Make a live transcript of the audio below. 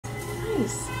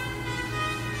nice.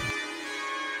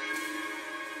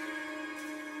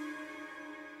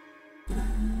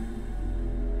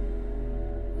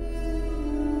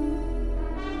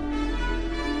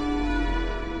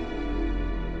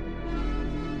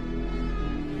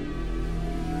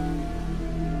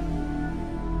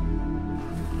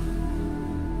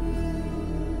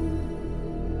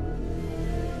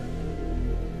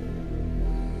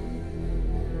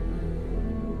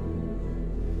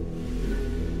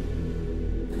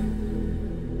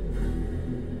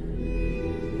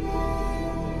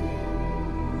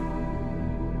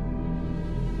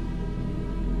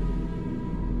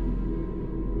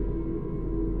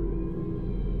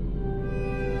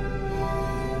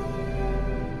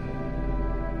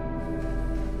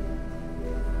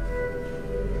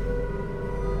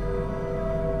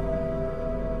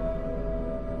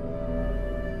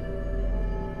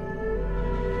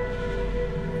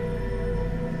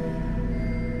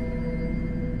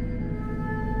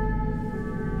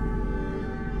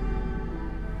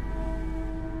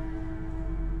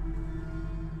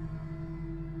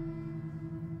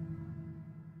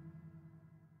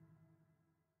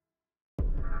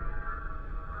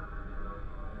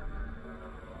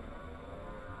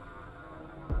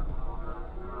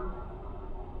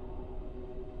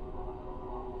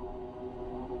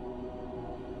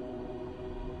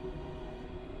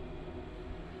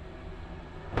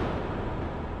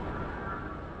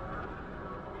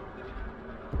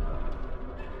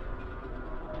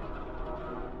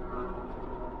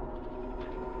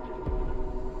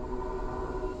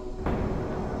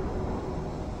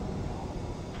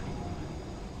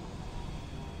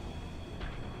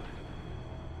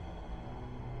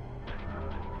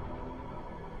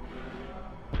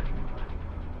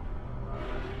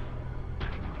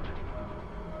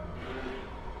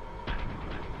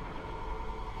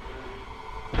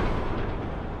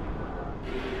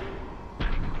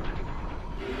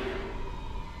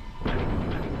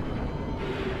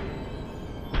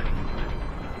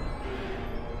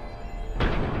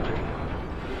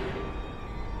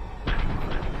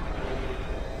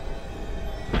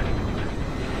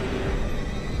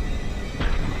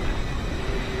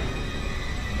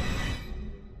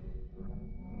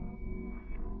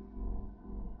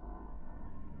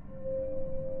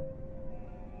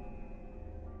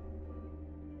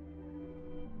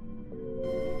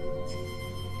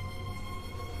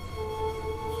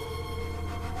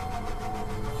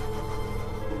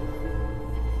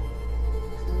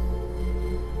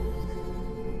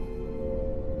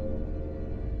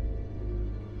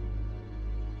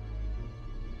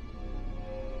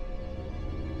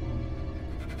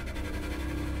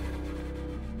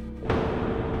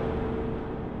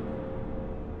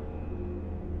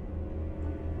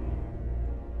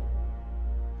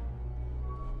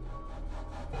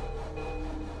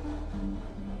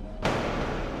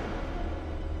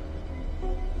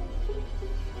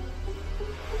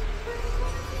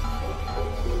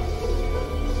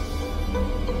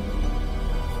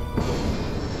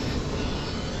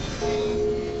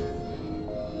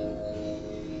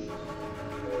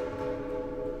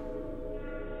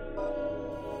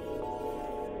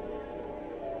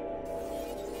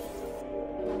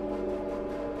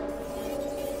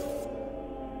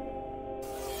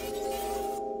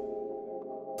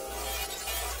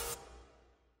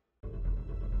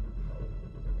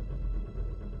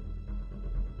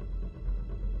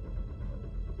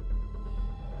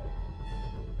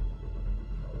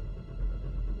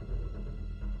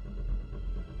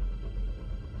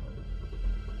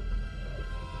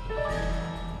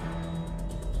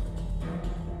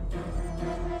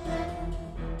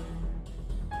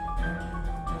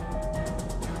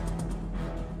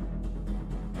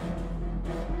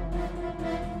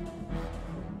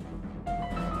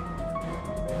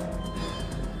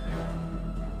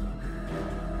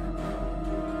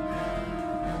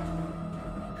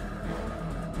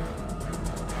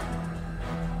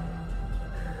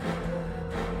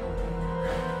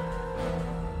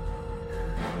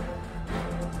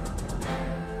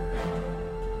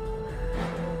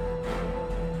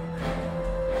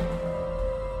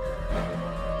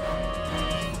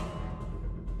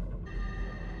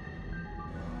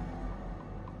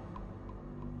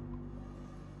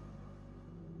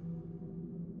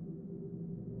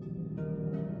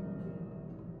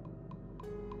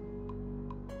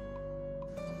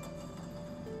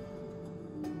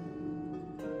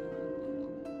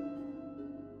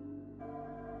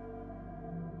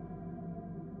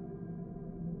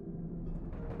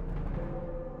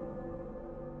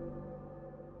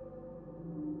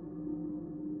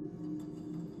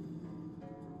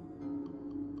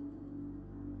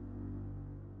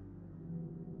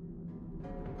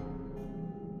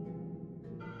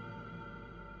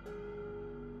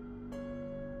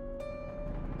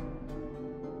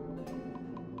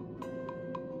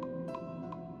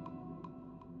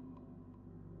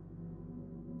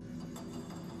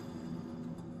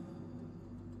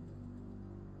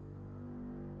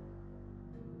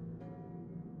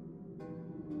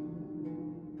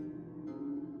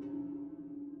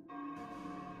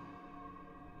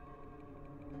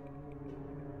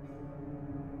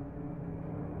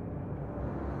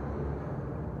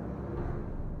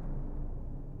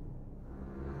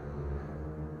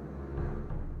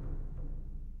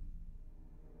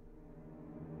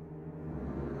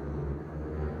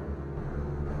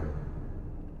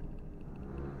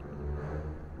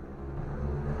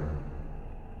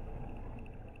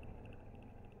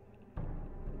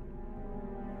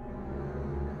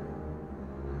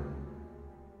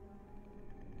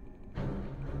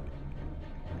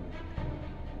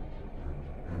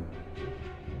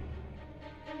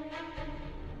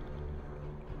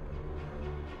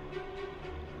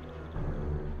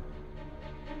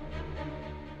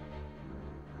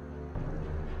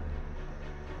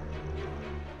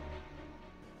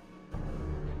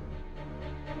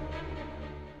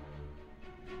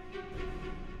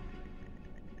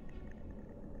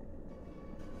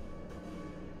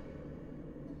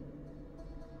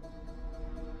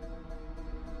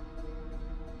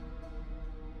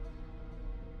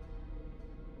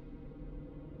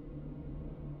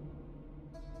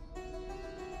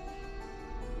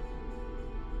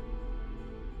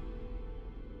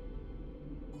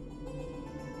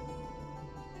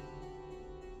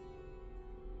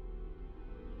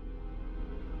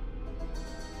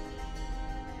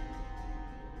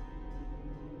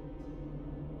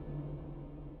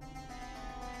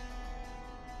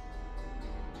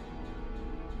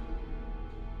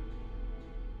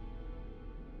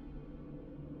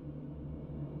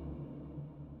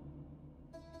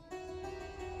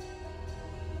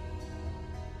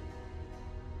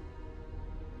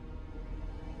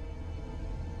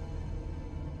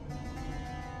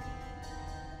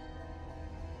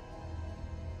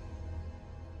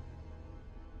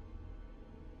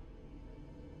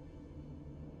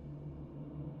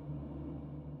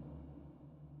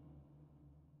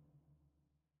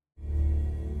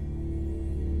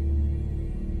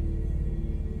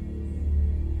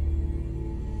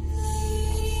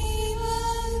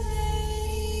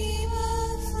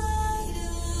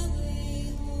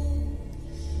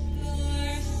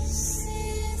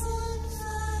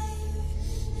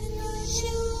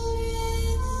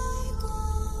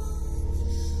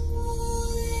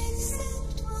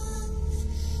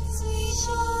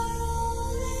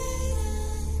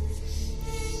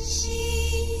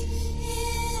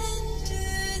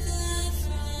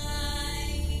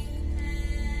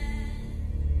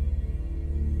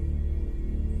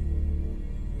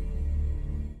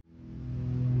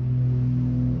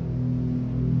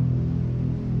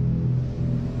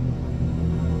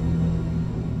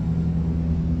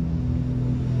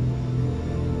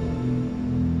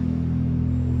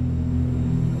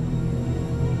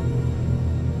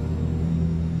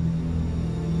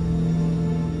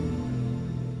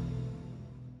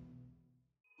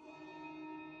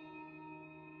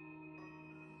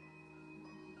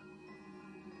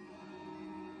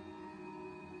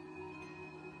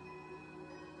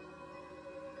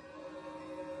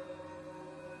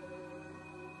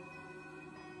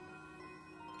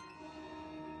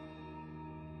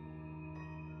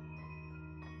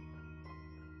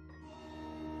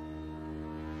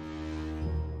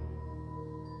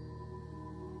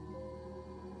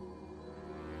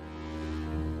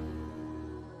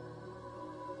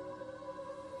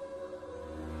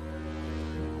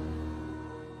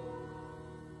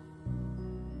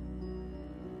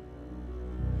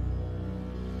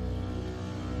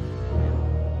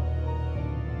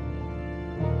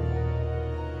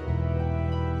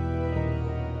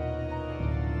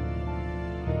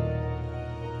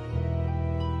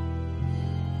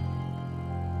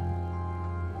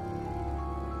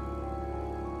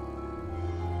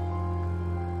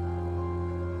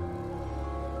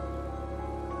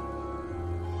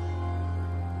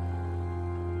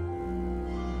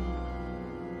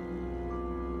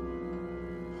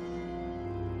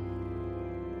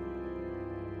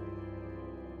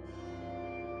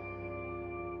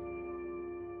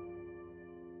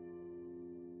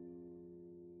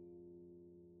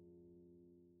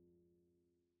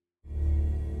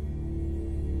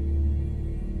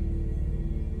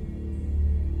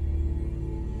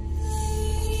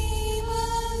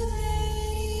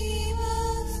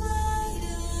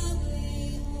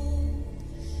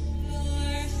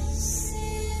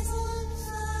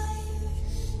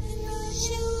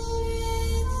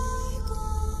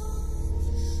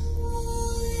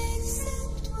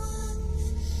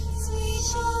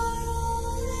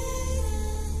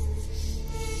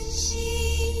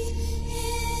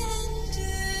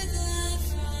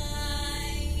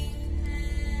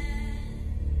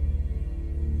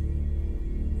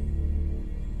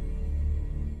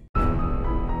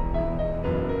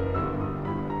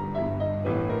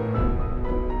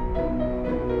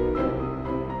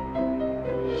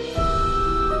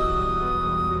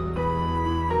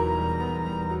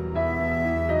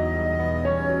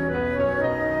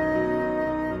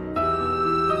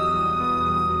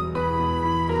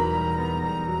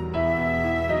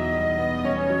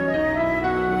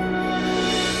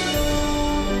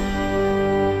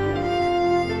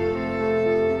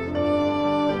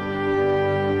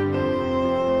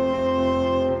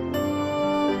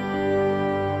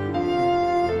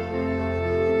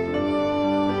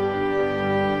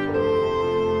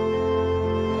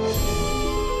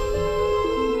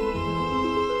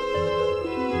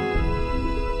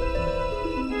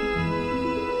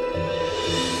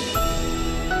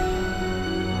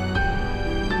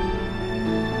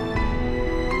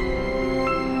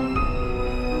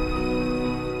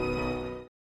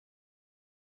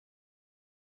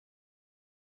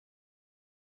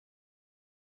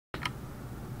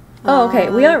 Oh, okay.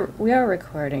 We are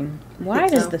recording. Why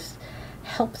does this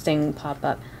help thing pop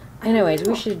up? Anyways,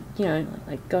 we should,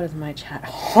 like, go to my chat.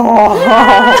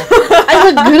 I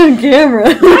look good on camera.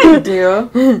 I do.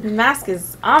 The mask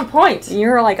is on point.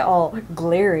 You're, like, all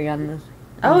glary on this.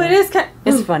 Oh, it is kind of...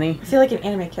 It's funny. I feel like an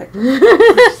anime character.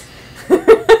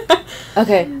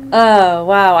 Okay. Oh,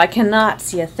 wow. I cannot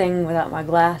see a thing without my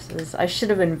glasses. I should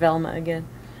have been Velma again.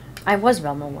 I was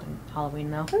Velma one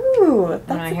Halloween, though. Ooh, that's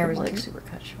when my hair was, one. like, super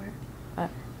cut short.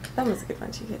 That was a good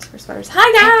one. 2 kids for sweaters.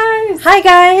 Hi, guys! Hi,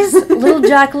 guys! Little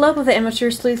Jackalope of the Amateur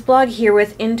Sleuth Blog here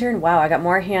with Intern. Wow, I got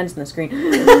more hands on the screen.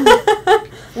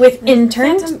 With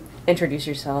Intern. Introduce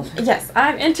yourself. Yes,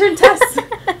 I'm Intern Tess.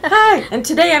 Hi! And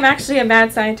today I'm actually a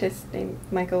mad scientist named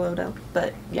Michael Odo.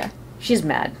 But, yeah. She's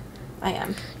mad. I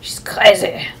am. She's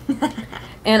crazy.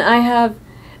 And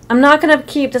I'm not going to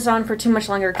keep this on for too much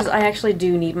longer because I actually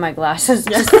do need my glasses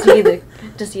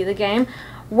to see the game.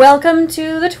 Welcome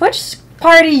to the Twitch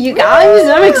party, you guys.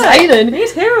 I'm excited. Me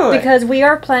too. Because we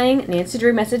are playing Nancy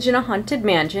Drew Message in a Haunted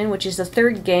Mansion, which is the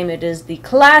 3rd game. It is the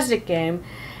classic game.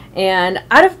 And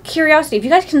out of curiosity, if you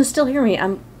guys can still hear me,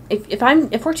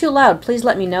 if we're too loud, please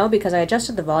let me know because I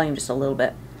adjusted the volume just a little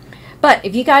bit. But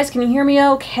if you guys can hear me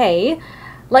okay,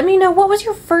 let me know what was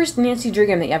your first Nancy Drew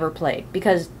game that you ever played,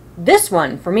 because this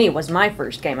one for me was my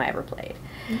first game I ever played.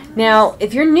 Now,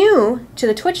 if you're new to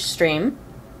the Twitch stream,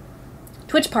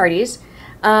 Twitch parties,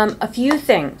 a few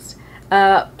things.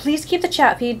 Please keep the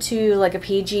chat feed to like a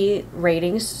PG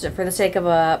ratings for the sake of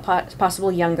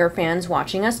possible younger fans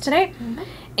watching us today.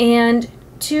 And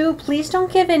 2, please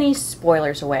don't give any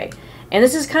spoilers away. And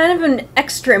this is kind of an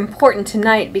extra important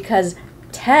tonight because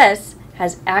Tess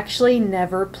has actually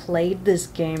never played this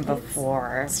game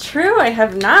before. It's true, I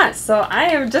have not. So I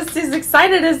am just as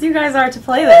excited as you guys are to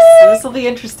play this. So this will be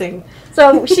interesting.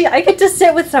 So I get to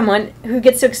sit with someone who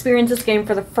gets to experience this game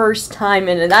for the first time,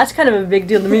 and that's kind of a big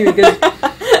deal to me because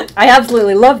I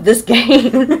absolutely love this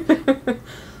game.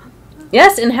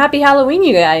 Yes, and happy Halloween,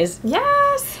 you guys.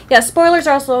 Yes. Yeah, spoilers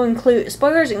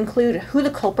include who the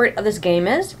culprit of this game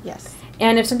is. Yes.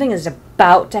 And if something is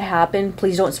about to happen,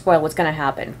 please don't spoil what's going to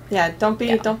happen. Yeah, don't be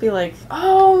like,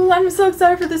 oh, I'm so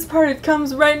excited for this part. It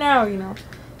comes right now,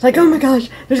 It's like, oh my gosh,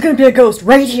 there's going to be a ghost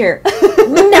right here.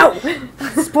 No!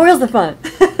 Spoils the fun.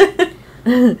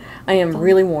 I am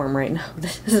really warm right now.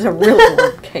 This is a real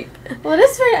warm cape. Well,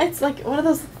 it's like one of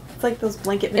those, it's like those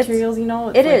blanket materials,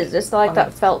 It is. It's like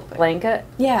that felt blanket.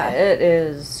 Yeah. It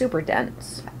is super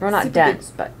dense. Well, not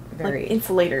dense, but very... Like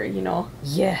insulator,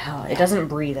 Yeah, it doesn't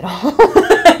breathe at all.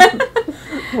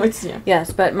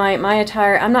 Yes, but my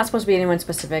attire, I'm not supposed to be anyone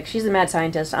specific. She's a mad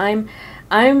scientist. I've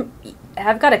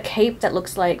got a cape that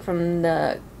looks like from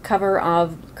the cover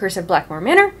of Curse of Blackmore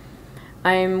Manor.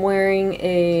 I'm wearing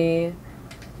a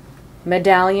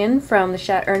medallion from a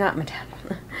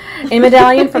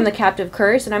medallion from the Captive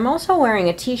Curse, and I'm also wearing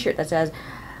a t-shirt that says,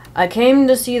 I came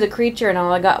to see the creature and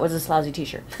all I got was this lousy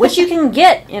t-shirt, which you can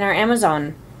get in our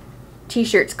Amazon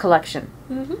t-shirts collection.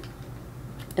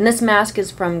 And this mask is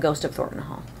from Ghost of Thornton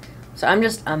Hall. So I'm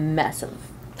just a mess of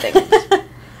things.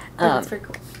 That's very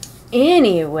cool.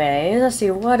 Anyway, let's see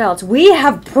what else. We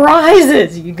have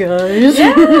prizes, you guys.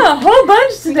 Yeah, a whole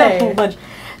bunch today. A whole bunch.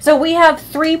 So we have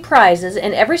 3 prizes,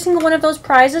 and every single one of those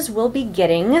prizes will be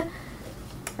getting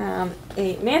a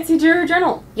Nancy Drew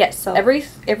journal. Yes. So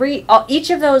each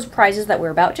of those prizes that we're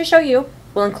about to show you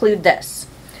will include this.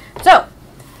 So,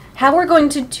 how we're going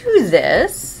to do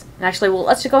this? Actually,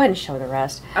 let's just go ahead and show the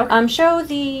rest. Okay. Show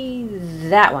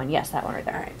that one. Yes, that one right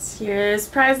there. All right. Here's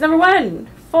prize number 1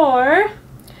 for...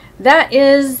 That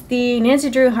is the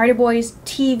Nancy Drew Hardy Boys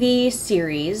TV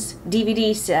series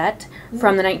DVD set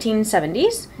from the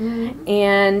 1970s.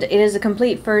 And it is a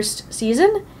complete first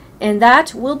season. And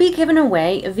that will be given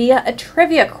away via a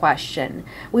trivia question.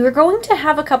 We were going to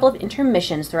have a couple of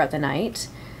intermissions throughout the night.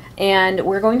 And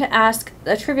we're going to ask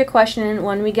a trivia question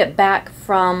when we get back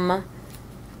from...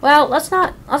 Well, let's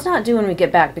not do when we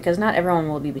get back because not everyone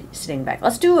will be sitting back.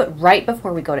 Let's do it right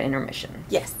before we go to intermission.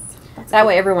 Yes. That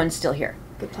way everyone's still here.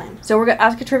 Good plan. So we're going to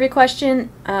ask a trivia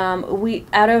question.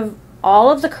 Out of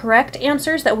all of the correct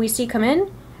answers that we see come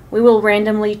in, we will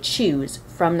randomly choose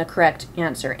from the correct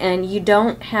answer. And you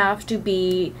don't have to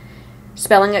be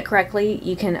spelling it correctly.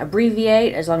 You can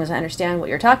abbreviate as long as I understand what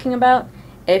you're talking about.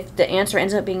 If the answer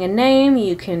ends up being a name,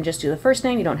 you can just do the first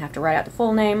name. You don't have to write out the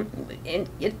full name.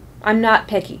 I'm not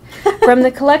picky. From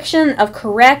the collection of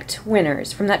correct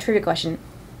winners from that trivia question,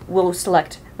 we'll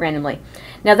select randomly.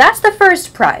 Now that's the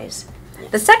first prize.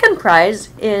 The second prize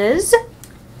is...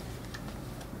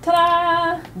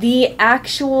 Ta-da! The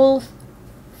actual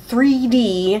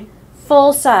 3D,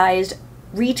 full-sized,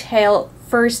 retail,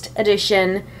 first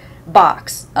edition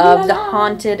box of the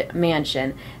Haunted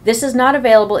Mansion. This is not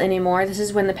available anymore. This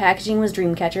is when the packaging was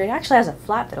Dreamcatcher. It actually has a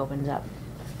flap that opens up.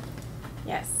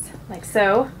 Yes, like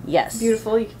so. Yes.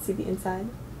 Beautiful. You can see the inside.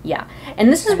 Yeah.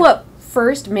 And this is what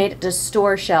first made it to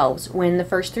store shelves when the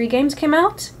first 3 games came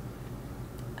out.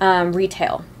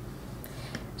 Retail.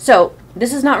 So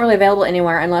this is not really available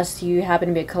anywhere unless you happen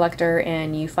to be a collector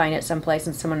and you find it someplace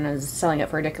and someone is selling it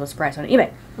for a ridiculous price on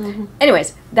eBay.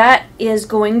 Anyways, that is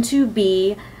going to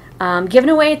be given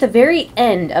away at the very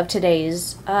end of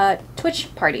today's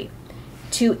Twitch party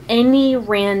to any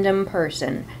random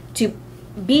person. To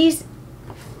be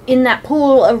in that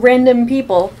pool of random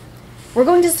people, we're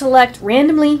going to select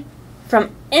randomly from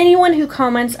anyone who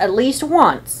comments at least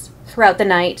once throughout the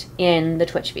night in the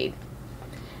Twitch feed.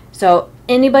 So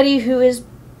anybody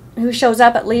who shows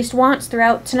up at least once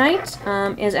throughout tonight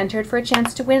is entered for a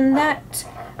chance to win that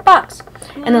box.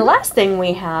 And the last thing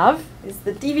we have is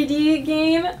the DVD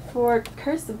game for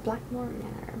Curse of Blackmore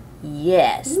Manor.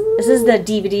 Yes. Ooh. This is the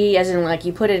DVD, as in like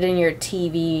you put it in your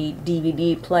TV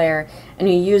DVD player and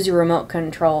you use your remote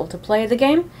control to play the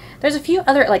game. There's a few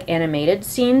other like animated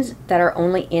scenes that are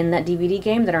only in that DVD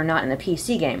game that are not in the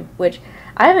PC game, which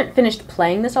I haven't finished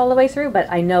playing this all the way through, but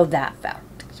I know that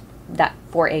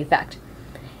for a fact.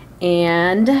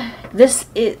 And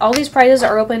all these prizes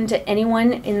are open to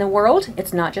anyone in the world.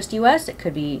 It's not just US. It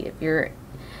could be if you're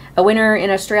a winner in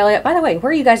Australia. By the way,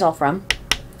 where are you guys all from?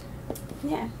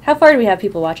 Yeah. How far do we have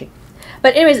people watching?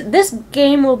 But anyways, this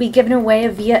game will be given away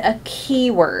via a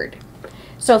keyword.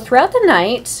 So throughout the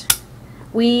night,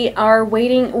 we are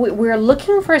we're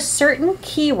looking for a certain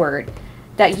keyword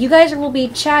that you guys will be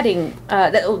chatting,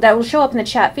 that will show up in the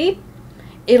chat feed.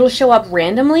 It'll show up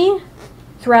randomly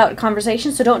throughout a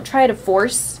conversation, so don't try to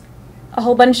force a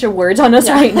whole bunch of words on us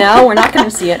right now. We're not going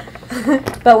to see it.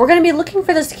 But we're going to be looking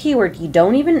for this keyword.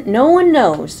 No one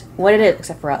knows what it is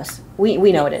except for us. We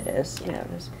know what it is. You know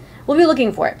what it is. We'll be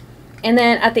looking for it. And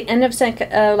then at the end of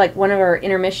like one of our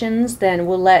intermissions, then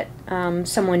we'll let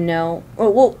someone know,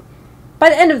 or by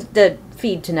the end of the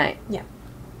feed tonight. Yeah.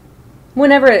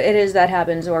 Whenever it is that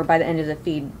happens, or by the end of the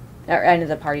feed, or end of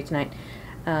the party tonight,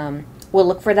 we'll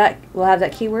look for that. We'll have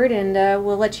that keyword, and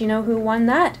we'll let you know who won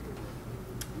that.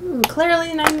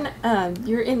 Clearly,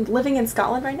 you're living in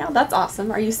Scotland right now. That's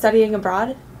awesome. Are you studying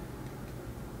abroad?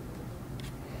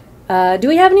 Do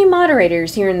we have any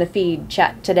moderators here in the feed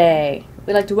chat today?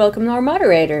 We'd like to welcome our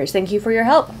moderators. Thank you for your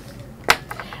help.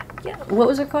 Yeah. What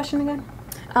was our question again?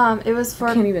 It was for.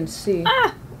 I can't even see.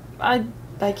 I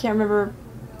can't remember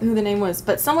who the name was,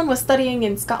 but someone was studying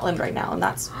in Scotland right now, and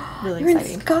that's really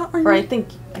exciting. In Scotland? Or I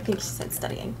think she said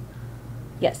studying.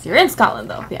 Yes. You're in Scotland,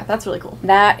 though. Yeah, that's really cool.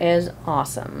 That is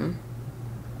awesome.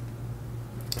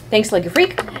 Thanks, like a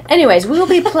freak. Anyways, we will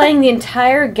be playing the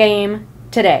entire game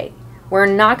today. We're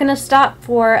not going to stop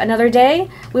for another day.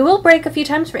 We will break a few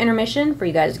times for intermission, for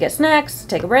you guys to get snacks,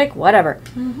 take a break, whatever.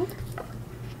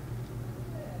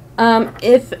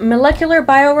 If Molecular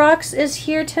Biorocks is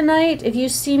here tonight, if you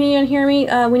see me and hear me,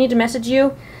 we need to message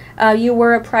you. You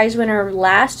were a prize winner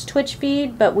last Twitch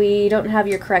feed, but we don't have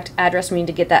your correct address. We need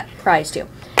to get that prize too.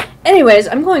 Anyways,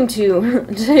 I'm going to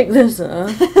take this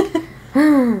off.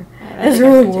 It's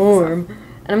really warm.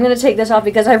 And I'm going to take this off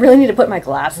because I really need to put my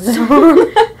glasses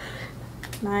on.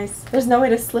 Nice. There's no way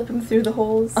to slip them through the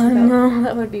holes. No,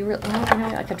 that would be real.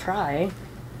 I could try.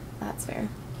 That's fair.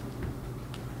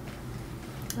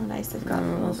 Oh, nice. They've got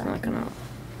that's not going to...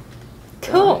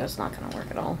 Cool. That's not going to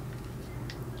work at all.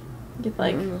 Get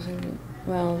like...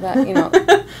 Well,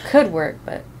 that, could work,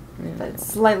 but... But it's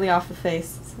slightly off the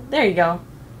face. There you go.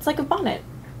 It's like a bonnet.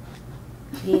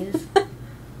 Yes.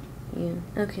 Yeah.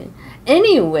 Okay.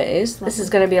 Anyways, this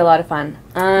is going to be a lot of fun.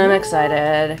 I'm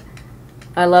excited.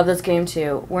 I love this game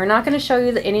too. We're not going to show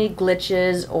you any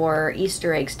glitches or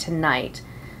Easter eggs tonight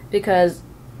because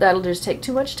that'll just take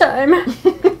too much time.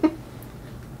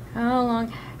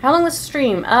 How long is the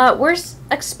stream? We're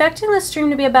expecting the stream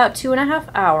to be about 2.5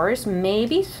 hours,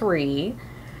 maybe 3.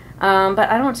 But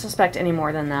I don't suspect any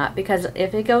more than that because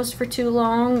if it goes for too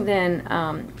long, then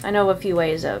I know of a few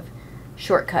ways of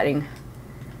shortcutting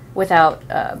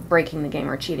without breaking the game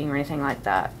or cheating or anything like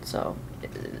that. So,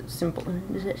 simple.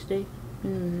 Does that stay?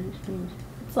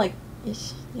 It's like,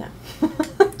 ish, yeah.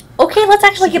 Okay, let's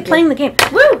actually get playing the game.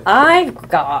 Woo! I've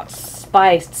got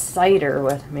spiced cider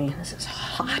with me. This is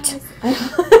hot.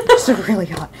 This is really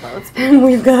hot. And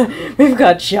we've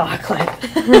got chocolate.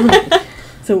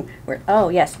 So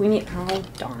yes, we need. Oh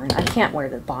darn! I can't wear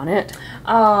the bonnet.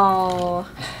 Oh.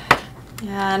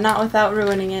 Yeah, not without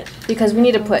ruining it. Because we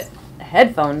need to put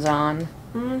headphones on.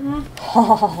 Mm-hmm.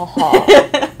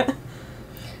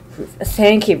 A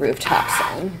Thank you, rooftop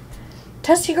song.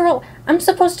 Tessie Girl, I'm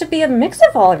supposed to be a mix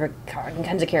of all of her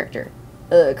kinds of character.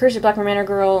 Cursed Black Manor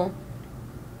Girl,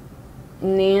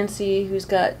 Nancy, who's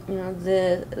got, you know,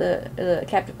 the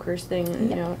captive curse thing,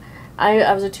 you know.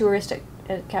 I was a tourist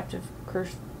at captive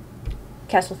curse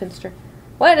Castle Finster.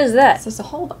 What is that? So it's a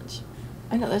whole bunch.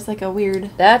 I know, there's like a weird...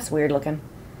 That's weird looking.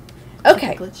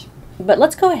 Okay. Glitch. But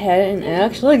let's go ahead and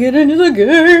actually get into the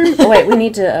game. Oh, wait, we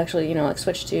need to actually, you know, like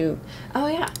switch to... Oh,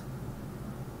 yeah.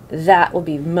 That will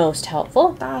be most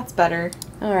helpful. That's better.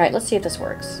 All right, let's see if this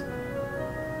works.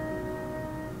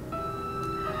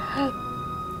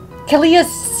 Kalia,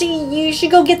 see, you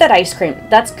should go get that ice cream.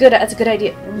 That's good. That's a good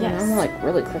idea. Yes. I'm like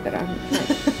really crooked.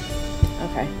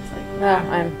 Okay. It's like,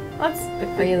 Well,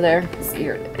 Are you there?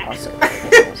 You're also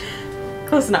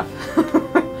close enough.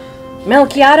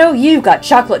 Melchiato, you've got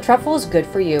chocolate truffles. Good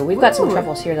for you. We've got some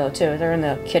truffles here though too. They're in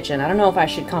the kitchen. I don't know if I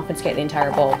should confiscate the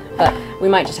entire bowl, but we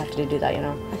might just have to do that, you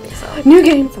know. I think so. New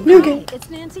game. New game. Hi,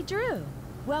 it's Nancy Drew.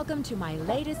 Welcome to my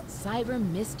latest cyber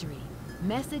mystery.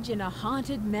 Message in a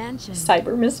haunted mansion.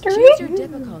 Cyber mystery? Choose your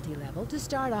difficulty level to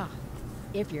start off.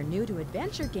 If you're new to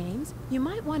adventure games, you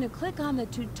might want to click on the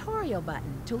tutorial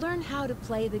button to learn how to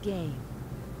play the game.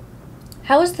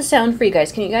 How is the sound for you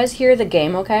guys? Can you guys hear the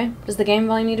game okay? Does the game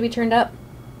volume need to be turned up?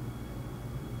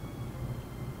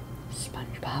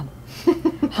 SpongeBob.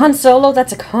 Han Solo,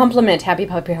 that's a compliment. Happy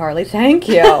Puppy Harley. Thank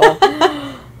you.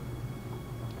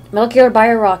 Melchior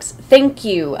Buyer Rocks, thank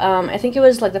you. I think it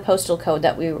was like the postal code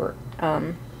that we were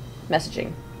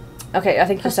messaging. Okay, I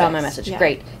think you saw my message. Yeah.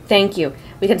 Great. Thank you.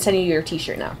 We can send you your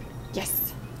t-shirt now.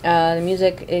 Yes. The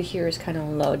music here is kind of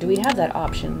low. Do we have that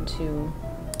option to...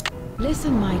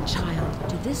 Listen, my child,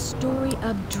 to this story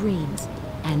of dreams,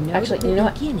 and know Actually, that you know the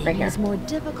what? beginning Right here. is more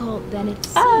difficult than it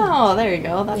seems. Oh, there you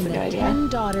go. That's a When good the idea. 10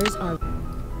 daughters are...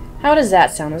 How does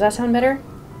that sound? Does that sound better?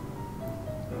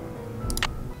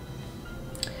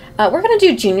 We're going to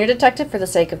do Junior Detective for the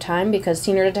sake of time, because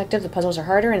Senior Detective, the puzzles are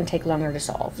harder and take longer to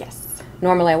solve. Yes.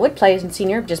 Normally I would play in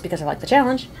Senior, just because I like the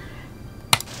challenge.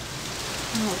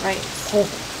 All right. Oh.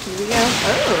 Here we go.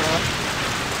 Oh.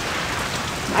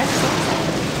 I'm so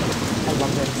excited. I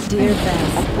love this. Dear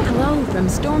Beth, hello from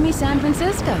stormy San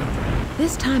Francisco.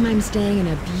 This time I'm staying in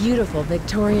a beautiful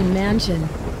Victorian mansion.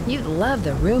 You'd love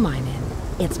the room I'm in.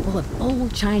 It's full of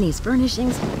old Chinese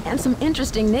furnishings and some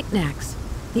interesting knickknacks.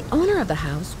 The owner of the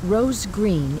house, Rose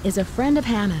Green, is a friend of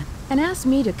Hannah and asked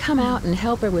me to come out and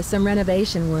help her with some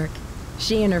renovation work.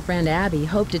 She and her friend Abby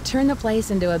hope to turn the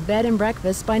place into a bed and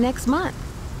breakfast by next month.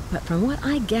 But from what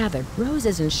I gathered, Rose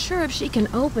isn't sure if she can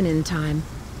open in time.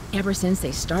 Ever since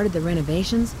they started the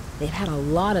renovations, they've had a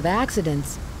lot of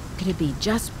accidents. Could it be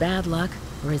just bad luck,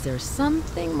 or is there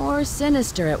something more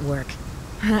sinister at work?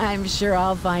 I'm sure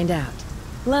I'll find out.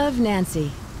 Love,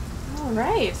 Nancy. All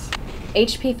right.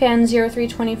 HP Fan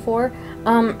 0324.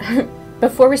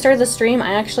 Before we started the stream,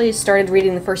 I actually started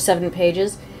reading the first 7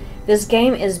 pages. This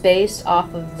game is based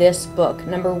off of this book,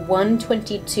 number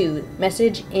 122,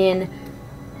 Message in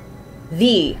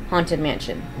the Haunted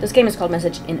Mansion. This game is called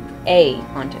Message in a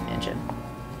Haunted Mansion.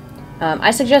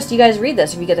 I suggest you guys read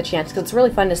this if you get the chance, because it's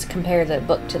really fun to compare the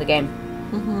book to the game.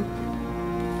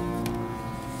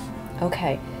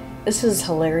 Okay, this is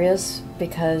hilarious,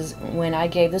 because when I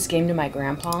gave this game to my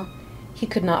grandpa, he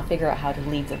could not figure out how to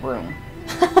leave the room.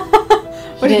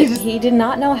 He did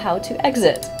not know how to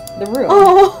exit the room.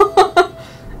 Oh.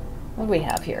 What do we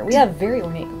have here? We have very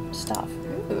ornate stuff.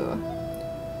 Ooh.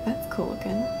 That's cool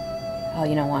looking. Oh,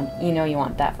 you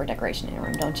want that for decoration in your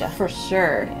room, don't you? For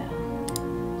sure. Yeah.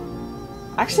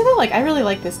 Actually, though, like, I really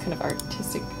like this kind of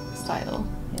artistic style.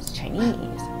 It's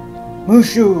Chinese.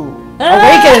 Mushu!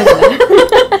 Awaken!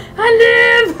 I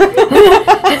live!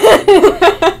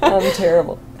 I'm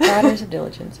terrible. Daughters of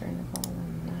Diligence are in the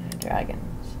fallen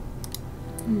dragons.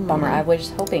 Bummer, I was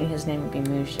hoping his name would be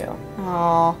Mushu.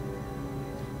 Aww.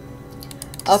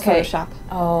 Okay. Photoshop.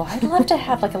 Oh, I'd love to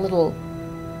have like a little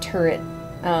turret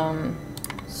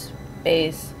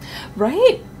space.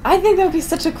 Right? I think that would be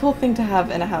such a cool thing to have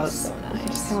in a house. So nice. You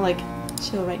just kind of like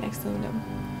chill right next to the window.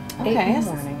 8 in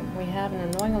the morning. We have an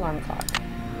annoying alarm clock.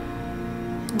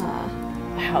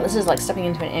 Wow, this is like stepping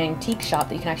into an antique shop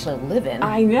that you can actually live in.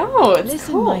 I know, it's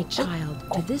Listen, cool. my child,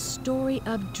 to this story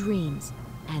of dreams,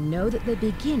 and know that the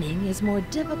beginning is more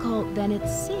difficult than it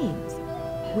seems.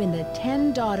 When the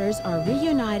 10 daughters are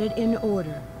reunited in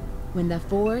order, when the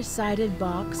 4-sided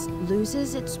box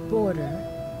loses its border,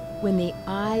 when the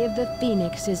eye of the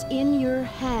phoenix is in your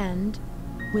hand,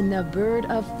 when the bird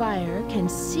of fire can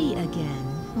see again,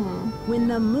 when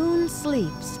the moon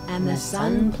sleeps and the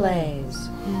sun plays,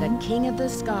 the king of the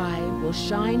sky will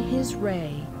shine his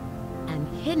ray, and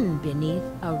hidden beneath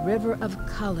a river of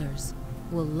colors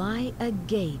will lie a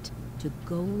gate to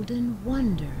golden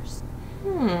wonders.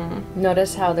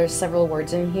 Notice how there's several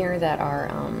words in here that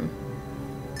are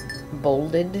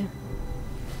bolded,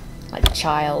 like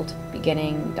child,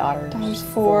 beginning, daughters. Times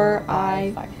 4,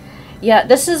 I. 5. Yeah,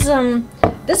 this is one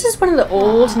of the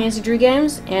old Nancy Drew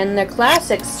games, and the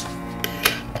classics,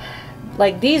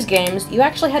 like these games, you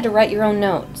actually had to write your own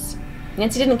notes.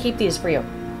 Nancy didn't keep these for you.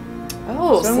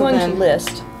 Oh, So I'm going to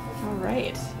list All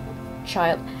right.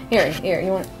 child. Here,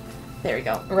 you want There we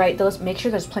go. to write those? Make sure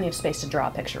there's plenty of space to draw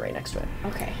a picture right next to it.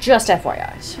 Okay. Just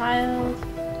FYI. Child.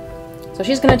 So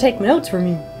she's gonna take notes for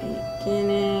me.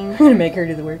 Beginning. I'm gonna make her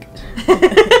do the work.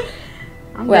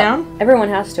 I'm Well, down. everyone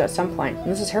has to at some point. And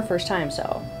this is her first time,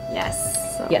 so Yes.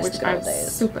 So, Yes, which the good I'm old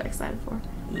days. super excited for.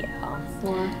 yeah.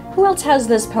 4. Who else has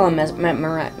this poem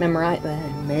memorized?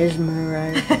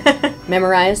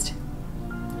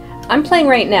 I'm playing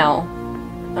right now,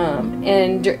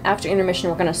 and after intermission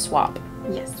we're gonna swap.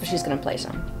 Yes. So she's gonna play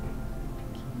some,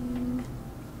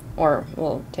 or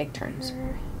we'll take turns.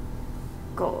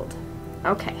 Gold.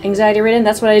 Okay. Anxiety ridden.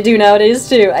 That's what I do nowadays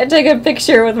too. I take a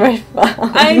picture with my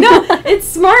phone. I know. It's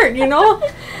smart, you know?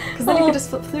 Because then you can just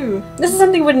flip through. This is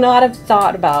something we would not have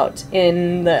thought about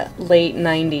in the late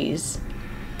 90s.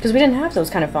 Because we didn't have those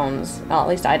kind of phones. Well, at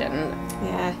least I didn't.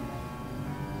 Yeah.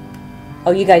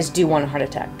 Oh, you guys do want a heart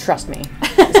attack. Trust me.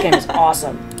 This game is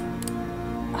awesome.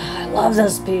 I love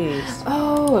this piece.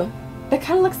 Oh, that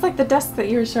kind of looks like the desk that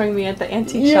you were showing me at the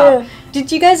antique shop.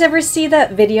 Did you guys ever see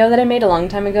that video that I made a long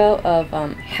time ago of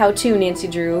how to Nancy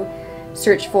Drew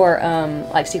search for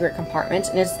like secret compartments?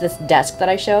 And it's this desk that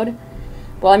I showed.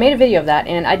 Well, I made a video of that,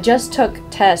 and I just took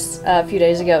Tess a few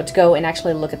days ago to go and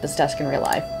actually look at this desk in real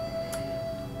life.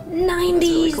 90s That's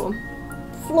really cool.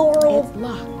 floral. It's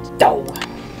locked. Oh.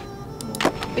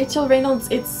 Rachel Reynolds,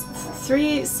 it's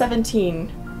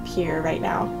 3:17 here right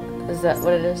now. Is that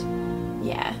what it is?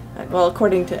 Yeah. Well,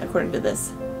 according to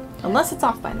this, unless it's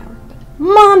off by an hour.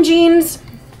 Mom jeans.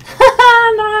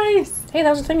 Nice. Hey, that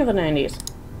was a thing of the 90s.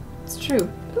 It's true.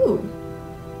 Ooh.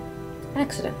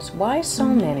 Accidents. Why so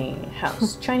many?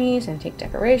 House. Chinese antique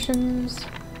decorations.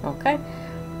 Okay.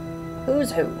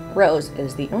 Who's who? Rose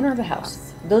is the owner of the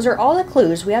house. Those are all the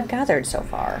clues we have gathered so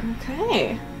far.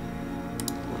 Okay.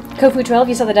 Kofu 12,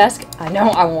 you saw the desk? I know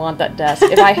I want that desk.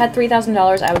 If I had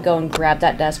 $3,000, I would go and grab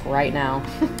that desk right now.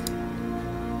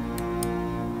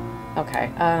 Okay,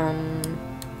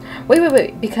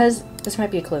 wait, because this might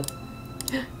be a clue.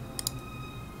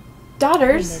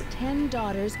 Daughters. The 10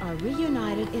 daughters are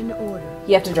reunited in order.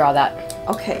 You have to draw that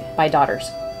Okay. by daughters.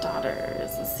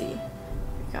 Daughters. Let's see.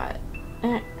 We got.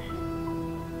 And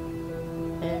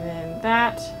then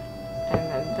that. And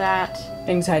then that.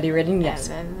 Anxiety ridden, yes.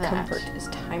 And then that. Comfort is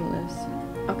timeless.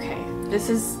 Okay. This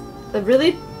is a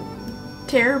really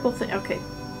terrible thing. Okay.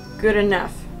 Good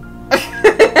enough.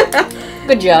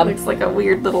 Good job. Looks like a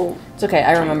weird little. It's okay,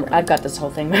 I remember. I've got this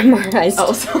whole thing memorized.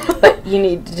 Oh, so. But you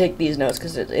need to take these notes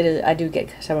because it is. I do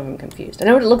get some of them confused. I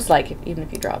know what it looks like, even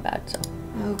if you draw bad. So.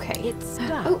 Okay. It's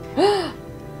stuck.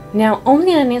 Now,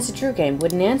 only in a Nancy Drew game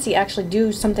would Nancy actually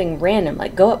do something random,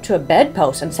 like go up to a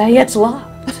bedpost and say it's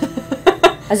locked,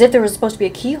 as if there was supposed to be a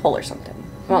keyhole or something.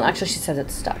 Well, actually, she says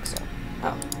it's stuck. So.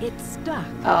 Oh. It's stuck.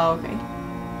 Oh, okay.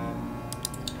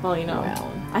 Well, you know,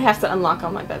 Well. I have to unlock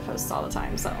all my bedposts all the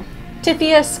time, so.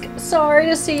 Tiffy-esque, sorry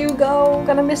to see you go.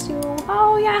 Gonna miss you.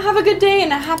 Oh, yeah, have a good day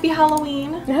and a happy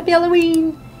Halloween. Happy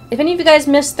Halloween. If any of you guys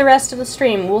missed the rest of the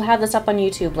stream, we'll have this up on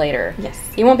YouTube later. Yes.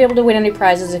 You won't be able to win any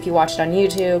prizes if you watch it on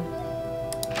YouTube.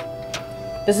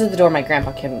 This is the door my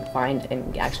grandpa couldn't find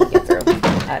and actually get through.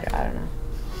 I don't know.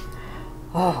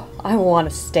 Oh, I want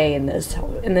to stay in this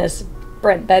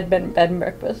bed and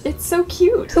breakfast. It's so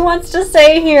cute. Who wants to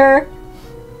stay here?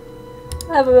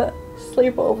 Have a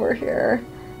sleepover here.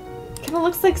 Kind of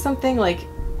looks like something like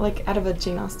out of a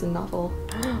Jane Austen novel.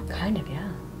 Kind of,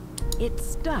 yeah.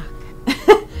 It's stuck.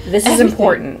 This is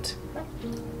important.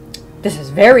 This is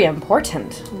very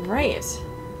important. Right.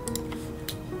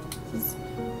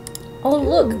 Oh,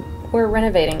 look. We're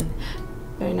renovating.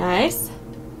 Very nice.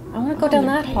 I want to go down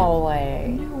that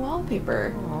hallway. New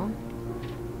wallpaper. Aw.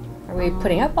 Are we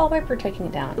putting up wallpaper or taking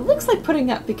it down? It looks like putting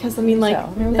up because, I mean, like... So,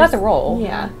 I mean, we got the roll.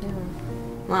 Yeah.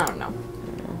 I don't know.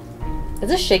 Is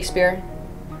this Shakespeare?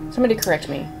 Somebody correct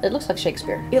me. It looks like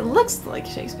Shakespeare. It looks like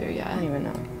Shakespeare, I yeah. don't even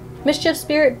know. Mischief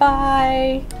Spirit,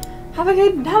 bye! Have a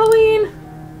good Halloween!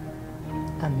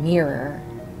 A mirror.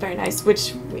 Very nice,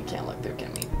 which we can't look through,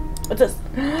 can we? What's this?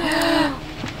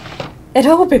 It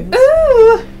opens!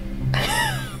 Ooh!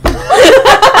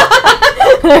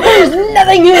 There's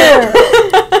nothing here!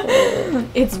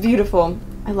 It's beautiful.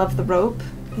 I love the rope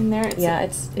in there. It's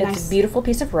It's nice. a beautiful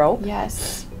piece of rope.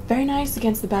 Yes. Very nice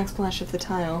against the backsplash of the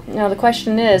tile. Now the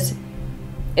question is,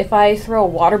 if I throw a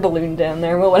water balloon down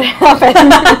there, what would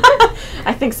happen?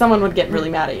 I think someone would get really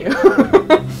mad at you.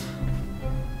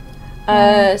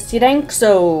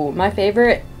 Sirenxo, my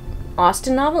favorite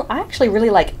Austen novel. I actually really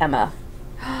like Emma.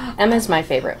 Emma's my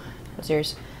favorite. What's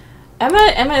yours?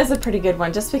 Emma is a pretty good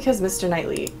one, just because Mr.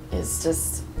 Knightley is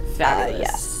just fabulous.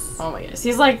 Yes. Oh my goodness.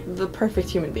 He's like the perfect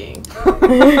human being.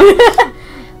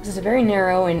 This is a very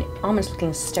narrow and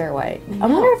ominous-looking stairway. I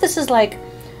wonder if this is like,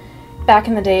 back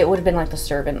in the day, it would have been like the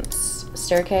servants'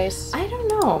 staircase. I don't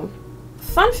know.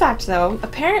 Fun fact, though,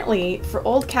 apparently for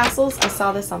old castles, I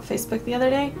saw this on Facebook the other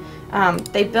day,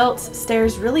 they built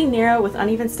stairs really narrow with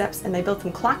uneven steps, and they built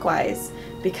them clockwise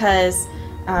because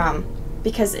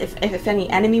if any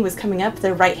enemy was coming up,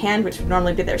 their right hand, which would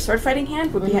normally be their sword fighting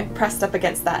hand, would be pressed up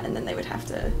against that, and then they would have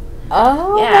to...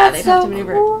 Oh, yeah, that's they'd so have to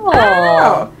maneuver. cool. I don't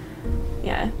know.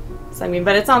 Yeah. So, I mean,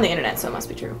 but it's on the internet, so it must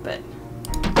be true, but...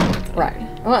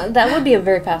 Right. Well, that would be a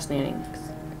very fascinating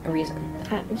reason.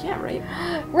 Yeah, right.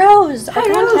 Rose, Hi, our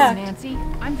Rose. contact. Nancy,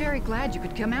 I'm very glad you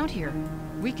could come out here.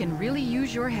 We can really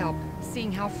use your help,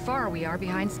 seeing how far we are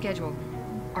behind schedule.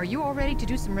 Are you all ready to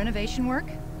do some renovation work?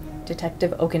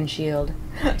 Detective Oakenshield.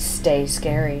 Stay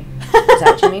scary. Is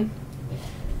that what you mean?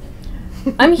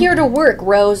 I'm here to work,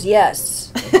 Rose,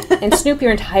 yes. And snoop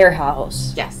your entire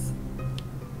house. Yes.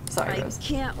 Sorry, I Rose.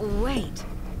 can't wait.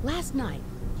 Last night,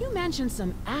 you mentioned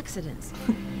some accidents.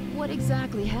 What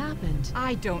exactly happened?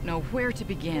 I don't know where to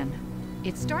begin.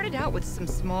 It started out with some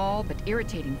small but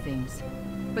irritating things.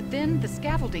 But then the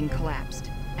scaffolding collapsed,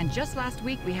 and just last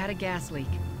week we had a gas leak.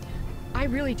 I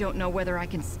really don't know whether I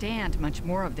can stand much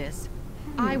more of this.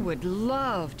 I would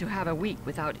love to have a week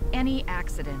without any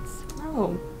accidents.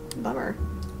 Oh, bummer.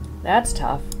 That's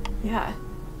tough. Yeah.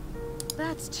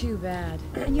 That's too bad.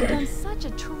 And you've done such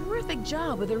a terrific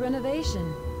job with the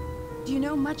renovation. Do you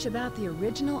know much about the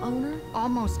original owner?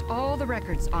 Almost all the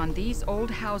records on these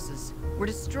old houses were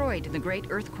destroyed in the Great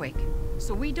Earthquake,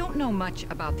 so we don't know much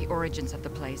about the origins of the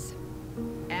place.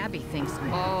 Abby thinks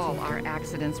all our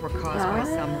accidents were caused by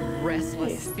some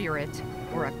restless spirit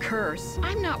or a curse.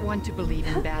 I'm not one to believe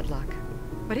in bad luck,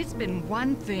 but it's been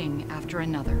one thing after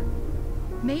another.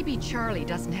 Maybe Charlie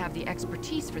doesn't have the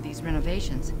expertise for these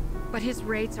renovations, but his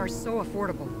rates are so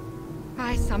affordable.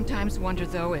 I sometimes wonder,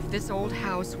 though, if this old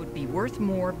house would be worth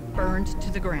more burned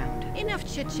to the ground. Enough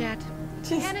chit-chat.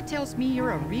 Hannah tells me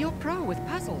you're a real pro with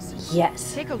puzzles.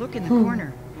 Yes. Take a look in the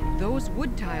corner. Those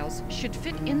wood tiles should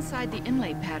fit inside the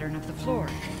inlay pattern of the floor.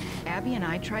 Abby and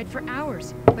I tried for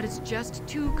hours, but it's just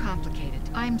too complicated.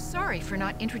 I'm sorry for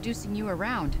not introducing you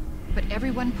around, but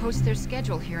everyone posts their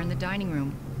schedule here in the dining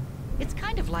room. It's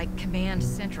kind of like Command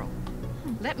Central.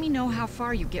 Let me know how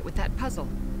far you get with that puzzle.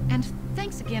 And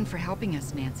thanks again for helping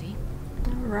us, Nancy.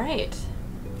 All right.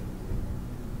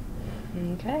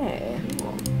 Okay.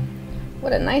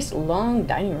 What a nice long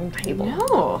dining room table.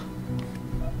 No.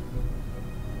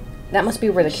 That must be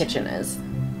where the kitchen is.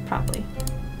 Probably.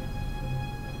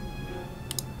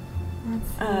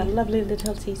 Lovely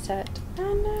little tea set. I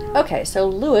know. Okay, so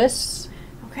Lewis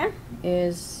Okay.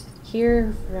 is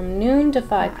here from noon to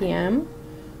 5 p.m.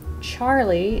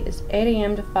 Charlie is 8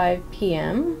 a.m. to 5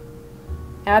 p.m.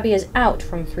 Abby is out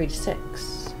from 3 to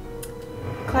 6.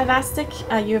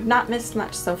 Clivastic, you have not missed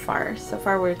much so far. So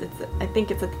far, I think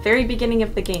it's at the very beginning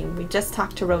of the game. We just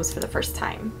talked to Rose for the first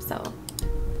time, so.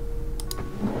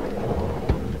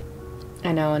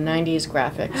 I know, 90s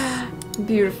graphics.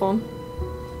 Beautiful.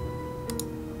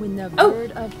 When the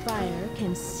bird of fire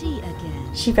can see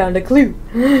again. She found a clue.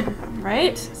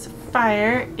 Right? So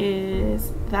fire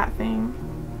is that thing.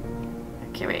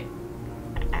 Okay, wait.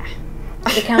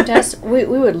 The Countess, we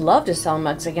would love to sell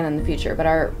mugs again in the future, but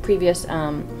our previous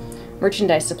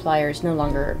merchandise supplier is no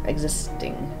longer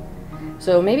existing.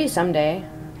 So maybe someday.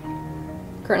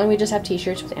 Currently we just have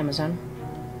t-shirts with Amazon.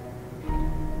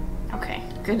 Okay,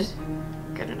 good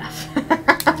enough.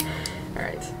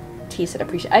 Alright. Tea set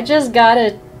appreciate. I just got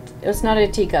it. It's not a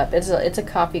teacup. It's a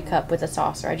coffee cup with a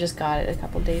saucer. I just got it a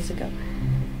couple days ago.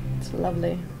 It's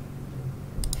lovely.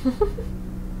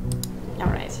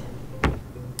 Alright.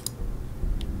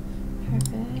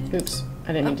 Perfect. Oops, I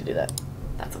didn't mean to do that.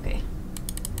 That's okay.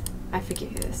 I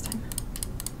forgive you this time.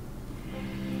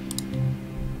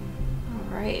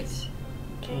 Alright.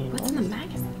 Okay, What's in the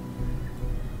magazine?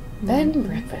 bed and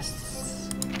breakfasts.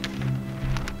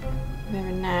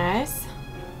 Very nice.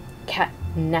 Cat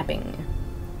napping.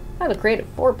 I look great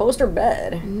at 4-poster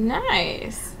bed.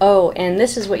 Nice. Oh, and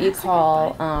this is what you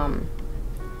call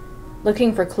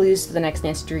looking for clues to the next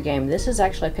Nancy Drew game. This is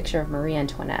actually a picture of Marie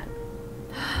Antoinette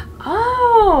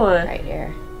Oh! right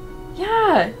here.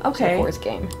 Yeah, It's the okay. 4th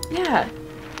game. Yeah.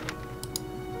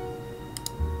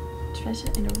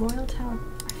 Treasure in a royal tower.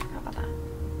 I forgot about that.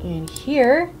 And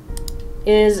here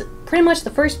is pretty much the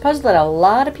first puzzle that a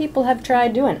lot of people have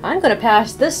tried doing. I'm going to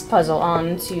pass this puzzle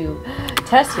on to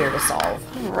Tess here to solve.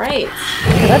 Right.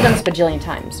 Because I've done this a bajillion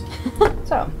times.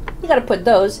 So, you got to put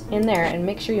those in there and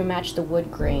make sure you match the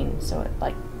wood grain so it,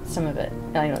 like, some of it,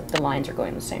 you know, the lines are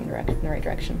going the same direction, in the right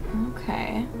direction.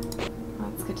 Okay.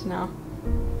 That's good to know.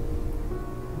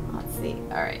 Let's see.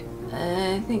 Alright.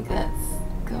 I think that's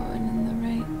going in the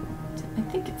right... I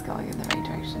think it's going in the right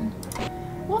direction.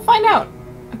 We'll find out.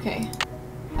 Okay.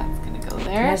 That's gonna go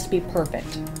there. It has to be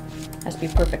perfect. It has to be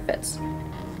perfect fits.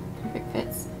 Perfect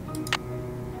fits.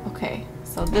 Okay.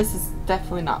 So this is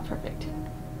definitely not perfect.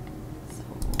 So...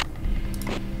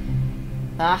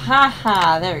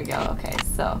 Aha! There we go. Okay,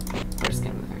 so we're just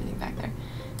gonna move everything back there.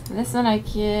 And this one I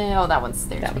can... Oh, that one's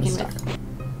there to begin with.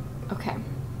 Okay.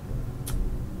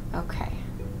 Okay.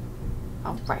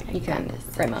 Alright, I You got can this.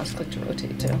 right mouse click to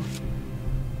rotate too.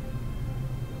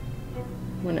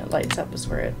 When it lights up is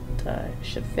where it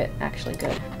should fit actually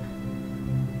good.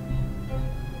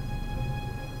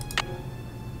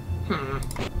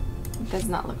 It does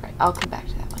not look right. I'll come back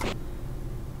to that one.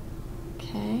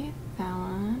 Okay, that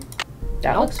one.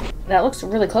 That looks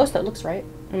really close. That looks right.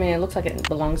 I mean, it looks like it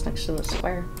belongs next to the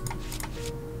square.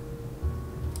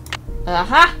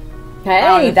 Aha!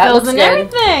 Hey, It that fills looks in good.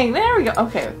 everything. There we go.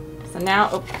 Okay, so now,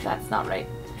 oh, that's not right.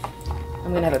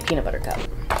 I'm gonna have a peanut butter cup.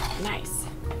 Nice.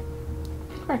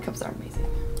 Peanut cups are amazing.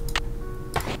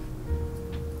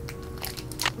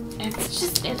 It's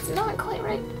just, it's not quite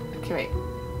right. Okay, wait.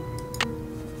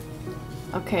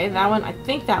 Okay, that one, I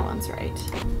think that one's right.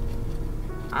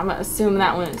 I'm gonna assume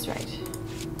that one is right.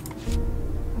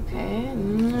 Okay,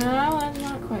 no, that's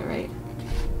not quite right.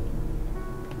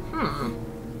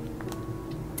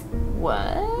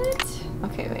 What?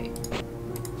 Okay, wait.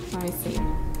 Let me see.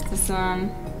 This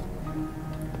one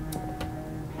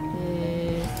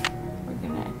is, we're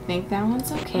gonna, I think that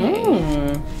one's okay.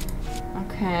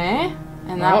 Okay.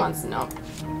 And that one's nope.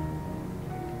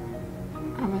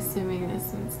 I'm assuming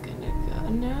this one's gonna go,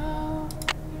 no.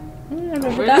 I'm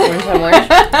gonna put that one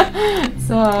somewhere.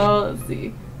 So, let's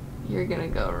see. You're gonna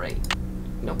go right.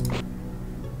 Nope.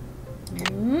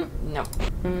 Nope.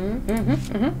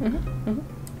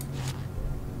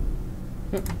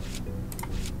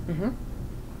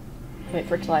 Wait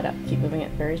for it to light up. Keep moving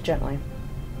it very gently.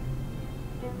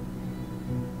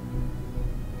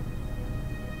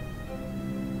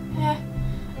 Yeah.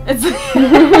 It's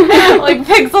like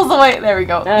pixels away. There we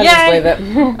go. I'll just leave it.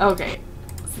 Okay.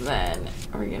 So then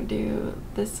we're gonna do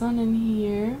this one in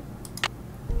here.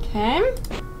 Okay.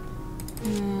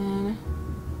 And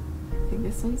I think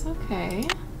this one's okay.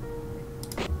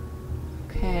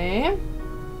 Okay.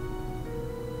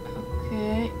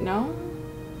 Okay. No.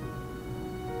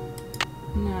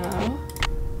 No.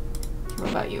 What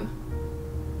about you?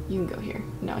 You can go here.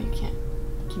 No, you can't.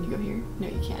 Can you go here? No,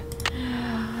 you can't.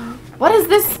 What is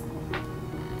this?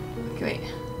 Okay, wait.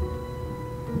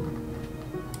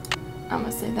 I'm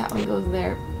gonna say that one goes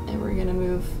there, and we're gonna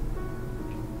move.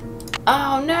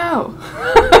 Oh no!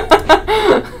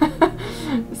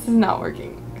 This is not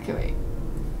working. Okay, wait.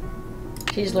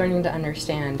 She's learning to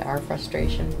understand our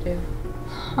frustration too.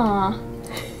 Huh.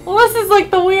 Well, this is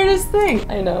like the weirdest thing.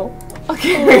 I know.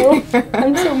 Okay. Oh,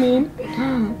 I'm so mean.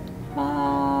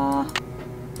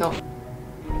 No.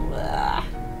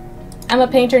 I'm a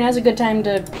painter and has a good time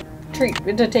to take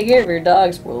care of your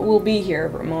dogs. We'll be here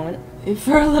for a moment.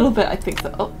 For a little bit, I think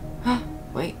so. Oh,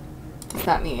 wait. Does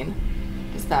that mean?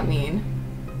 Does that mean?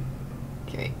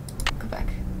 Okay, wait. Go back.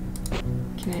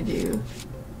 Can I do?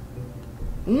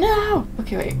 No.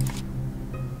 Okay, wait.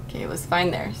 Okay, it was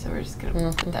fine there, so we're just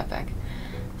gonna put that back.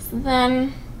 So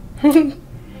then,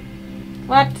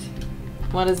 what?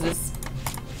 What is this?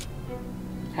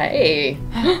 Hey.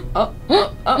 Oh,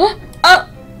 oh, oh, oh,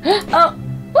 oh,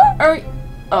 oh,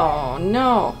 oh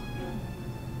no.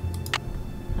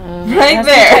 Right has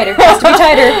there. To be tighter. Has to be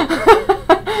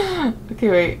tighter. Okay,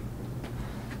 wait.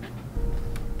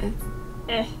 It's,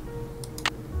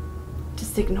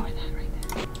 just ignore that right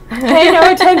there. Pay no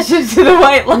attention to the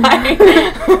white line.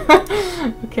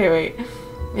 Okay, wait.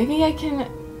 Maybe I can.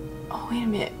 Oh, wait a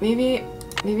minute. Maybe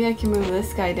I can move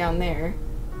this guy down there.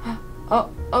 Oh,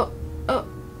 oh, oh.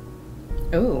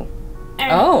 Ooh.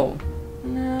 Oh.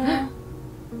 No.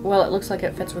 Well, it looks like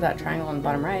it fits with that triangle on the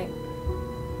bottom right.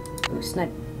 Ooh, snug.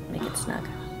 Make it snug.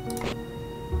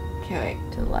 Okay, wait.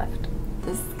 To the left.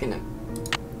 This is gonna.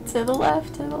 To the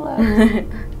left, to the left.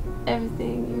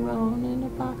 Everything you own in a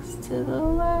box to the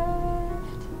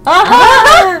left.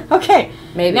 Ah! Okay.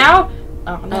 Maybe. Now.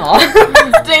 Oh no.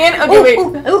 Dang it. Okay, wait.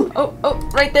 Oh, oh,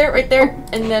 right there, right there.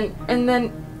 And then. And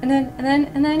then.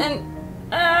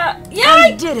 Yeah!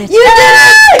 I did it! You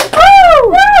did it!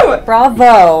 Woo!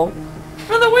 Bravo!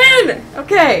 For the win!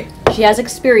 Okay. She has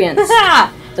experience.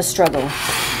 that The struggle.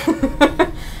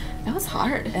 was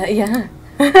hard. Yeah.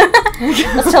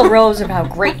 Let's tell Rose about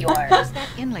how great you are. How's that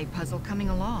inlay puzzle coming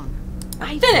along?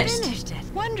 I finished. Finished it.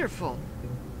 Wonderful.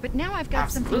 But now I've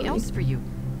got something Absolutely. else for you.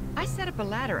 I set up a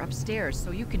ladder upstairs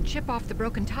so you can chip off the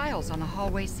broken tiles on the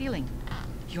hallway ceiling.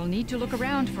 You'll need to look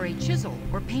around for a chisel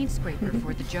or paint scraper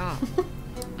for the job.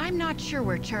 I'm not sure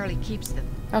where Charlie keeps them.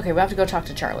 Okay, we have to go talk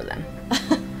to Charlie then.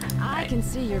 I can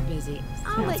see you're busy.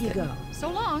 I'll let you good. go. So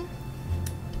long.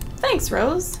 Thanks,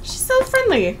 Rose. She's so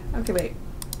friendly. Okay, wait.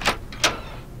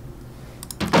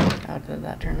 How did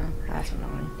that turn off? That's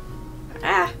annoying.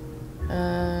 Ah,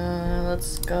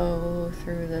 Let's go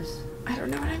through this. I don't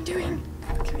know what I'm doing.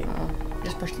 Okay. Oh,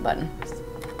 just push the button.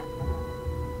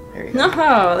 There you go.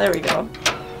 Oh, there we go.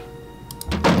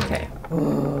 Okay.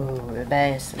 Ooh, the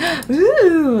best.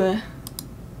 Ooh.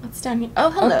 What's down here? Oh,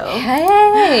 hello.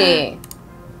 Hey!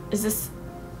 Is this...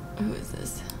 Who is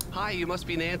this? Hi, you must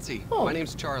be Nancy. Oh. My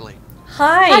name's Charlie.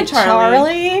 Hi,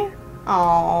 Charlie. You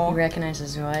Oh. recognize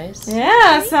his voice?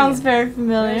 Yeah, sounds very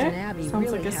familiar. Rose and Abby Sounds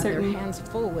really like a have certain... their hands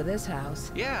full with this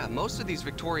house. Yeah, most of these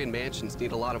Victorian mansions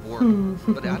need a lot of work.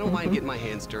 But I don't mind getting my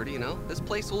hands dirty, you know? This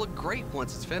place will look great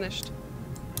once it's finished.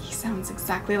 He sounds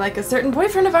exactly like a certain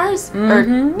boyfriend of ours. Or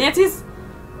Nancy's,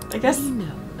 I guess. What do you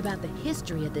know about the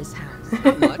history of this house?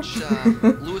 Not much.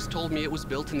 Lewis told me it was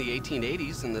built in the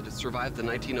 1880s and that it survived the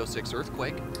 1906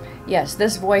 earthquake. Yes,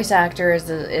 this voice actor is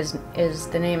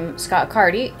the name Scott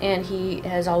Carty, and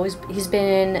he's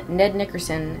been Ned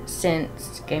Nickerson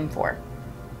since Game 4.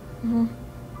 He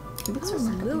looks Who's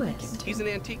remarkably Lewis? like him, too. He's an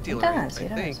antique dealer, does, I he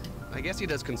think. does. I guess he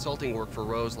does consulting work for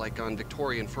Rose, like on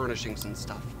Victorian furnishings and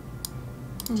stuff.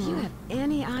 Do you have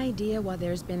any idea why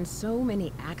there's been so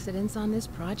many accidents on this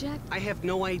project? I have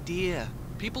no idea.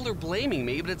 People are blaming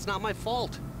me, but it's not my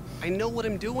fault. I know what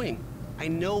I'm doing. I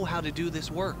know how to do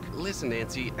this work. Listen,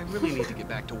 Nancy, I really need to get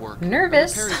back to work.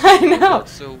 Nervous. I'm I repairing know. some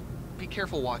So be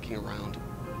careful walking around.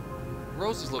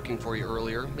 Rose was looking for you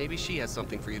earlier. Maybe she has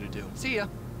something for you to do. See ya.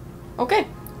 Okay.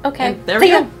 Okay, And there we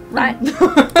see ya. go. Bye.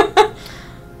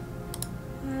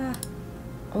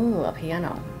 Ooh, a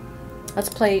piano. Let's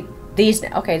play these.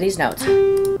 Okay, these notes.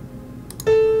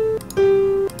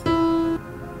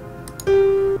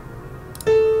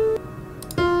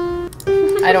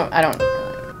 I don't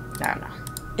know.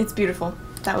 It's beautiful.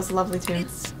 That was a lovely tune.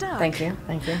 It's stuck. Thank you.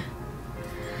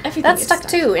 Everything That's is stuck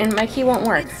too, and my key won't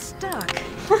work. It's stuck.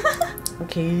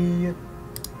 Okay.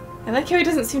 I like how he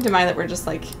doesn't seem to mind that we're just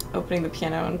like opening the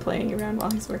piano and playing around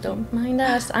while he's working. Don't mind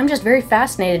us. I'm just very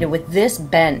fascinated with this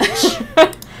bench.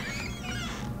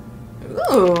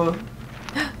 Ooh.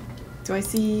 Do I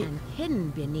see? And hidden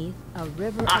beneath a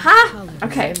river Aha! of color.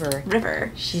 Okay. River.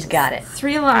 River. She's got it.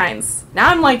 3 lines.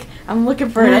 Now I'm looking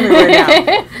for it everywhere now.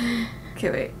 Okay,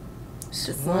 wait.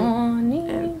 This one,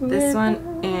 and this one,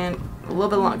 and a little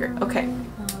bit longer. Okay.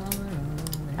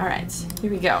 All right.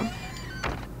 Here we go.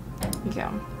 Here we go.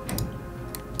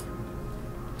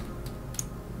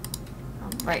 All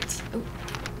right. Ooh.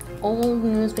 Old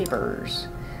newspapers.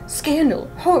 Scandal,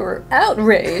 horror,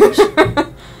 outrage.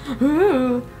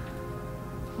 Ooh.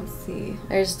 Let's see.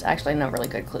 There's actually no really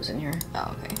good clues in here.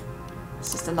 Oh, okay.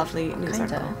 It's just a lovely news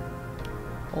Kinda. article.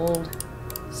 Old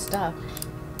stuff.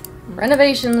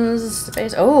 Renovations.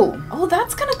 Space. Oh. Oh,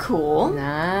 that's kind of cool.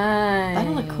 Nice.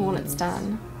 That'll look cool when it's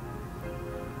done.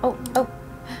 Oh.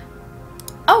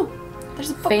 Oh,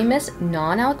 there's a book. Famous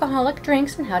non-alcoholic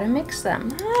drinks and how to mix them.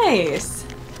 Nice.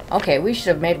 Okay, we should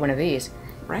have made one of these.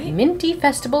 Right? Minty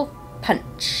Festival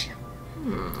Punch.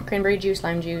 Cranberry juice,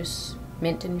 lime juice,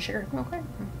 mint and sugar. Okay.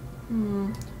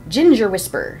 Ginger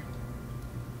Whisper.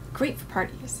 Great for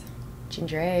parties.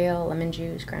 Ginger ale, lemon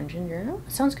juice, ground ginger. Oh,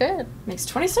 sounds good. Makes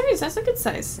 20 servings. That's a good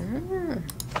size. Mm.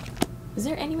 Is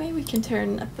there any way we can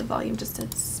turn up the volume just a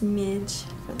smidge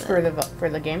For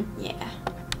the game. Yeah.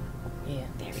 Yeah.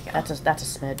 There we go. That's a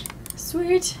smidge.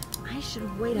 Sweet. I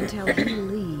should wait until he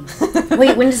leaves.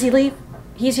 Wait, when does he leave?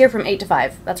 He's here from 8 to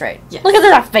 5. That's right. Yes. Look at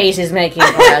that face he's making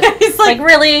for us. He's like,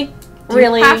 really?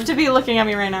 Really? You have to be looking at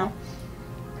me right now.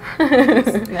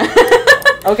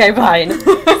 Okay, fine.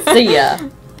 See ya.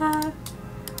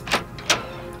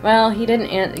 Well, he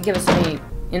didn't give us any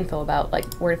info about like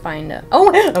where to find. Oh,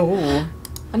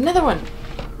 Another one.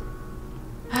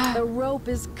 The rope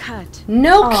is cut.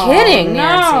 no Oh, kidding,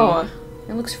 no. Nancy.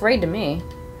 It looks frayed to me.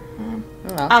 Oh,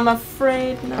 well. I'm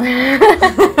afraid no.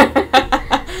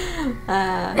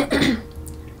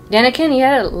 Danikin, you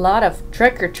had a lot of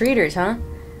trick or treaters, huh?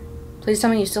 Please tell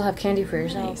me you still have candy for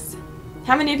yourself. Nice.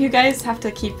 How many of you guys have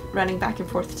to keep running back and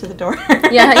forth to the door?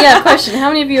 Yeah, question. How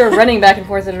many of you are running back and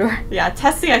forth to the door? Yeah,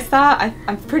 Tessie, I saw.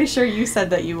 I'm pretty sure you said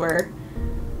that you were.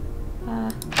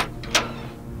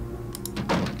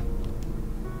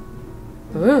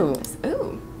 Ooh.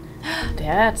 Ooh.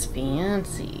 That's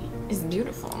fancy. It's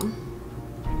beautiful.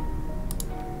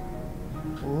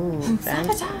 Ooh,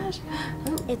 fancy. Sabotage.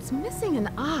 Ooh. It's missing an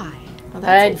eye. Oh, that's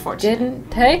I unfortunate.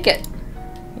 didn't take it.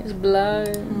 He's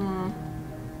blind. Hmm.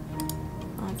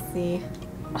 Let's see.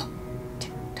 Oh,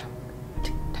 tick tock,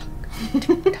 tick tock,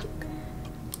 tick tock.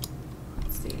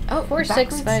 Let's see. Oh,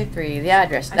 4653. The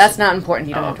address. That's not important.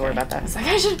 You don't have to worry about that. It's like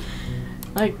I should.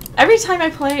 Like every time I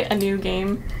play a new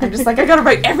game, I'm just like I gotta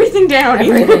write everything down.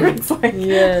 Everything. Even if it's like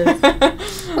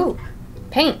Yes. Ooh,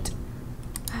 paint.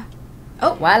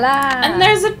 Oh, Voila. and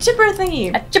there's a chipper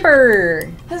thingy. A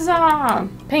chipper. Huzzah!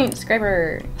 Paint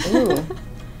scraper. Ooh.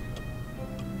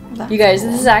 That's You guys,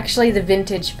 cool. this is actually the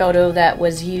vintage photo that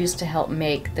was used to help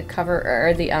make the cover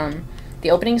or the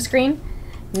opening screen.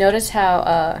 Notice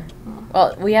how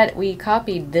well we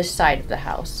copied this side of the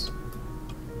house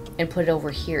and put it over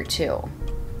here too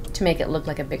to make it look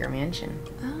like a bigger mansion.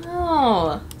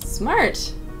 Oh,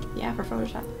 smart. Yeah, for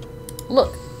Photoshop.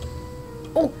 Look.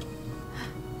 Oh.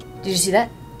 Did you see that?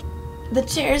 The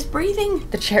chair's breathing.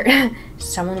 The chair.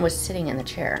 Someone was sitting in the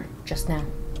chair just now.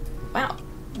 Wow.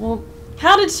 Well,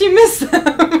 how did she miss them?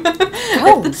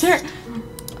 If the chair.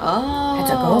 Oh.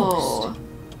 It's a ghost.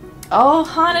 Oh,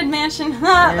 haunted mansion.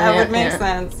 Ha, that would make Yeah.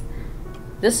 sense.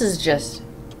 This is just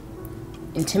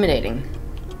intimidating.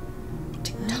 I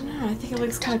don't know. I think it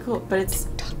looks kind of cool, but it's.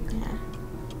 Yeah.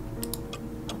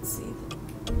 Let's see.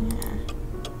 Yeah.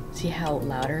 See how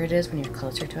louder it is when you're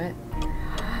closer to it?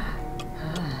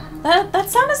 That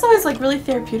sound is always like really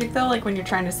therapeutic though. Like when you're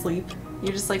trying to sleep,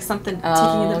 you're just like something ticking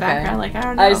in the okay. background. Like I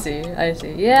don't know. I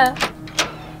see. Yeah.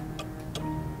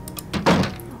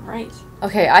 Right.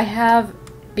 Okay,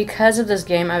 because of this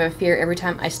game, I have a fear every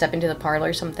time I step into the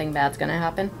parlor, something bad's gonna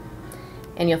happen.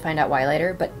 And you'll find out why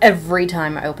later, but every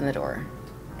time I open the door.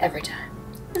 Every time.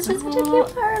 This is such a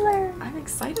cute parlor. I'm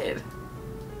excited.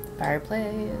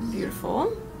 Fireplace.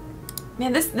 Beautiful.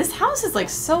 Man, this house is like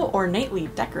so ornately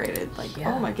decorated. Like,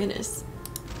 Yeah. oh my goodness.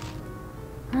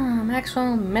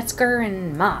 Maxwell, Metzger,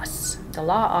 and Moss. The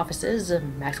law offices of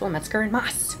Maxwell, Metzger, and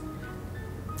Moss.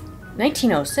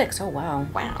 1906. Oh, wow.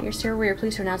 Wow. Your Surveyor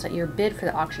Police announced that your bid for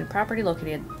the auction property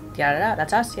located... Yada,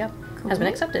 that's us, yep. Has been Cool.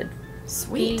 accepted.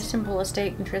 Sweet. The simple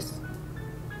estate interest...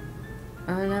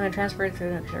 and then transferred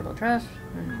through a charitable trust.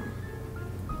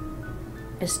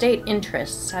 Estate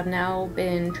interests have now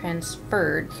been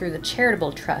transferred through the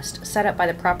charitable trust set up by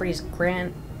the property's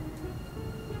grantor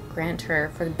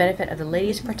for the benefit of the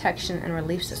Ladies Protection and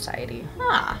Relief Society.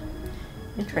 Ah.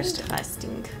 Interesting.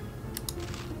 Interesting.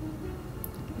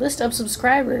 List of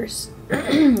subscribers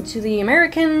to the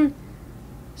American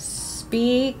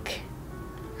Speak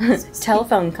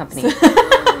Telephone Company.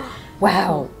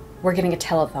 Wow. We're getting a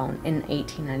telephone in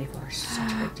 1894.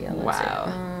 Such a big deal. Let's see.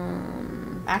 Wow.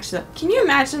 Actually, can you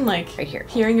imagine like Right here.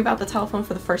 hearing about the telephone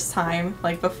for the first time,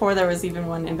 like before there was even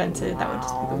one invented? That would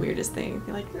just be Wow. the weirdest thing.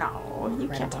 Be like, no, you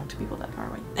can't talk to people that far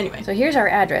away. Anyway, So here's our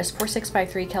address,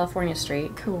 4653 California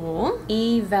Street. cool.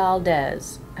 E.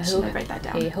 Valdez. Should I write that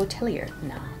down? A hotelier.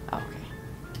 No. Oh,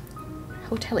 okay.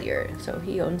 Hotelier. So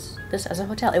he owns this as a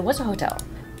hotel. It was a hotel.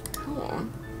 Cool.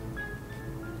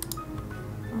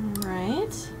 All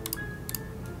right.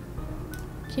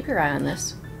 Keep your eye on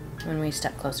this when we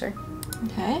step closer.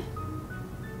 Okay.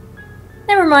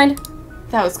 Never mind.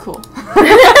 That was cool.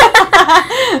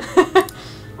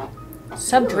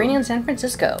 Subterranean San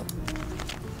Francisco.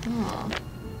 Oh.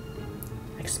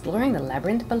 Exploring the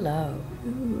labyrinth below.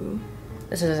 Ooh.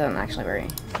 This isn't actually very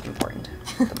important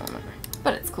at the moment.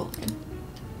 But it's cool looking.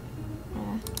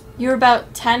 Yeah. You were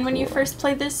about 10 when you first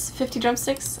played this, 50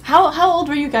 drumsticks? How old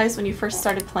were you guys when you first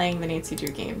started playing the Nancy Drew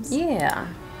games? Yeah.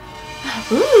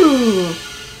 Ooh.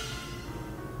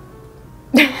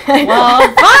 Well,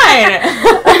 fine.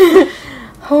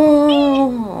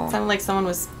 Oh. Sounded like someone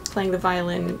was playing the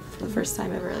violin for the first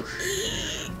time ever. Like,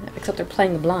 Except they're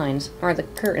playing the blinds or the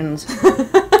curtains.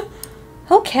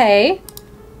 Okay.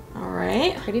 all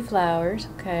right. Pretty flowers.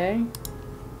 Okay.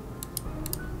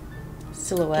 8,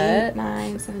 Silhouette.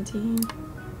 9, 17.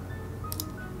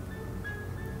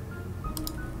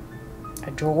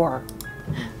 A drawer.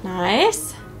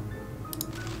 Nice.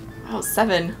 Wow,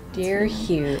 7. Dear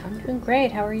Hugh, I'm doing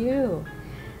great. How are you?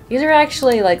 These are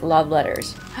actually like love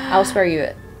letters. I'll spare you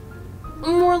it.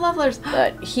 More love letters.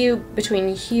 But Hugh,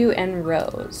 between Hugh and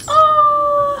Rose.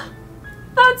 Oh,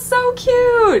 that's so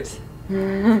cute.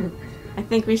 I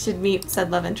think we should meet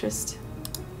said love interest.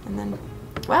 And then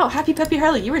Wow, Happy Peppy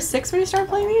Harley, you were 6 when you started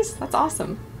playing these? That's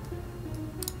awesome.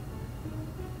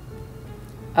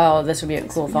 Oh, this would be a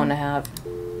cool phone to have.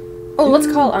 Oh,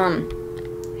 let's call,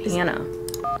 Hannah.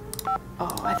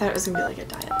 Oh, I thought it was gonna be like a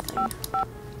diet thing.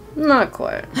 Not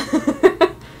quite.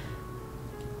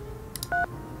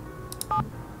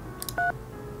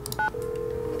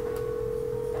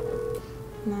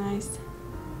 Nice.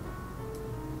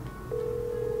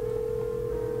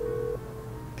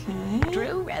 Okay.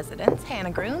 Drew residence,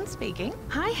 Hannah Groon speaking.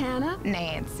 Hi, Hannah.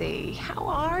 Nancy, how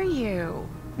are you?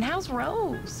 And how's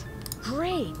Rose?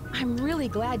 Great. I'm really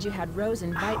glad you had Rose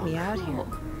invite me out here.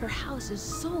 Her house is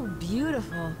so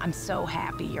beautiful. I'm so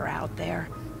happy you're out there.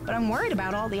 But I'm worried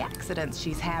about all the accidents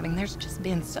she's having. There's just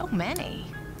been so many.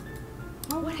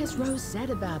 What has Rose said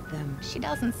about them? She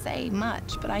doesn't say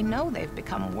much, but I know they've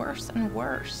become worse and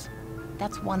worse.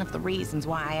 That's one of the reasons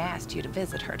why I asked you to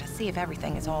visit her, to see if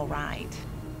everything is all right.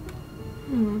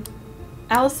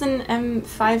 Allison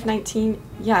M519.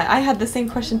 Yeah, I had the same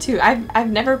question too. I've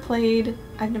never played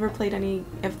any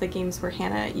of the games where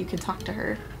Hannah, you can talk to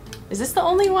her. Is this the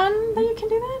only one that you can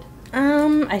do that?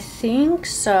 I think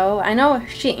so. I know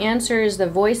she answers the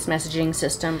voice messaging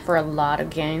system for a lot of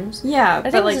games. Yeah, I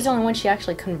think but this is the only one she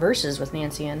actually converses with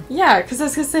Nancy in. Yeah, because I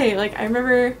was gonna say, like, I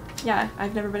remember, yeah,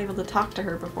 I've never been able to talk to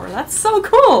her before. That's so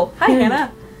cool! Hi,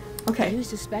 Hannah! Do Okay. you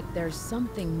suspect there's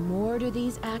something more to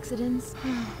these accidents?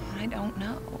 I don't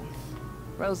know.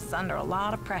 Rose is under a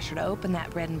lot of pressure to open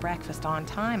that bread and breakfast on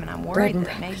time, and I'm worried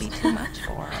that it may be too much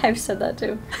for her. I've said that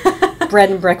too. Bread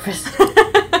and breakfast.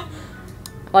 I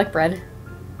like bread.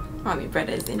 I mean, bread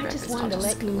is in I breakfast. just wanted to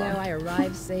let you know I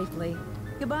arrived safely.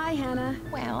 Goodbye, Hannah.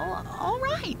 Well, all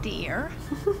right, dear.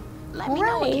 Let All me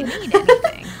know if you right. need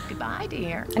anything. Goodbye,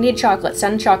 dear. I need chocolate.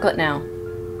 Send chocolate now.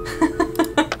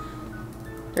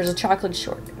 There's a chocolate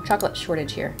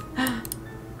shortage here.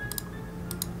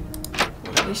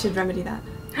 We should remedy that.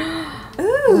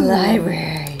 Ooh!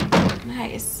 Library.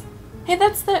 Nice. Hey,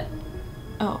 that's the...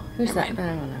 Oh, Who's never that? I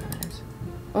mind. don't know who that is.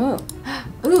 Oh.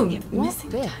 Ooh, Won't missing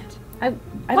fit. that. I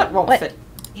What won't fit?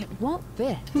 It won't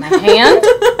fit. My hand?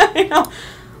 I know.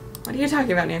 What are you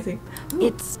talking about, Nancy? Ooh,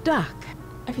 It's stuck.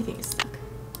 everything is stuck.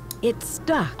 It's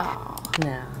stuck. Oh.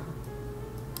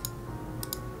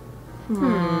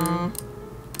 No.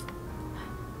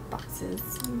 Boxes,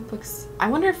 books. I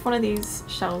wonder if one of these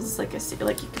shelves is like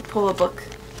like you could pull a book,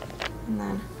 and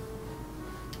then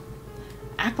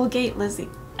Applegate Lizzie.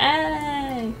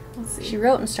 Hey, let's see. She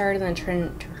wrote and starred in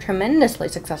the tremendously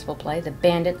successful play, The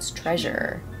Bandit's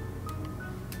Treasure.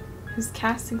 Whose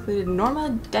cast included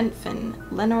Norma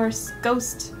Dentfin, Lenore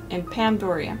Ghost, and Pam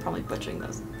Dory. I'm probably butchering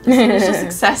those. This initial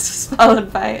success was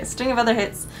followed by a string of other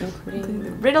hits, including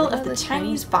The Riddle of the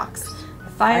Chinese Box,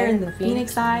 Fire in the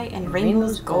Phoenix Eye, and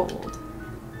Rainbow's Gold.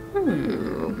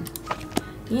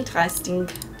 Interesting.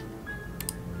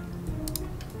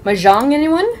 Mahjong,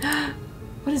 anyone?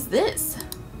 What is this?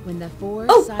 When the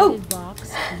four-sided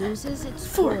box loses its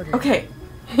Four. quarter. Okay.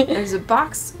 There's a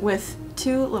box with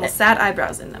two little sad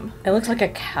eyebrows in them. It looks like a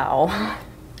cow.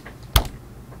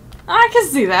 I can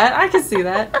see that. I can see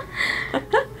that.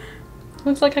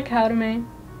 Looks like a cow to me.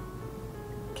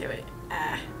 Okay, wait.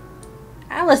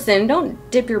 Allison, don't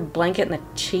dip your blanket in the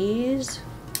cheese.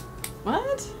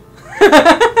 What?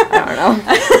 I don't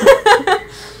know.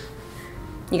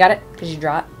 You got it? Did you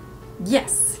draw it?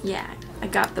 Yes. Yeah. I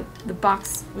got the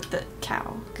box with the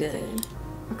cow. Good.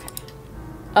 Okay.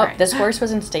 Oh, Alright. this horse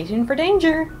was in Station for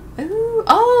Danger. Ooh.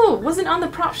 Oh, wasn't on the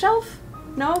prop shelf?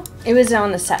 No? It was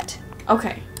on the set.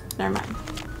 Okay. Never mind.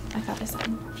 I thought I saw it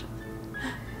on the prop shelf.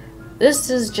 This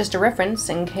is just a reference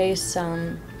in case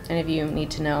any of you need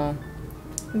to know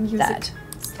Music that.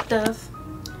 stuff.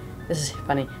 This is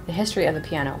funny. The history of the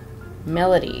piano.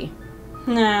 Melody.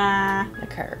 Nah.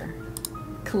 Occur.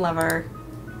 Clever.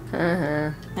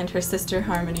 Uh-huh. And her sister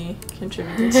Harmony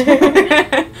contributed.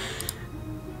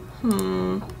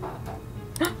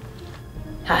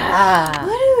 Ha!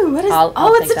 Woo, what is I'll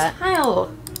oh, it's take a that.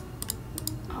 tile.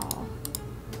 Oh.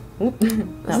 Oop.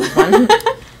 That was fun.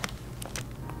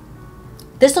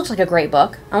 This looks like a great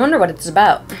book. I wonder what it's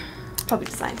about. Probably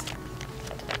designs.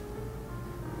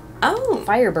 Oh.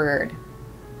 Firebird.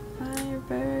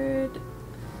 Firebird.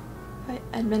 By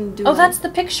Edmund Dooley. Oh, that's the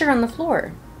picture on the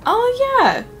floor. Oh,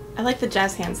 yeah. I like the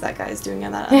jazz hands that guy is doing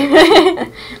on that.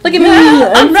 Look at me!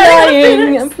 I'm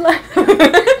flying! I'm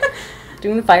flying!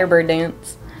 Doing the Firebird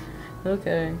dance.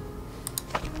 Okay.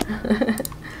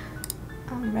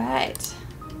 Alright.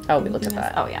 Oh, we looked at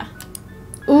that. Oh, yeah.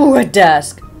 Ooh, a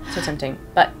desk! So tempting.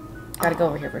 But, gotta go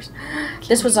over here first.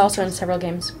 This was also in several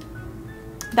games.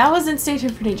 That was in Station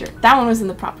for Danger. That one was in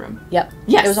the prop room. Yep.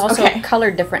 Yes, It was also okay.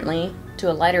 colored differently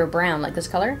to a lighter brown, like this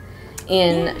color.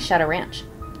 in Shadow Ranch.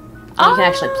 And you can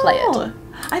actually play it.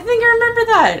 I think I remember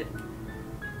that.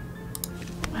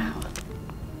 Wow.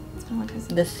 It's been a long time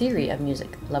since. The Theory of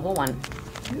Music, Level 1.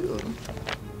 Ooh.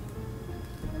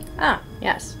 Ah,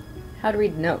 yes. How to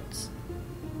read notes.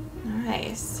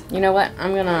 Nice. You know what?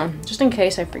 I'm gonna, just in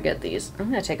case I forget these, I'm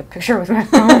gonna take a picture with my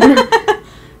phone.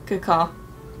 Good call.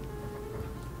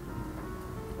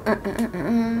 Got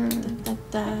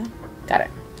it.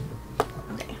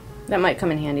 Okay. That might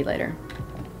come in handy later.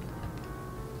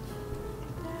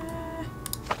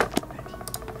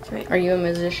 Wait. Are you a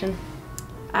musician?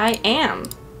 I am.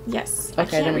 Yes. I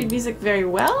Okay, can't then- read music very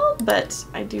well, but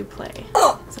I do play.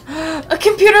 Oh! A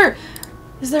computer!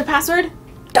 Is there a password?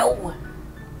 No!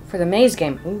 For the maze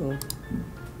game. Ooh.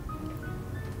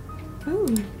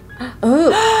 Ooh.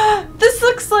 Ooh. This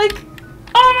looks like...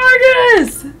 Oh my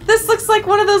goodness! This looks like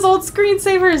one of those old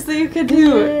screensavers that you could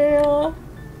do. Yeah.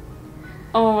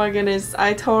 Oh my goodness.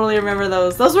 I totally remember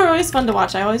those. Those were always fun to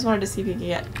watch. I always wanted to see if you could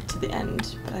get to the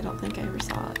end, but I don't think I ever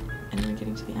saw anyone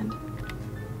getting to the end.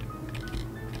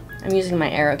 I'm using my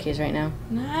arrow keys right now.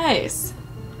 Nice.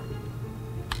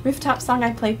 Rooftop song,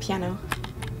 I play piano.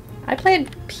 I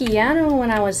played piano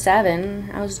when I was 7.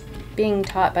 I was being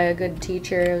taught by a good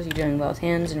teacher. I was doing both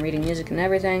hands and reading music and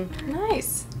everything.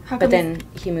 Nice. How But come then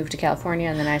he moved to California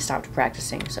and then I stopped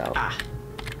practicing, so.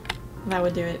 that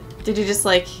would do it. Did you just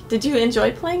like, did you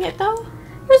enjoy playing it though?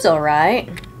 It was alright.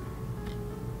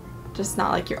 Just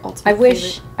not like your ultimate I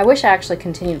wish favorite? I actually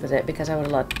continued with it because I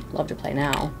would loved to play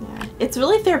now. Yeah. It's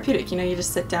really therapeutic, you know, you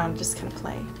just sit down and just kind of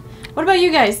play. What about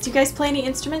you guys? Do you guys play any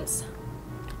instruments?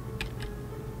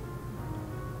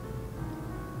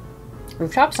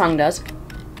 Rooftop Song does.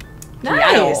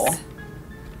 Nice! Piano.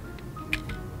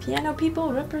 Piano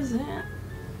people represent.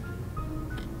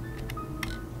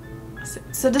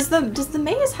 So does the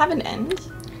maze have an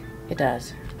end? It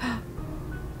does.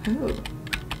 Ooh.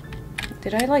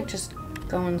 Did I like just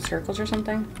go in circles or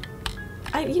something?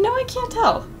 You know, I can't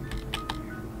tell.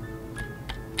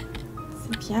 It's a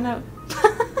piano.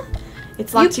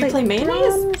 It's locked. You play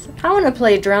mayonnaise? drums? I want to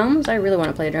play drums. I really want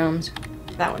to play drums.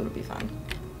 That one would be fun.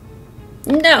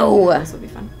 No! This would be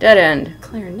fun. Dead end.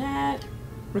 Clarinet,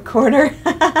 recorder.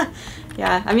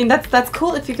 Yeah, I mean that's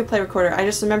cool if you could play recorder. I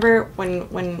just remember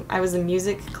when I was in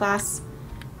music class,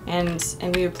 and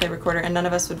we would play recorder, and none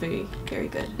of us would be very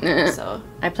good. So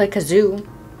I play kazoo.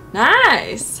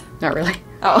 nice. Not really.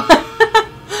 Oh.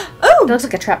 It looks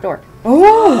like a trapdoor.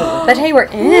 Oh! But hey, we're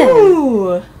in.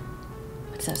 Ooh.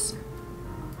 What's this?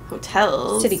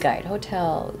 Hotels. City guide.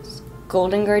 Hotels.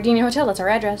 Golden Gardenia Hotel. That's our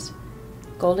address.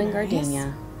 Golden Nice.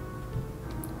 Gardenia.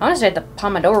 I want to stay at the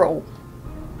Pomodoro.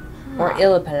 Or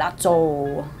Il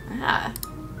Palazzo. Ah.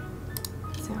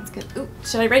 Sounds good. Ooh,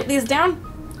 should I write these down?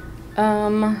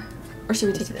 Or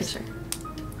should we take a picture?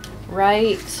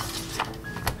 Right.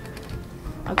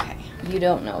 Okay. You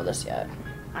don't know this yet.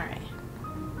 All right.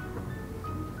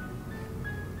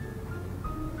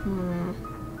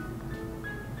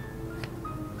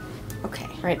 Okay.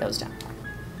 Write those down.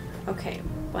 Okay.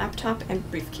 Laptop and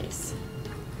briefcase.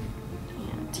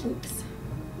 Antiques.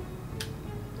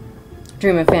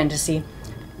 Dream of fantasy.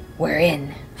 We're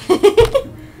in.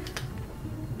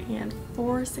 And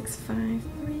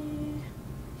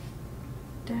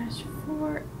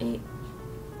 4653-4868.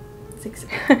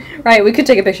 Right, we could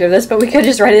take a picture of this, but we could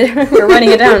just write it. We're writing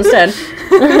it down instead.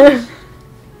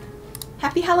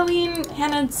 Happy Halloween,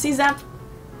 Hannah Czap,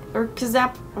 or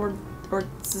Kazap, or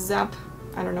Zap.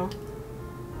 I don't know.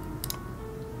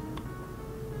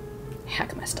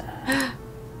 Hack my stuff.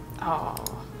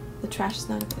 Oh, the trash is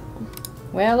not available.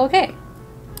 Well, okay.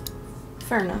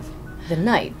 Fair enough. The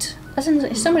night.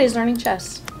 Listen, somebody's learning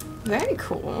chess. Very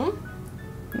cool.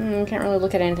 Can't really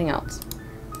look at anything else.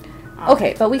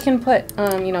 Okay, but we can put,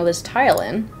 you know, this tile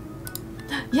in.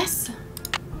 Yes.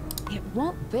 It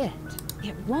won't fit.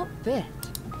 It won't fit.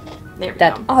 There we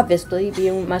That go. obviously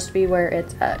must be where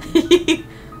it's at.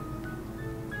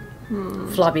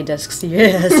 Floppy disks,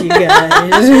 yes, you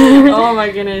guys. Oh my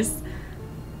goodness.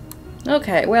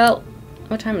 Okay, well,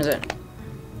 what time is it?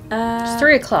 It's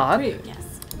 3 o'clock, 3,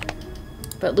 yes.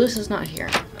 but Luce is not here.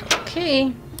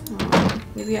 Okay.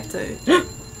 Maybe we have to.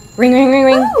 Ring, ring, ring,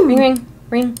 ring, Woo! ring, ring,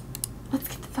 ring. Let's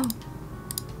get the phone.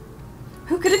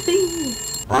 Who could it be?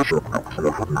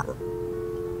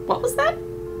 What was that?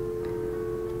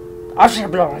 I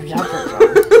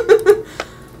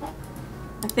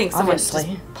think someone Obviously.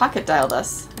 just pocket dialed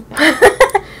us. I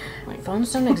think.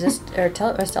 Phones don't exist, or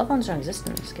cell phones don't exist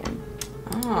in this game.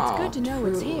 Oh, It's good to know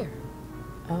it's true. here.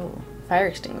 Oh, fire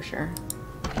extinguisher.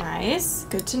 Nice.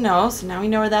 Good to know. So now we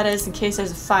know where that is in case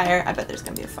there's a fire. I bet there's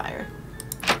gonna be a fire.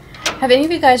 Have any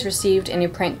of you guys received any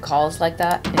prank calls like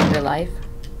that in your life?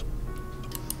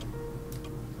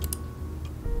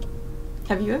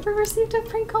 Have you ever received a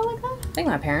prank call like that? I think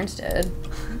my parents did.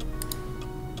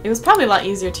 It was probably a lot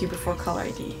easier too before caller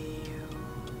ID.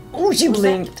 Oh, she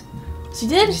blinked. She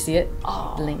did? Did you see it?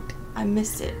 Oh, Blinked. I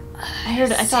missed it. I heard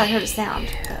it. I thought I heard a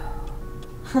sound.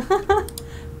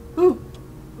 Ooh.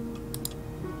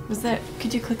 Was that?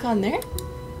 Could you click on there?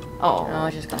 Oh, No,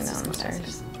 it's just going that's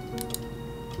downstairs.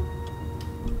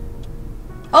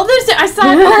 Oh, there's it. I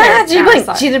saw it. Okay. She Yeah, I blinked.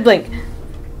 saw it. She did blink.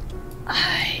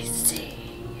 I see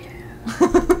you.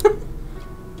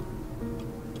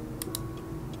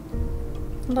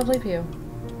 Lovely view.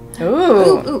 Ooh.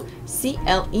 Ooh, ooh.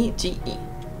 C-L-E-G-E.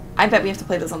 I bet we have to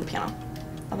play those on the piano.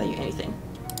 I'll bet you anything.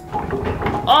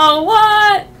 Oh,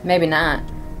 what? Maybe not.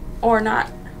 Or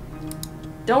not.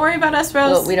 Don't worry about us,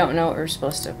 Rose. Well, we don't know what we're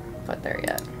supposed to put there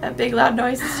yet. That big loud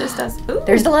noise is just us. Ooh.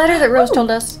 There's the ladder that Rose told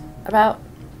us about.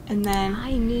 And then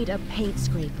I need a paint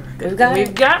scraper. We've got we've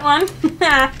it. got one.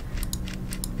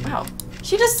 Wow.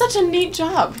 She does such a neat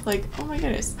job. Like, oh my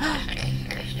goodness.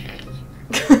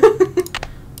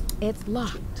 It's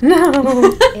locked.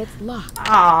 No. It's locked.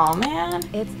 Oh man.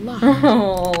 It's locked.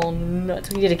 Oh,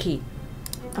 nuts. We need a key.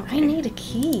 Okay. I need a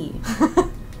key.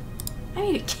 I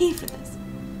need a key for this.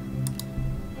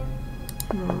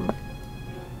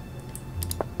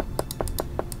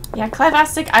 Yeah,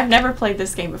 Clavastic, I've never played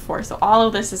this game before, so all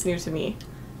of this is new to me.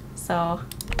 So,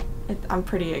 I'm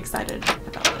pretty excited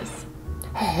about this.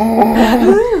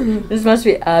 This must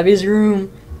be Abby's room.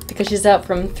 Because she's out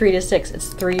from 3 to 6.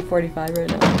 It's 3:45 right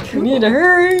now. We need to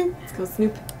hurry. Let's go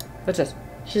snoop. What's this?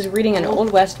 She's reading an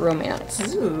Old West romance.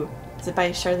 Ooh. Is it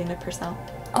by Charlene Purcell?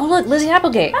 Oh, look, Lizzie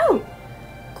Applegate. Oh!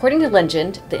 According to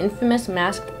legend, the infamous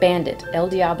masked bandit, El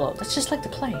Diablo, that's just like the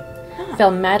play,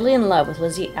 fell madly in love with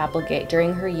Lizzie Applegate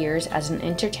during her years as an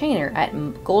entertainer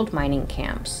at gold mining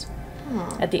camps.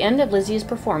 At the end of Lizzie's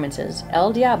performances,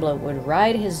 El Diablo would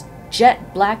ride his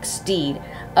jet black steed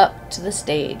up to the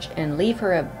stage and leave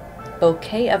her a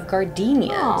bouquet of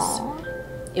gardenias. Aww.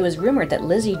 It was rumored that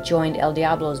Lizzie joined El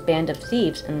Diablo's band of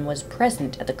thieves and was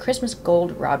present at the Christmas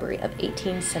gold robbery of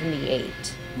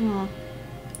 1878. Aw.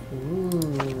 Ooh.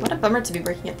 What a bummer to be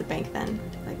working at the bank then.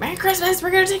 Like, Merry Christmas,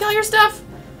 we're gonna take all your stuff!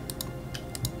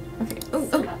 Okay. Ooh, ooh.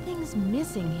 Something's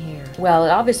missing here. Well, it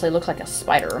obviously looked like a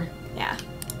spider. Yeah.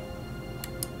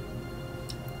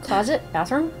 Closet?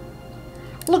 Bathroom?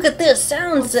 Look at this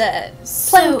sound set!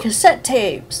 So Playing cassette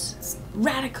tapes!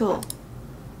 radical.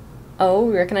 Oh,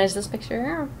 we recognize this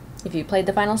picture? If you played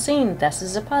the final scene, this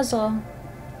is a puzzle.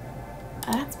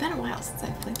 It's been a while since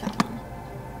I've played that one.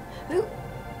 Ooh.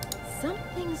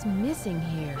 Something's missing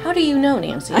here. How do you know,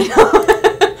 Nancy? I know.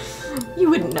 You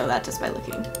wouldn't know that just by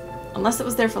looking. Unless it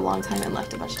was there for a long time and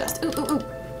left a bunch of dust. Ooh, ooh,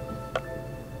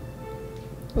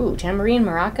 ooh. Ooh, tambourine,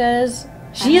 maracas.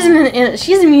 She's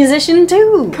a musician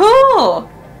too! Cool!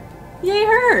 Yay,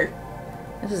 her!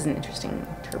 This is an interesting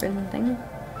turban thing.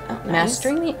 Oh, nice.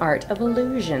 Mastering the art of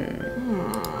illusion.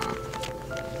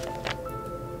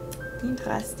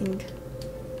 Interesting.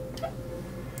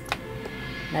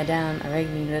 Madame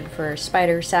Aragneed for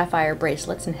spider sapphire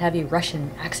bracelets and heavy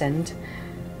Russian accent.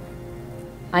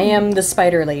 I am the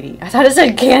spider lady. I thought it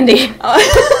said candy.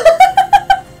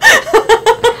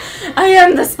 I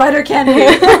am the spider candy.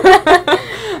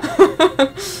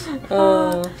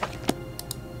 Oh.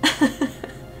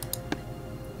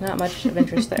 Not much of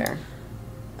interest there.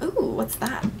 Ooh, what's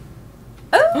that?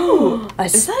 Oh, A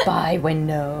is that? spy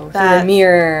window through That's- a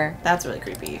mirror. That's really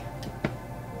creepy.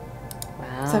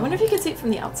 Wow. So I wonder if you could see it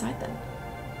from the outside then.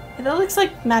 Yeah, that looks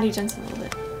like Maddie Jensen a little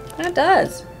bit. It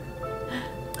does.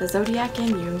 The Zodiac and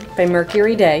you. By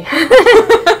Mercury Day.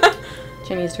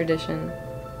 Chinese tradition.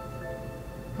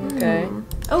 Okay.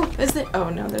 Oh, is it? Oh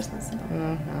no, there's no symbol.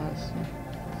 No, it's-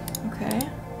 Okay.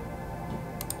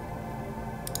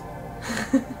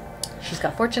 She's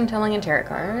got fortune telling and tarot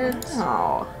cards.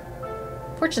 Oh.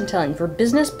 Fortune telling for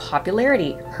business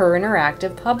popularity. HeR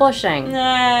Interactive Publishing.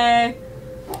 Yay.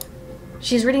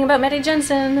 She's reading about Maddie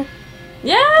Jensen.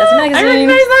 Yeah. That's a magazine. I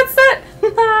recognize that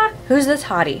set. Who's this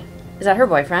hottie? Is that her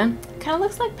boyfriend? Kind of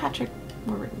looks like Patrick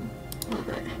Warburton. A little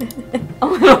bit. A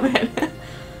little bit.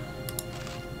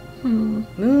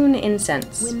 Moon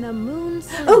incense. When the moon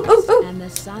sets oh. and the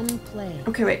sun plays.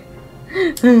 Okay, wait.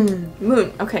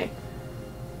 Moon. Okay.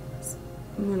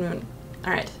 Moon.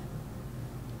 Alright.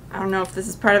 I don't know if this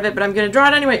is part of it, but I'm gonna draw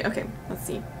it anyway. Okay, let's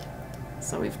see.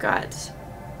 So we've got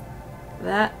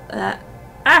that.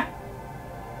 Ah!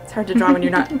 It's hard to draw when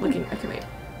you're not looking. Okay, wait.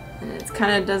 And it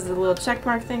kind of does the little check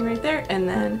mark thing right there, and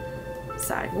then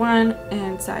side 1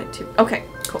 and side 2. Okay,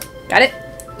 cool. Got it?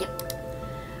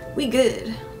 We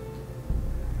good.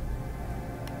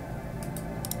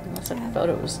 Let's look at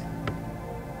photos.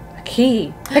 A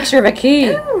key. Picture of a key.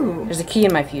 Ooh. There's a key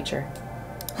in my future.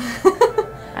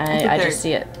 I just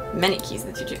see it. Many keys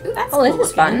in the future. Ooh, that's Oh, cool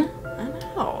this is looking. fun. I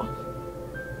know.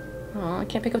 Oh, I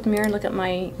can't pick up the mirror and look at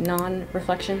my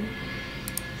non-reflection.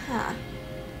 Huh.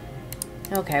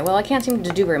 Okay, well, I can't seem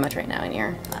to do very much right now in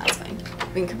here. That's fine.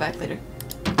 We can come back later.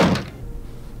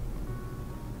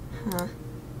 Huh.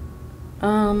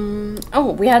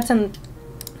 Oh, we had some...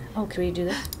 Oh, can we do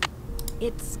this?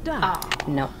 It's stuck. Oh.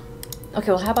 No. Okay,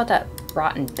 well, how about that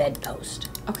rotten bedpost?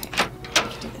 Okay.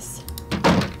 We can do this.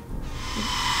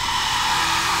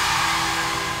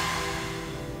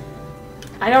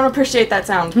 I don't appreciate that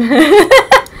sound.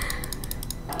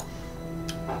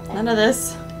 None of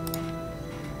this.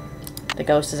 The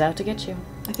ghost is out to get you.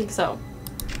 I think so.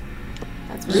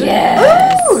 That's really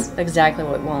Yes! Ooh! Exactly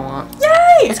what we want.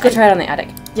 Yay! Let's go try it on the attic.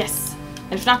 Yes.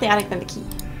 And if not the attic, then the key.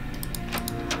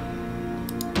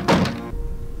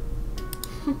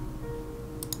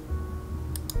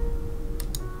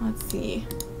 Let's see.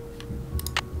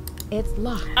 It's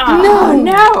locked. Oh,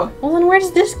 no! Well, then where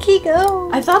does this key go?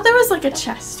 I thought there was like a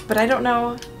chest, but I don't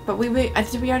know. But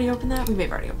did we already open that? We may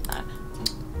have already opened that.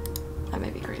 That may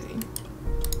be crazy.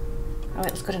 Alright,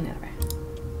 let's go to the other way.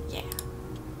 Yeah.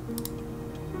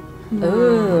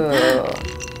 Ooh.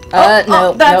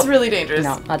 No, that's nope. really dangerous.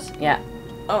 No, that's, yeah.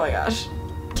 Oh my gosh.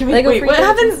 Can we Lego wait? free What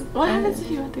Christmas. happens? What happens if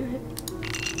you want to do it?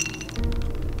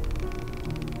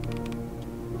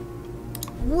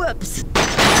 Whoops.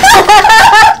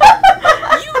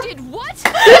 You did what?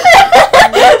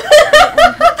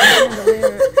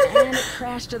 And it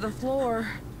crashed to the floor.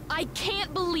 I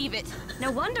can't believe it.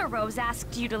 No wonder Rose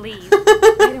asked you to leave.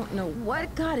 I don't know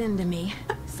what got into me.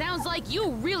 Sounds like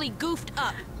you really goofed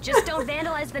up. Just don't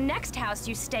vandalize the next house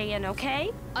you stay in,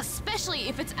 okay? Especially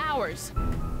if it's ours.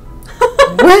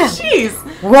 Jeez.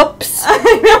 Whoops.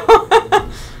 I know.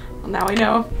 Well, now I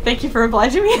know. Thank you for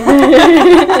obliging me.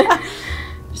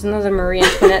 There's another Marie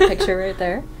Antoinette picture right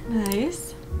there.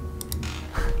 Nice.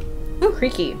 Ooh,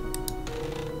 creaky.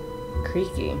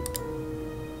 Creaky.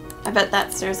 I bet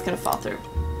that stair's gonna fall through.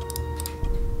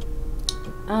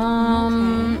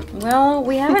 Well,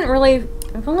 we haven't really...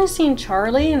 We've only seen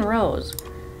Charlie and Rose.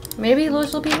 Maybe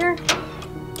Louis will be here?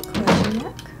 Question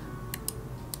mark.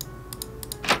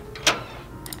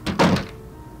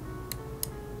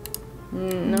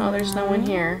 No, there's no one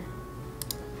here.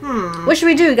 Hmm. What should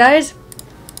we do, guys?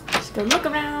 Just go look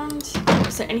around.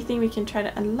 Is there anything we can try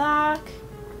to unlock?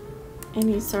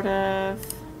 Any sort of...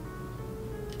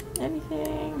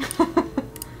 anything?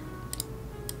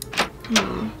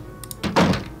 Hmm.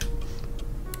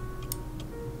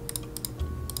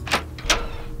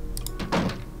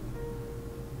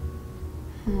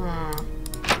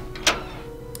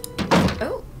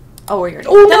 Oh. Oh, we're here.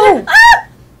 Oh, no! Ah!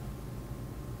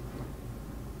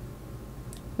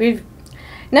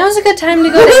 Now's a good time to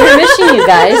go to intermission, you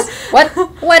guys. What?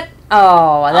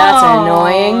 Oh, that's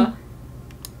annoying.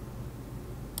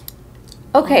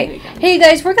 Okay. Hey, you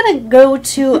guys, we're going to go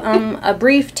to a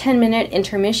brief 10-minute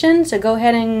intermission. So go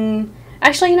ahead and...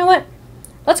 Actually, you know what?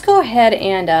 Let's go ahead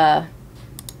and...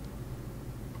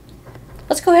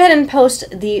 Let's go ahead and post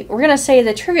the... We're going to say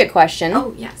the trivia question.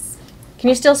 Oh, yes. Can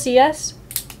you still see us?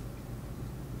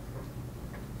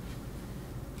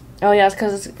 Oh, yeah, it's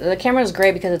because the camera is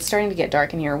gray because it's starting to get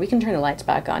dark in here. We can turn the lights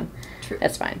back on. True.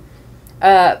 That's fine.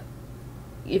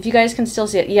 If you guys can still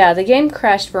see it. Yeah, the game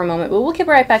crashed for a moment, but we'll get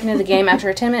right back into the game after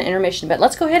a 10-minute intermission. But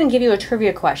let's go ahead and give you a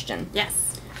trivia question.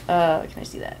 Yes. Can I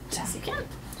see that? Yes, you can.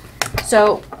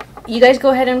 So, you guys go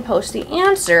ahead and post the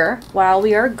answer while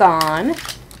we are gone.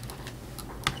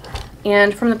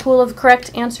 And from the pool of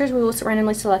correct answers, we will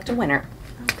randomly select a winner.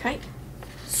 Okay.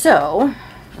 So,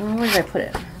 where did I put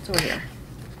it? It's over here.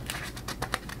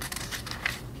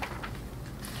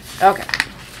 Okay.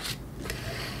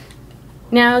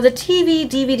 Now, the TV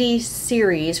DVD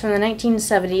series from the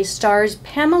 1970s stars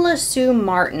Pamela Sue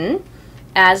Martin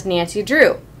as Nancy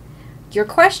Drew. Your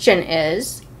question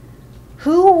is,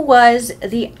 who was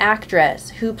the actress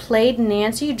who played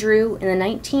Nancy Drew in the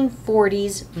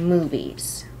 1940s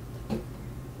movies?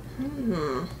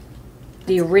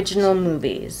 The original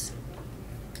movies.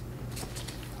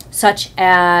 Such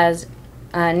as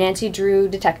Nancy Drew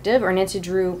Detective or Nancy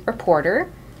Drew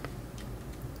Reporter.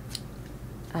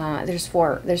 There's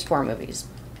four movies.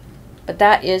 But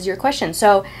that is your question.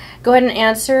 So go ahead and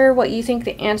answer what you think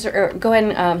the answer, or go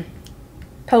ahead and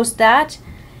post that.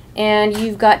 And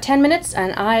you've got 10 minutes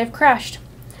and I've crashed.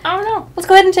 Oh no. Let's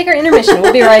go ahead and take our intermission.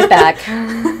 We'll be right back.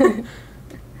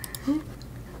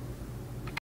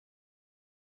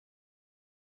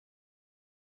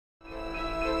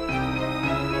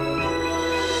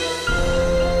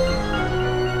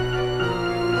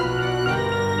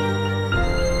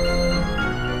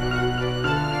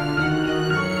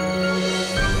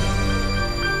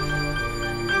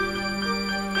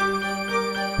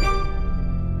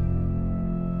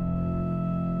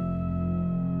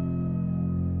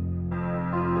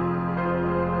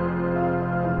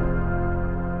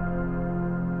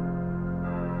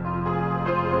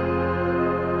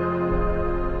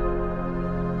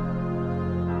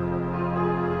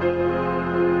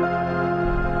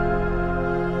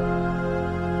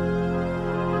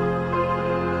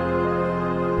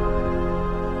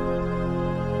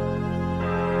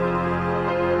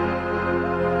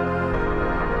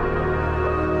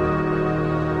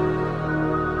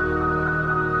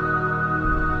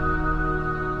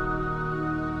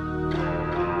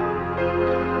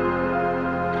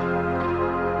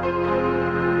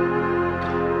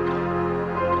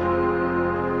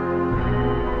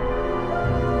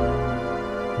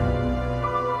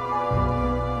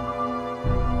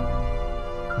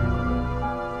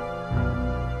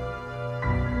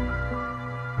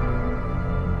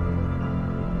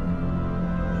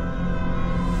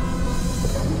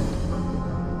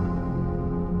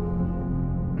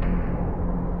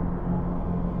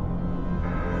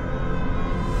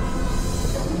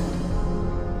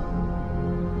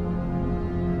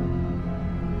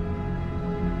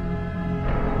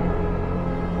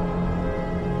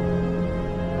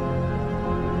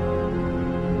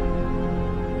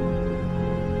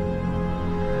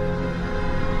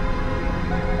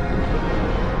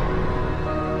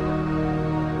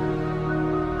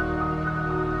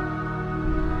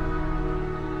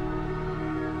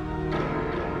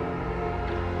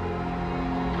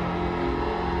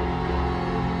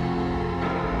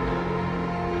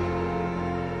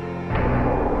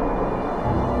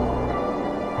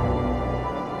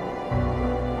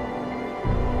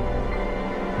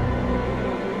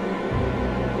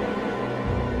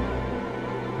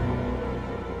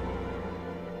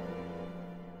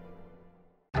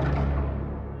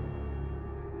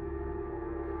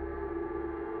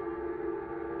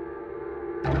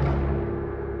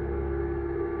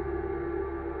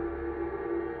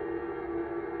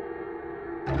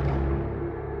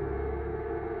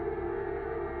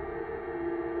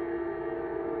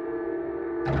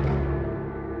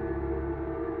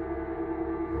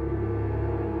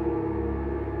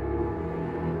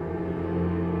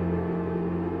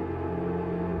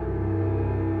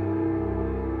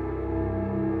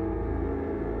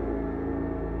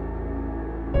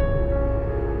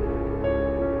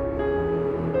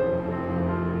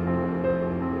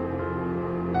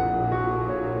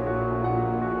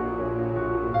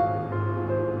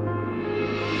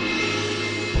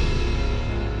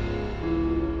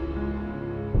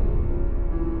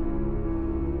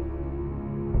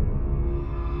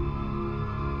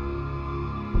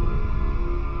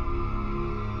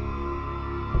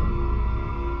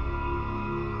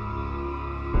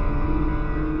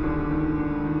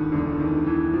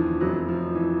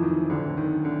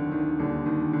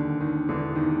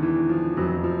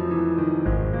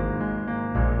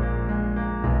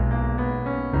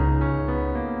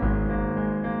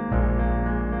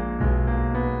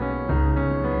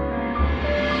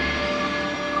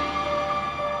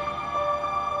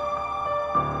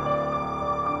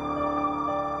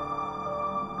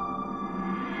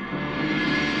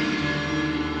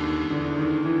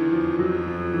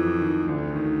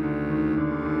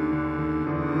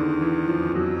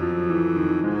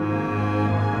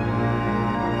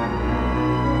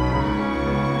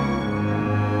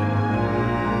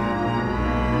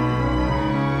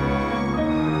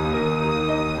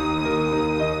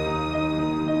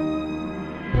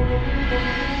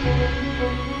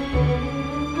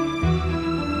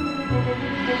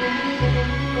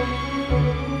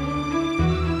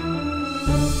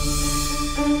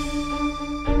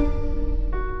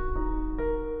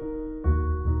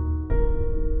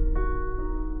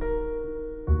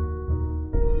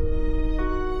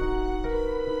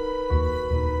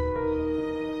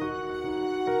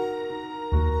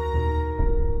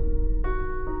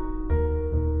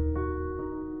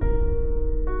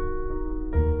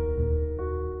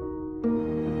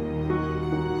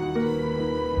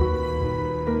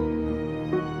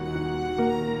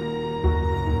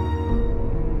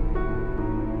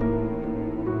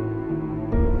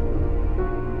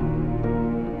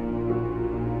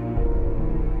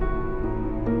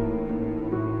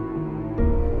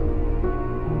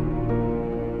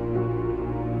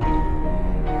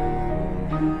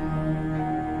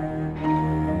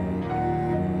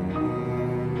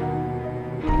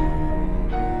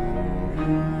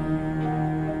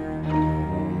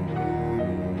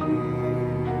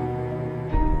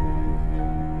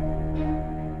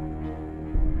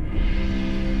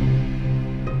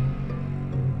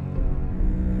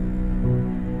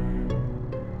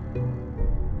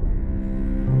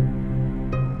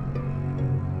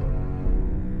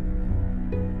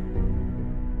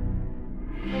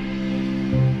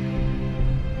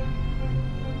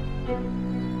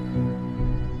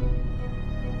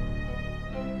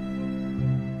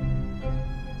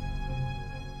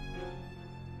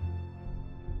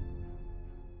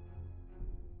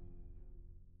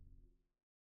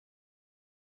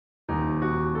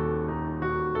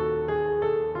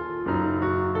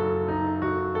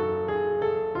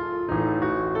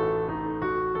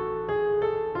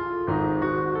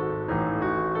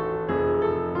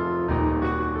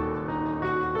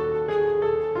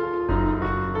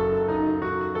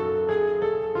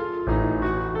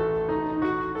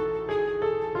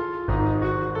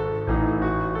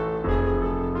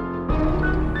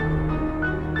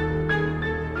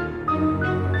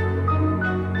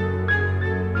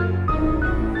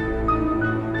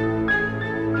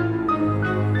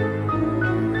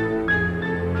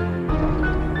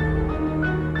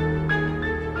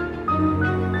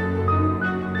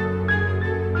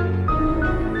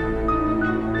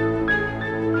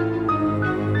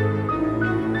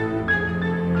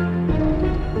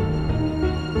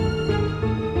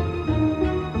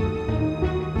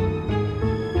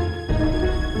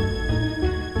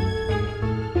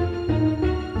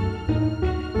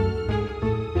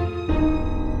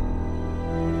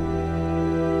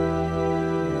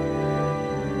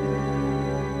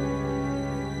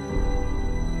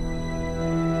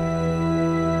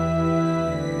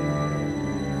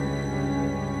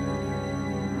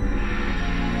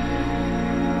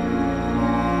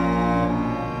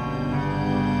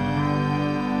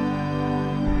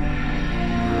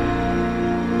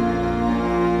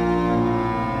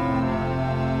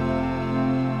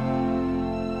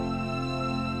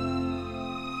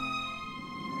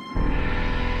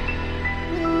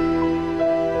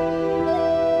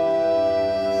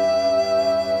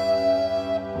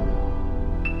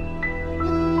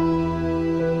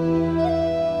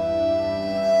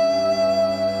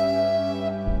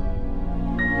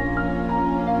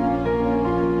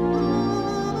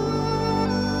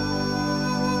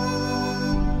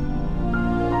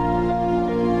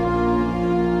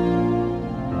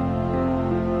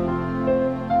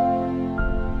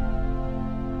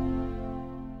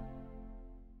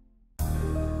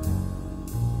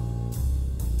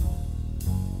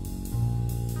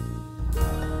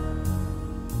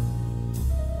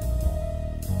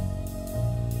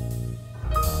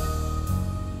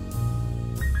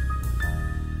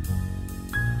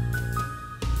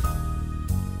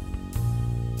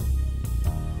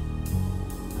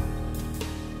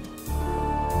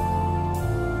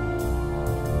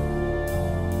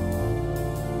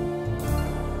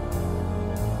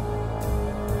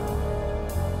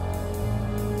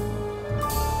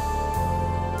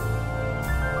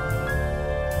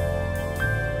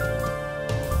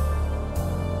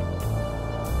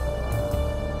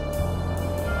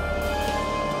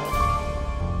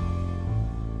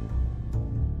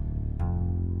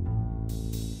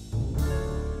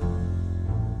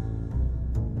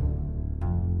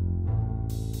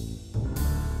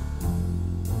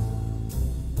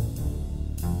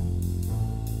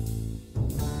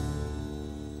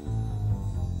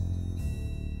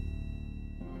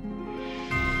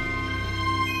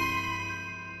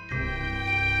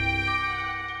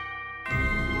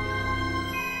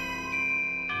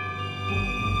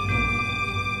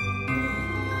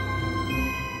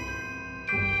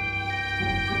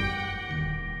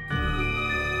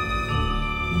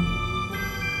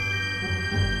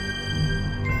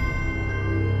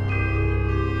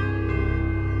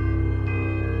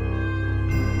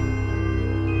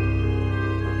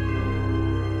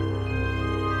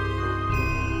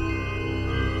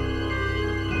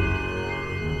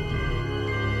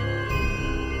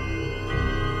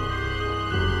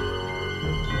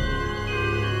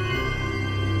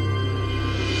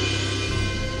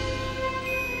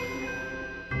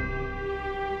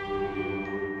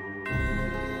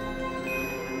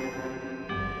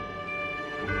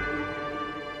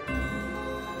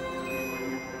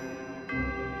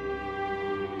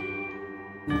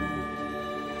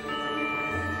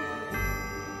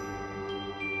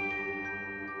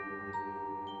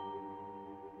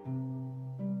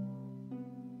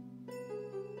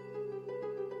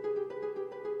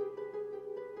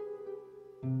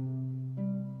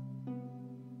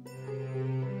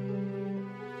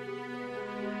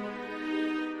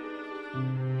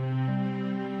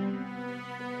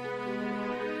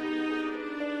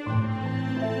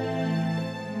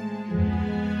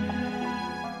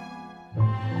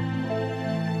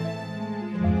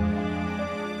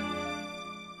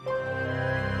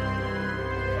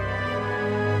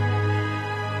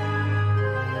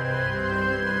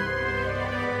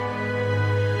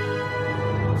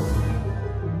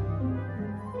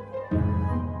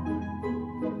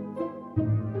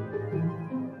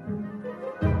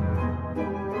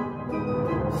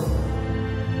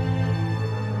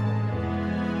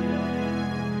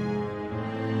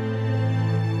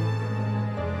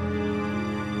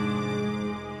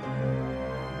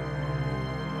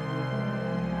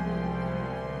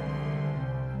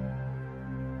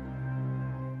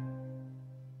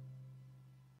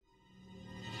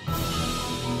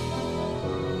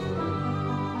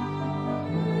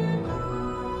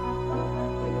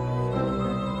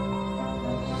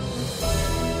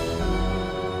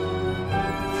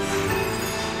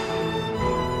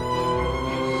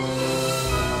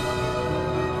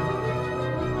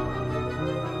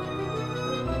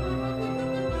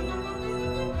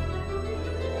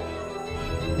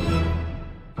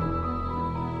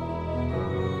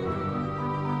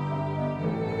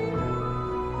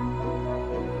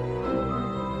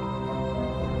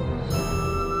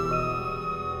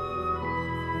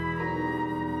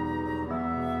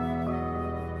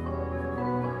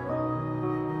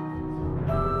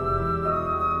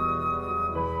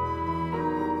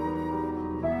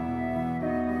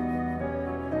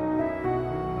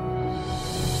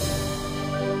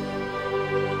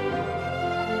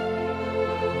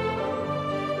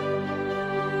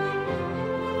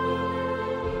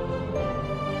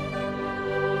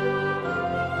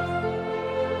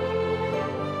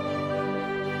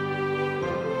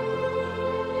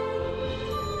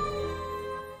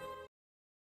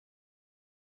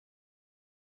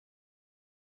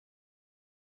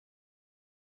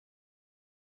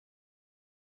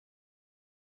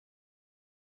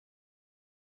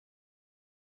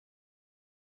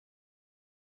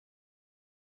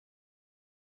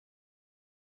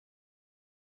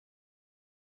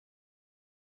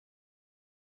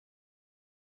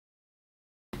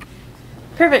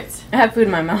 Perfect. I have food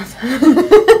in my mouth.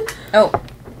 Oh,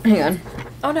 hang on.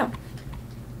 Oh no.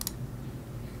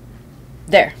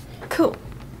 There. Cool.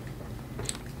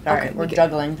 All Okay, right, we're we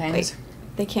juggling things. Wait.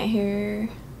 They can't hear.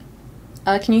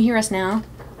 Can you hear us now?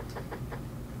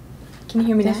 Can you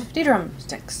hear me now? 50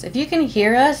 drumsticks. If you can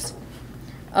hear us,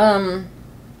 what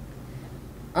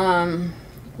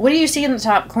do you see in the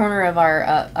top corner of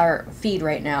our feed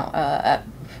right now?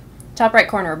 Top right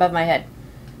corner above my head.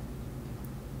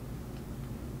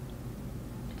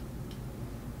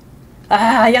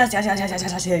 Ah, yes. Yep.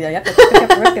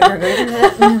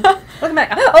 Welcome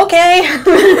back. Okay.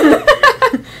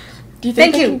 Do you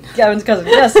think Thank you, Gavin's cousin.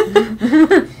 Yes.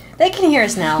 They can hear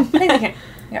us now. I think they can.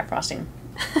 I got frosting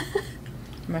on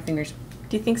my fingers.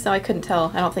 Do you think so? I couldn't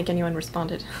tell. I don't think anyone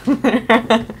responded.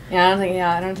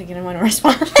 Yeah, I don't think anyone will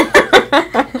respond.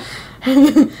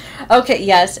 Okay,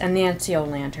 yes, and Nancy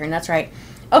O'Lantern. That's right.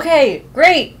 Okay,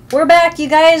 great. We're back, you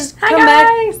guys.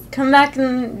 Come back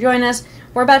and join us.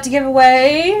 We're about to give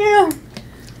away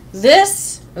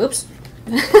this. Oops.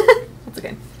 That's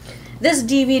okay. This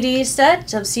DVD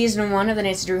set of season 1 of the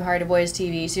Nancy Drew Hard to Boys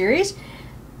TV series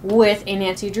with a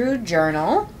Nancy Drew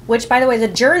journal, which, by the way, the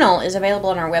journal is available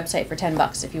on our website for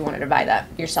 $10 if you wanted to buy that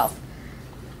yourself.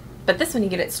 But this one you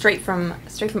get it straight from our You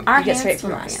hands. get straight from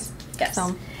your us. hands. Yes.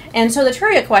 So, And so the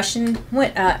trivia question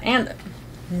went,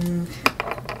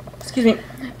 excuse me,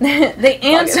 the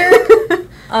answer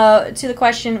to the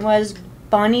question was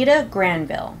Bonita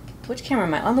Granville. Which camera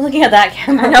am I? I'm looking at that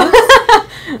camera. I know.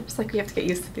 Just like you have to get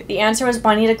used to it. The answer was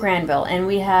Bonita Granville, and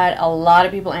we had a lot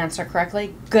of people answer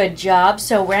correctly. Good job.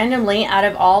 So randomly, out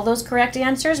of all those correct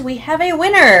answers, we have a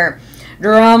winner.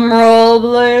 Drum roll,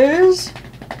 please.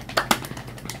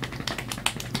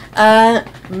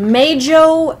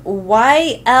 Majo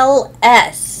YLS.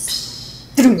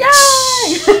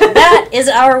 Yay! That is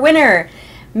our winner.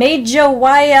 Majo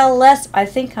YLS. I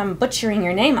think I'm butchering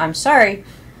your name. I'm sorry.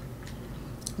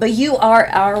 But you are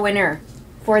our winner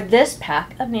for this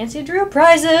pack of Nancy Drew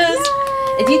prizes. Yay!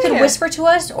 If you could whisper to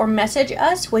us or message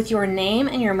us with your name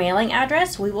and your mailing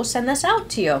address, we will send this out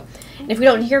to you. And if we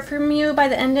don't hear from you by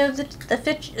the end of the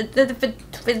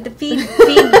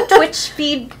Twitch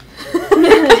feed,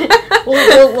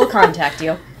 we'll contact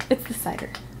you. It's the cider.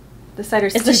 The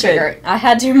cider's It's too the sugar. good. I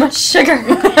had too much sugar.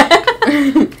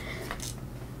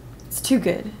 It's too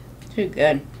good. Too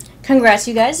good. Congrats,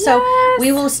 you guys. So Yes!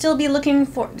 we will still be looking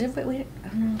for. I don't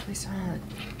know if we saw the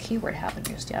keyword happen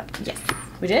just yet. Yes.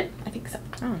 We did? I think so.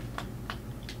 Oh.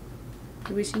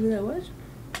 Did we see who that was?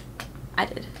 I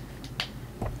did.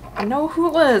 I know who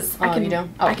it was. Oh, you do?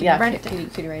 Oh, I can yeah. write it Could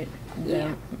down. you write it?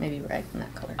 Yeah. Maybe right in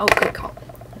that color. Oh, good call.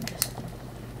 Just-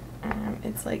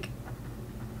 It's like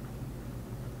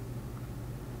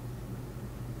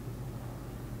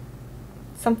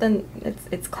something.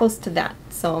 It's close to that.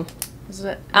 So Is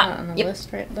it not on the yep.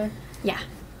 list right there? yeah,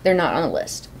 They're not on the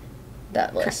list.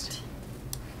 That list. correct.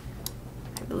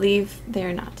 I believe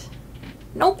they're not.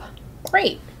 Nope.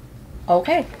 Great.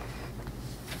 Okay.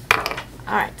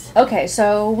 All right. Okay,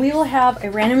 so we will have a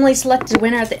randomly selected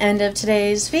winner at the end of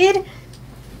today's feed.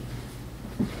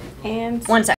 And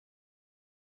 1 second.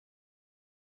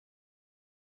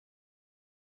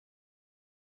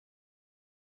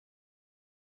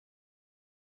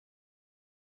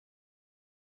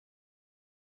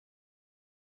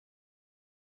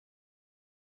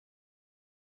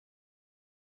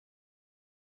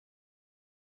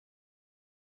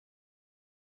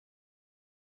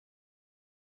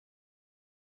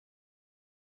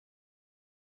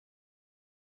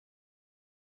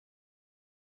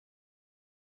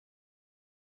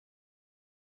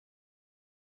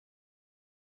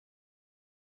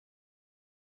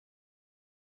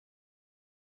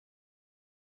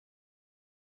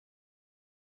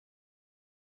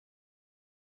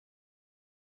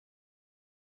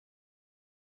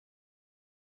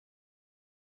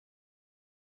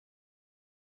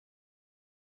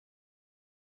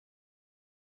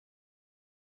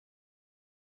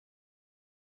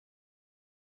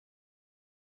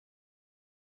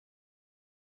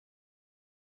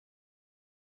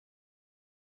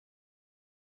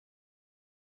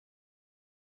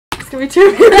 it's gonna be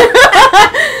 2 minutes.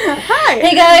 Hi.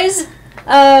 Hey guys,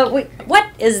 wait, what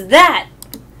is that?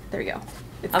 There we go.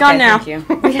 It's gone now. Thank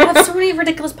you. We have so many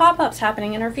ridiculous pop-ups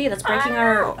happening in our feed. That's breaking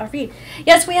our feed.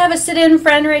 Yes, we have a sit-in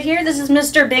friend right here. This is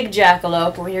Mr. Big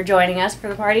Jackalope. You're joining us for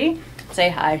the party. Say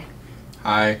hi.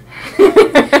 Hi.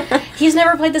 He's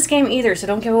never played this game either, so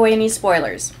don't give away any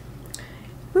spoilers.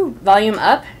 Woo. Volume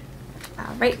up.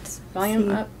 All right. Volume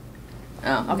See. up.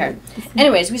 Oh, okay.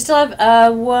 Anyways, we still have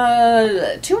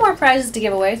 2 more prizes to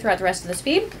give away throughout the rest of this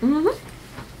feed. Mm-hmm.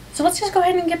 So let's just go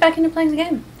ahead and get back into playing the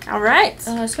game. All right.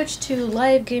 Switch to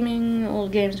live gaming.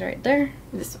 Old games right there.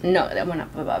 This one. No, that went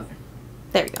up above.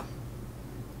 There we go.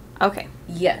 Okay.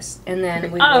 Yes, and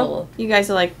then we Oh, will. you guys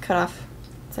are like cut off.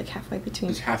 It's like halfway between.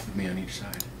 There's half of me on each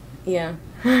side. Yeah.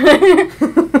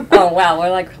 Oh wow,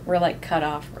 we're like cut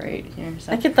off right here.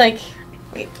 So. I could like,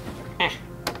 wait.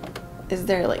 Is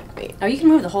there like wait? Oh, you can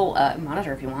move the whole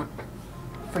monitor if you want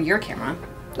for your camera.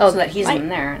 Oh, so that he's in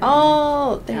there.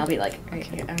 Oh, And there. I'll be like, right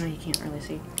here. I don't know, you can't really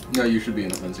see. No, you should be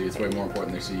in it, Lindsay. It's way more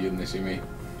important they see you than they see me.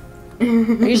 Are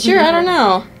you sure? I don't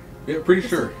know. Yeah, pretty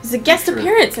sure. It's a guest Sure.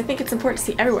 appearance. I think it's important to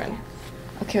see everyone.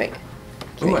 Okay, wait.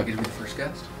 Oh, I get to be the first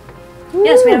guest.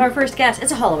 Yes, we have our first guest.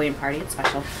 It's a Halloween party. It's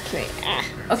special. Okay.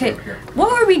 Okay, Over here. what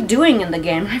were we doing in the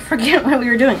game? I forget what we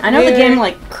were doing. I know the game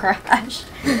like crashed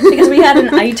because we had an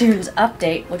iTunes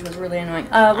update, which was really annoying. We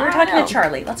were talking to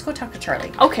Charlie. Let's go talk to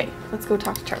Charlie. Okay, let's go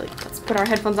talk to Charlie. Let's put our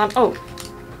headphones on. Oh,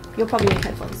 you'll probably need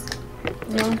headphones.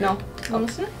 No. Oh,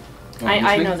 listen. Oh,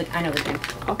 I know listening? the game.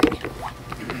 Okay.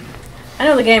 I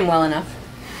know the game well enough.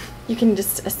 You can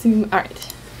just assume. All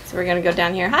right. So we're gonna go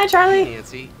down here. Hi, Charlie.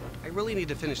 Nancy, I really need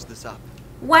to finish this up.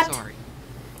 What? Sorry.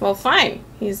 Well, fine.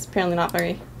 He's apparently not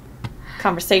very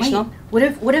conversational.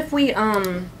 Wait, what if we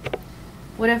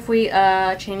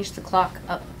change the clock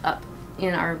up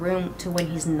in our room to when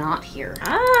he's not here?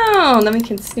 Oh, then we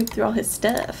can snoop through all his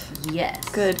stuff. Yes.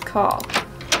 Good call.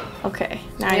 Okay.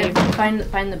 Now Yeah, you.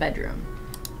 find the bedroom.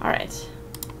 All right.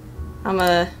 I'm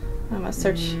a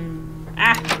search.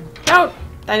 Ah! No!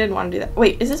 I didn't want to do that.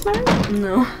 Wait, is this my room?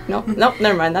 No. Nope.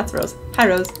 Never mind. That's Rose. Hi,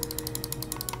 Rose.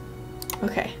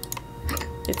 Okay.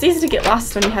 It's easy to get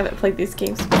lost when you haven't played these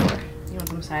games before. You want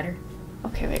some cider?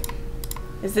 Okay, wait.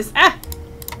 Is this... Ah!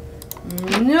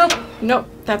 Nope. Nope,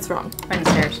 that's wrong. Find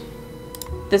the stairs.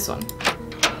 This one.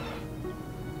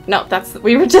 No, that's...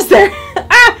 We were just there.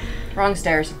 Ah! Wrong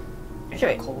stairs. Okay,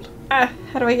 wait. Cold. Ah,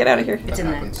 how do I get out of here? It's That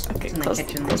in happens. there. Okay, It's in the close-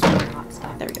 kitchen. close There's the more hot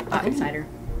stuff. There we go. Hot cider.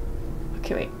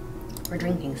 Okay, wait. We're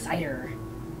drinking cider.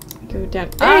 Go down.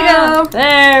 There you go.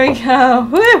 There we go.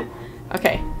 Woo!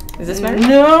 Okay. Is this better?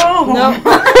 No. No.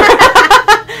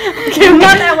 Okay,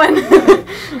 not that one.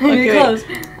 Okay, You're wait. close.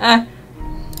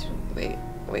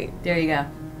 Wait. There you go.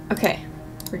 Okay.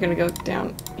 We're gonna go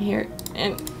down here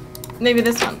and maybe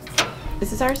this one.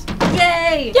 This is ours?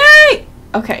 Yay! Yay!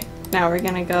 Okay. Now we're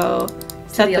gonna go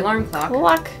set the alarm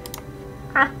clock.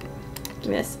 Ah. Give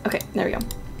me this. Okay, there we go.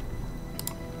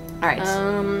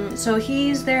 Alright. So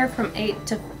he's there from 8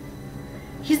 to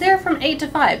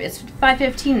 5. It's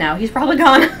 5:15 now. He's probably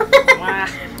gone.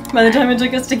 By the time it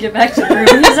took us to get back to the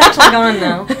room, he's actually gone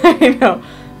now. I know.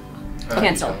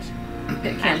 Cancel.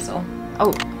 Hit cancel.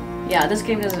 Oh. Yeah, this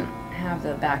game doesn't have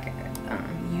the back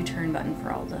U-turn button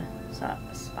for all the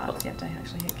spots. You have to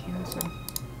actually hit cancel.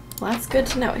 Well, that's good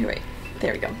to know. Here, wait.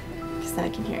 There we go. Because then I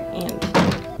can hear and.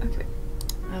 Okay, wait.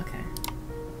 Okay.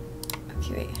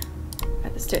 Okay, wait.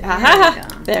 Right, let's do it. we Ha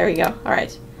go. There we go.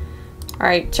 Alright.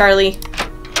 Alright, Charlie.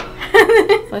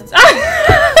 Let's.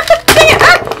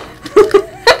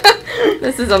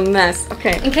 This is a mess.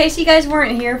 Okay. In case you guys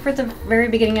weren't here for the very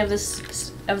beginning of this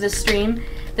stream,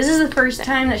 this is the first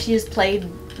time that she has played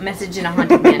Message in a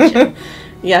Haunted Mansion.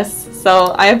 Yes, so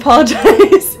I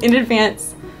apologize in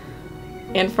advance.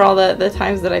 And for all the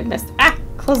times that I've missed. Ah!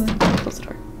 Close the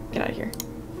door. Get out of here.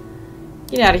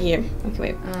 Get out of here. Okay,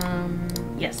 wait.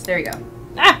 Yes, there you go.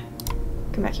 Ah!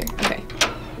 Come back here. Okay.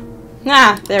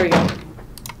 Ah! There we go.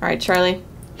 Alright, Charlie.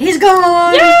 He's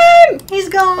gone! Yay! He's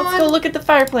gone! Let's go look at the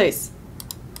fireplace.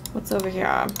 What's over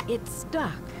here? It's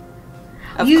stuck.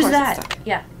 Of Use course that. It's stuck.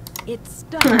 Yeah. It's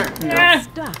stuck. Ah! It's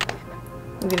stuck.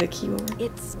 Maybe the key over.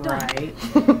 It's stuck.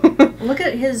 Right. Look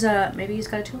at his, maybe he's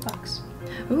got a toolbox.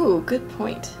 Ooh, good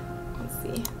point. Let's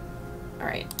see.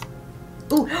 Alright.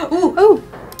 Ooh, ooh, Oh!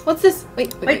 What's this?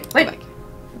 Wait. Wait. Go back.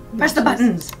 press the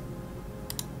buttons.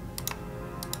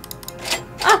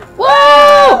 Ah!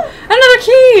 Whoa! Another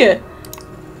key!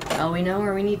 Well, we know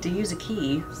where we need to use a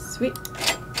key. Sweet.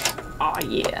 Aw,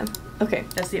 yeah. Okay.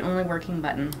 That's the only working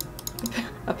button.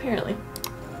 Apparently.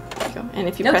 There you go. And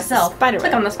if you Note press to the self, spider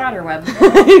click web. on the spider web.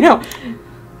 I know.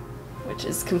 Which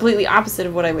is completely opposite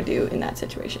of what I would do in that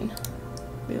situation.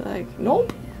 Be like,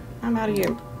 nope, I'm out of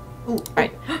here. Ooh,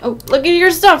 Right. Oh, look at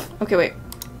your stuff. Okay, wait.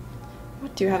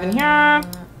 What do you have in here? I'm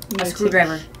a gonna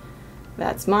screwdriver. take-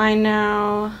 That's mine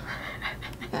now.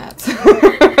 That's.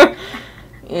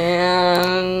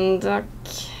 And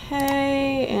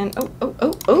okay. And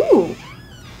oh.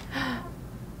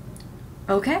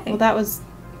 Okay. Well, that was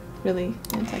really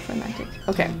anticlimactic.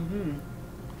 Okay. Mhm.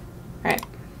 Alright.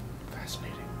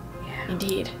 Fascinating. Yeah.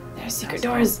 Indeed. There's secret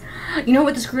doors. You know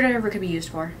what the screwdriver could be used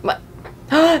for? What?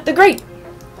 The grate!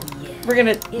 Yes.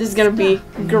 This is gonna be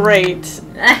great.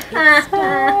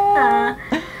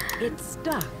 It's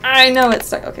stuck. I know it's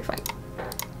stuck. Okay, fine.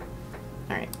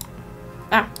 Alright.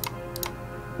 Ah.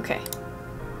 Okay.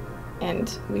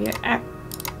 And we are...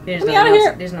 There's Get me out of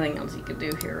here! There's nothing else you could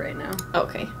do here right now.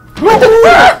 Okay.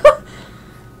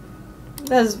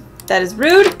 That is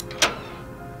rude.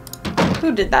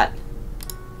 Who did that?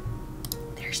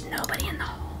 There's nobody in the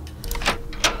hall.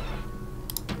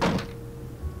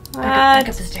 What? Back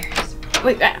up the stairs.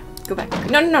 Wait, go back.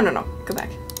 No. Go back.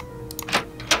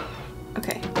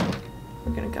 Okay.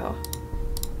 We're gonna go.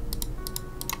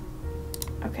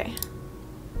 Okay.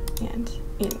 And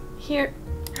in here.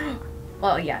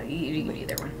 Well, yeah, you can do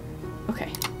either one.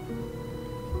 Okay.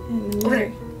 And Over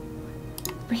there.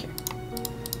 Over here.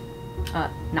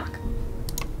 Knock.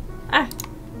 Ah.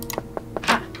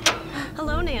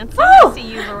 Hello, Nancy. Oh! I see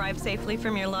you've arrived safely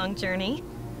from your long journey.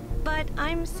 But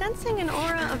I'm sensing an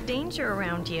aura of danger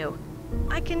around you.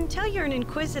 I can tell you're an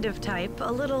inquisitive type,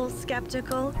 a little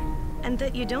skeptical, and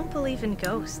that you don't believe in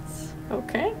ghosts.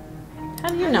 Okay. How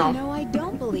do you know? No, I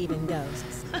don't believe in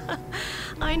ghosts.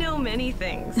 I know many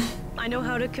things. I know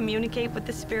how to communicate with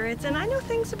the spirits, and I know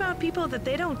things about people that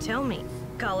they don't tell me.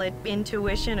 Call it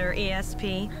intuition or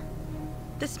ESP.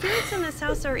 The spirits in this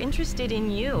house are interested in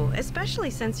you,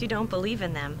 especially since you don't believe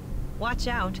in them. Watch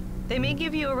out. They may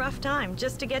give you a rough time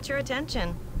just to get your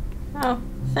attention. Oh,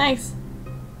 thanks.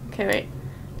 Okay, wait.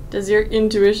 Does your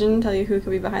intuition tell you who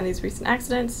could be behind these recent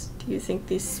accidents? Do you think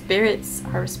these spirits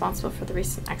are responsible for the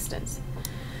recent accidents?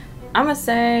 I'm gonna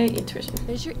say intuition.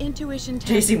 Does your intuition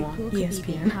tell JC you Wong, who could be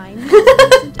ESPN. behind these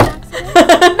recent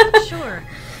accidents? Sure,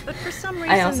 but for some I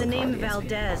reason also the call name it ESPN.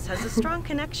 Valdez has a strong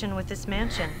connection with this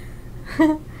mansion.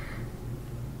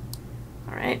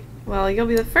 Alright. Well, you'll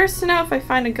be the first to know if I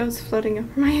find a ghost floating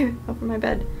over my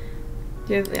bed.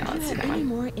 Do you have, yeah, Do let's you see have that any one.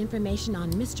 more information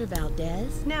on Mr.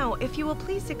 Valdez? Now, if you will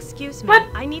please excuse me, What?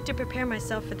 I need to prepare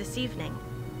myself for this evening.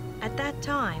 At that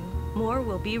time, more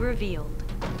will be revealed.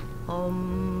 Oh.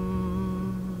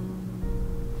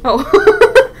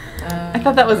 I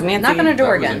thought that was Nancy. Knock on her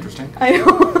door That was again. interesting. I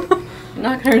know.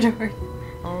 Knock on her door.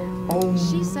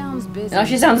 She sounds busy. No,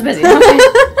 she sounds busy.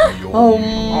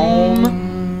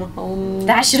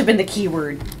 That should have been the key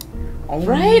word.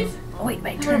 Right? Oh,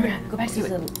 wait, turn around. Go back to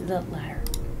the ladder.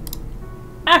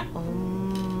 Ah!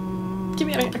 Get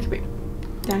me out of here. Okay, wait.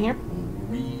 Down here?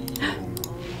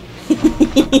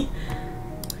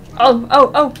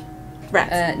 Oh!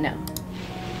 Rats. No.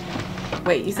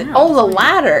 Wait, you said... I don't Oh, know. the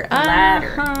ladder!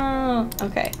 Ladder.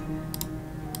 Okay.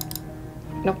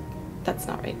 Nope, that's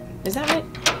not right. Is that right?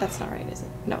 That's not right, is it?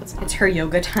 No, it's not. It's her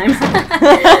yoga time.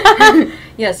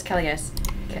 Yes, Callias.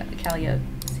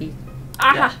 See.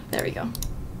 Aha! There we go.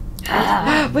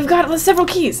 We've got several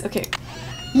keys. Okay.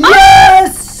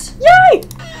 Yes! Yay!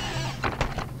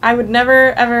 I would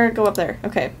never, ever go up there.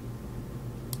 Okay.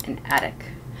 An attic.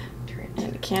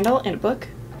 And a candle and a book.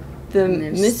 The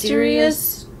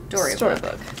mysterious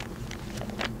storybook.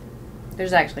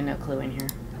 There's actually no clue in here.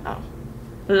 Oh.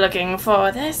 Looking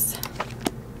for this.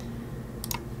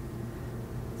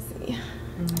 Let's see.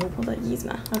 Hold on,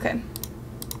 Yzma. Okay.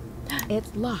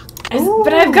 It's locked.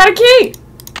 But I've got a key!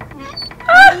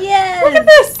 Ah, Yes! look at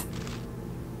this!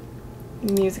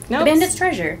 Music notes. The bandit's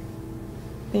treasure.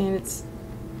 Bandits.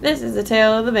 This is the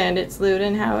tale of the bandits' loot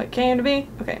and how it came to be.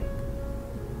 Okay.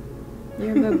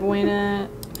 Yerba Buena,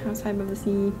 house high above the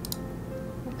sea.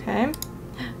 Okay.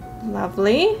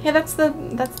 Lovely. Hey, that's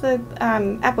the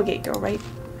Applegate girl, right?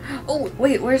 Oh,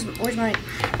 wait, where's my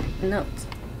notes?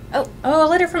 Oh, a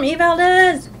letter from E.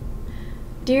 Valdez!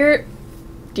 Dear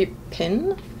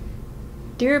Pin?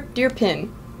 Dear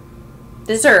Pin.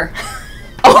 Sir.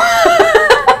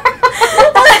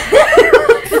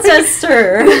 It says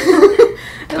sir.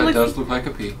 That does look like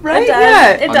a P. Right? It does.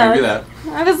 Yeah. It I'll does. give you that.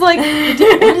 I was like,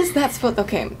 what is that supposed?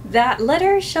 Okay. That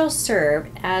letter shall serve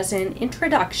as an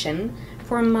introduction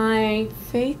for my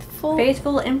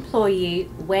faithful employee,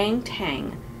 Wang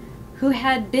Tang, who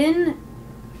had been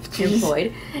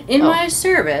employed in my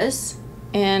service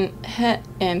And head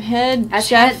as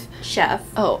chef. head chef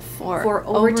For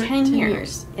over 10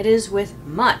 years. It is with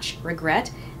much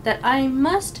regret that I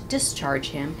must discharge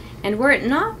him, and were it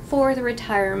not for the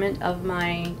retirement of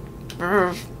my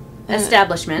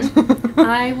establishment,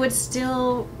 I would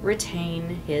still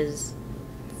retain his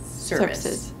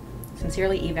services.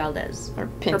 Sincerely, E. Valdez, Or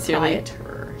Pincerly.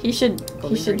 proprietor. He should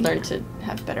Green. learn to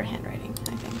have better handwriting,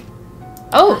 I think.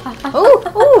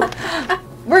 Oh!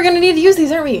 We're gonna need to use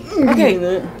these, aren't we?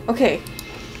 Okay. Okay.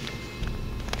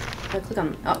 Click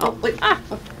on. Wait.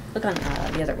 Click on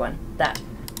the other one. That.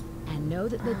 And know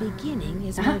that the beginning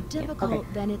is more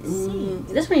difficult than it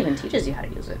seems. This one even teaches you how to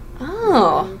use it.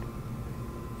 Oh.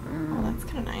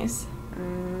 nice.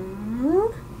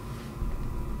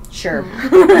 Sure.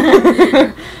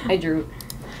 I drew.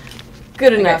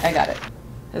 Good enough. I got it.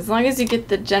 As long as you get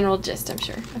the general gist, I'm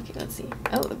sure. Okay, let's see.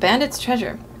 Oh, the Bandit's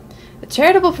Treasure. A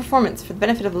charitable performance for the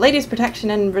benefit of the Ladies'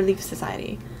 Protection and Relief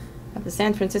Society. Of the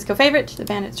San Francisco favorite, the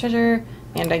Bandit's Treasure.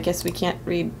 And I guess we can't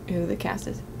read who the cast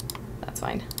is. That's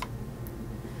fine.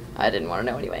 I didn't want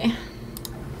to know anyway.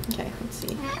 Okay, let's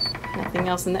see. Nothing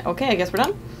else in there. Okay, I guess we're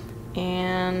done.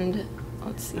 And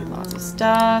let's see, lots of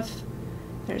stuff.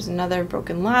 There's another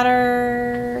broken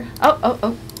ladder.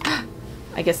 Oh.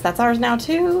 I guess that's ours now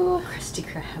too. Krusty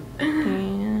Krab.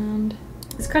 And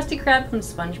is Krusty Krab from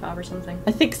SpongeBob or something?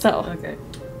 I think so. Okay.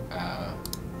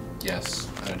 Yes.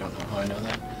 I don't know how I know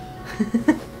that.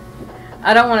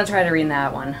 I don't want to try to read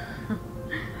that one.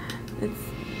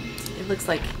 It looks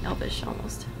like Elvish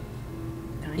almost.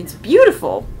 Kinda. It's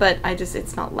beautiful, but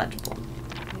it's not legible.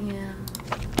 Yeah.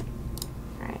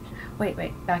 Alright.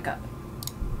 Wait, back up.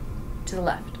 To the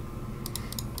left.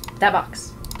 That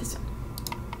box. This one.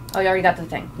 Oh, you already got the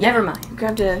thing. Yeah. Never mind.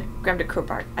 Grabbed a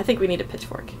crowbar. I think we need a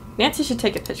pitchfork. Nancy should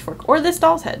take a pitchfork. Or this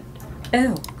doll's head.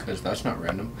 Oh. Because that's not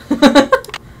random.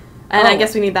 And I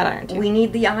guess we need that iron too. We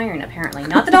need the iron, apparently.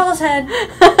 Not the doll's head,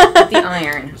 but the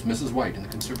iron. It was Mrs. White in the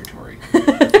conservatory.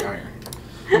 The iron.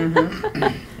 Mm-hmm.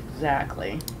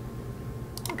 Exactly.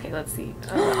 Okay, let's see.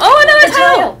 Another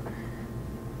tile!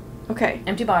 Okay.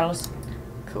 Empty bottles.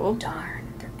 Cool.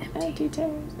 Darn, they're empty. Empty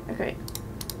tires. Okay.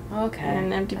 Okay.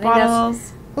 And empty I think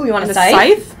bottles. Oh, you want And a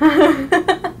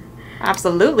scythe?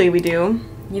 Absolutely, we do.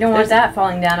 You don't want that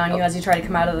falling down on you as you try to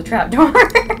come out of the trap door.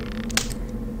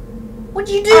 What'd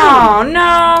you do? Oh,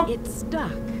 no! It's stuck.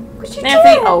 What'd you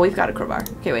Nancy! do? Oh, we've got a crowbar.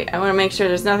 Okay, wait. I want to make sure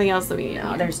there's nothing else that we need.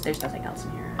 No, there's nothing else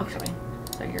in here, Okay. actually.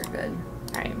 So you're good.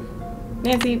 Alright.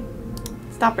 Nancy,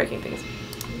 stop breaking things.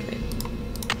 Okay.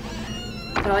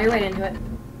 Put all your weight into it.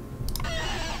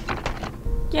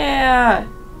 Yeah!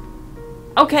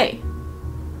 Okay.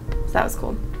 So that was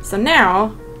cool. So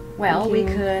now... Well, we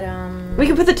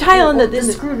could put the tile in the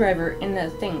screwdriver in the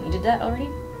thing. You did that already?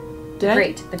 Did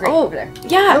I? The grate over there.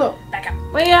 Yeah! Oh, back up.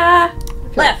 Wait,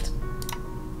 Left.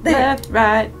 There. Left,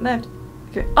 right, left.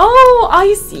 Okay. Oh,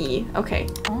 I see. Okay.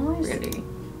 Oh, I We're gonna see. do...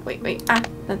 Wait. Ah,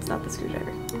 that's not the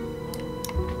screwdriver.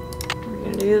 We're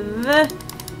gonna do the...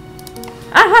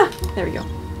 Aha! There we go.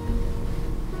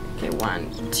 Okay,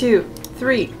 1, 2,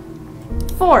 3,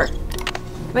 4.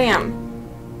 Bam.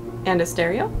 And a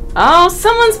stereo. Oh,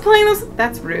 someone's playing this.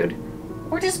 That's rude.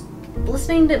 We're just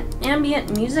listening to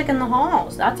ambient music in the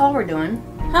halls. That's all we're doing.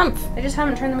 Humph. They just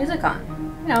haven't turned the music on.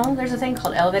 You know, there's a thing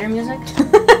called elevator music.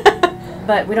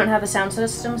 But we don't have a sound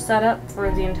system set up for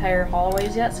the entire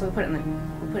hallways yet, so we put it in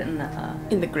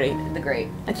In the grate. the grate.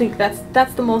 I think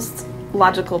that's the most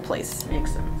logical place.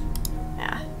 Makes sense.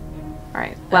 Yeah. All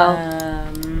right. Well.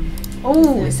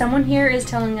 Someone here is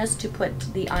telling us to put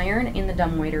the iron in the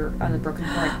dumbwaiter on the broken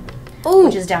cord,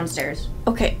 which is downstairs.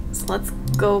 Okay. So let's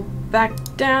go back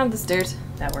down the stairs.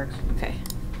 That works. Okay.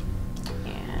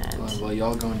 And While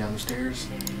y'all going down the stairs,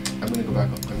 I'm gonna go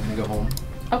back up. I'm gonna go home.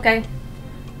 Okay.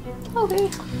 okay.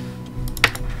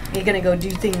 You're gonna go do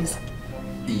things.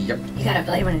 Yep. You gotta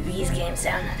play one of these games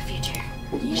down in the future.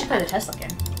 You should play the Tesla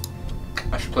game.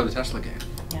 I should play the Tesla game.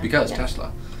 Yeah. Because Yeah.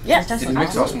 Tesla. Yes. Tesla's It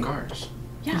makes awesome. awesome cars.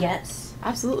 Yeah. Yes.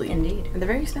 Absolutely. Indeed. And they're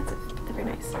very expensive, but they're very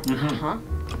nice. Uh-huh.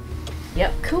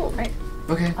 Yep. Cool. Right.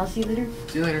 Okay. I'll see you later.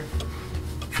 See you later.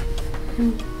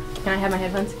 Can I have my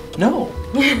headphones? No.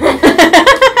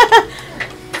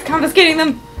 Confiscating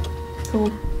them.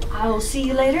 Cool. I will see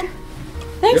you later.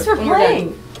 Thanks for When we're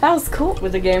playing. That was cool.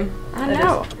 With the game. I That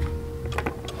know.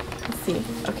 Let's see.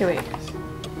 Okay, wait.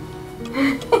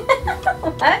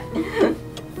 What?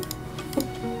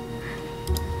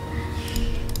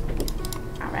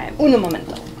 All right. Un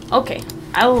momento. Okay.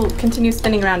 I will continue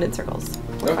spinning around in circles.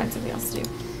 We'll Okay. find something else to do.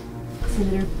 See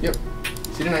you later. Yep.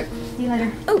 See you tonight. See you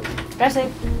later. Oh, Drive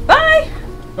safe. bye.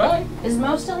 Bye. Is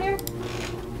Mo still here? She's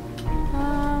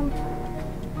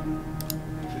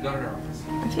not in her office.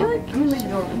 I feel like I'm gonna leave the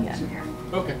door open again here.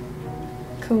 Okay.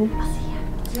 cool. I'll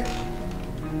see ya.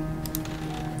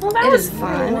 Well, that It was is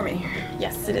fun. really warm in here.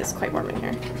 Yes, it is quite warm in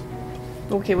here.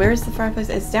 Okay, where is the fireplace?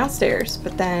 It's downstairs,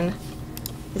 but then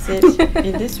is it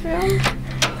in this room?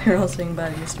 We're all saying bye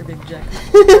to Mr. Big Jack.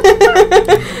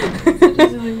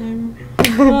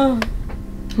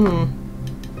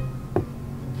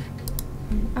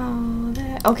 Oh,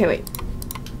 that. Okay, wait.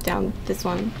 Down this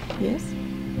one. Yes.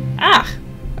 Ah.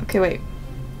 Okay, wait.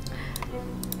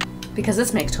 Because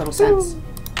this makes total sense.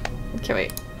 Okay,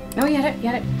 wait. No, you had it. You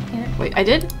had it. You had it. Wait, I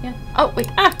did? Yeah. Oh, wait.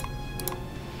 Ah.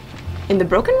 In the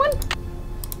broken one?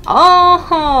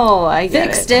 Oh, I get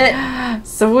Fixed it.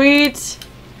 Sweet.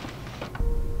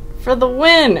 for the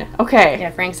win. Okay.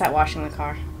 Yeah, Frank's not washing the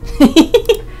car.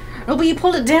 Oh, but you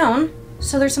pulled it down,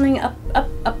 so there's something up,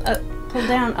 pulled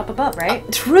down, up above, right?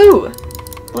 True.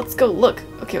 Let's go look.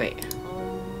 Okay, wait.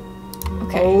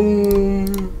 Okay.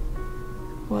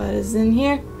 What is in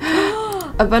here?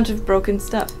 A bunch of broken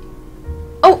stuff.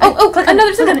 Oh, click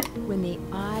another click on it. When the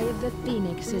eye of the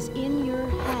phoenix is in your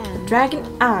hand. Dragon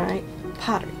eye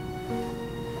pottery.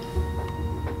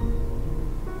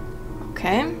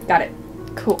 Okay. Got it.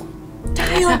 Cool.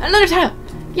 Tile! Another tile!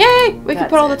 Yay! We can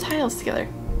put all the tiles together.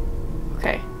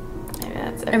 Okay. Maybe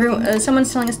that's everything. Everyone,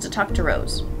 someone's telling us to talk to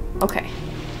Rose. Okay.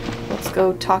 Let's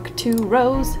go talk to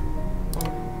Rose.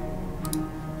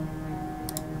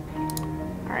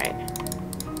 Alright.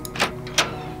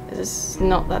 Is this...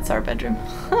 No, that's our bedroom.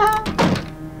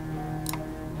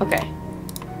 Okay.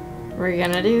 We're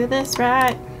gonna do this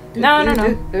right. No.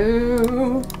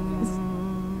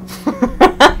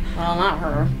 Well, not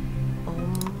her.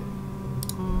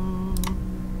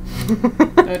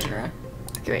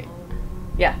 Okay, wait.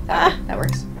 Yeah, that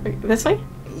works. This way?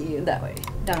 Yeah, that way.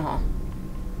 Down the hall.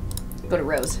 Go to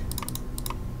Rose.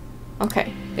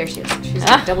 Okay. There she is. She's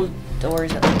got double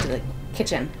doors that lead to the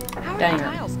kitchen. How are Dining the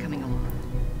room. tiles coming along?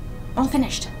 All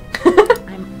finished.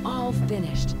 I'm all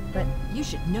finished, but you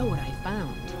should know what I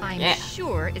found. I'm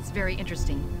sure it's very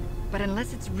interesting. But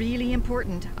unless it's really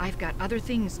important, I've got other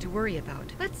things to worry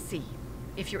about. Let's see.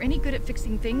 If you're any good at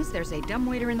fixing things, there's a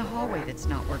dumbwaiter in the hallway that's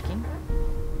not working.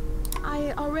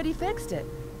 I already fixed it.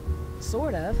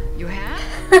 Sort of. You have?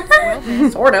 Well then,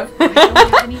 Sort of. I don't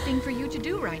have anything for you to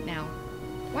do right now.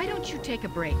 Why don't you take a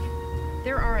break?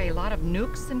 There are a lot of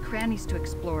nooks and crannies to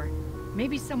explore.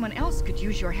 Maybe someone else could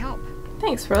use your help.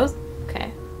 Thanks, Rose.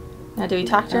 Okay. Now, do we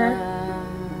talk to her?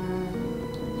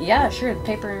 Yeah, sure. The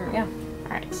paper, yeah.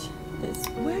 Alright.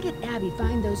 Where did Abby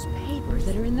find those papers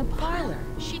that are in the parlor?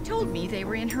 She told me they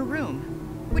were in her room,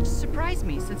 which surprised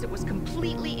me since it was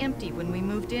completely empty when we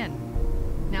moved in.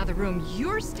 Now the room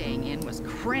you're staying in was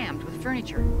crammed with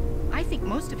furniture. I think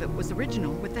most of it was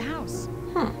original with the house.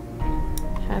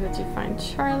 How did you find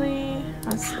Charlie?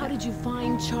 How did you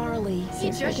find Charlie?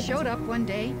 He just showed up one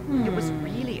day. It was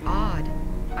really odd.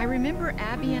 I remember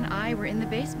Abby and I were in the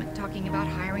basement talking about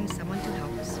hiring someone to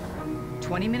help us.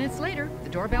 20 minutes later, the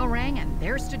doorbell rang and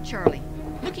there stood Charlie,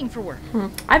 looking for work.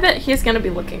 I bet he's gonna be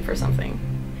looking for something.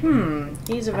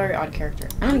 He's a very odd character.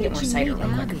 I'm gonna get more cider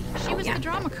real quick. She was the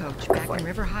drama coach back in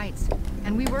River Heights,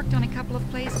 and we worked on a couple of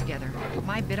plays together.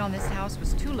 My bid on this house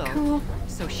was too low,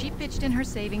 so she pitched in her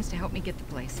savings to help me get the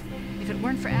place. If it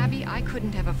weren't for Abby, I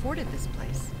couldn't have afforded this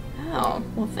place. Oh,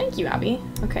 well thank you, Abby.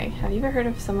 Okay, have you ever heard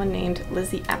of someone named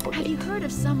Lizzie Applegate? Have you heard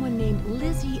of someone named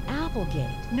Lizzie Applegate?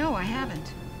 No, I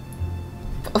haven't.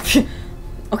 Okay.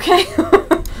 Okay.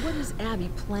 What is Abby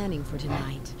planning for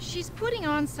tonight? She's putting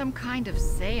on some kind of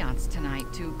seance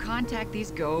tonight to contact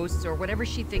these ghosts or whatever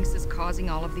she thinks is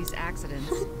causing all of these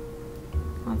accidents.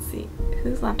 Let's see.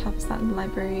 Whose laptop is that in the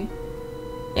library?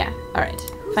 Yeah, alright.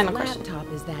 Final question. Whose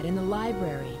laptop is that in the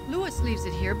library? Lewis leaves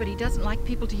it here, but he doesn't like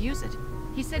people to use it.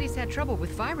 He said he's had trouble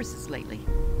with viruses lately.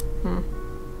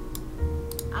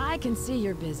 I can see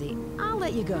you're busy. I'll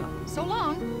let you go. So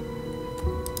long.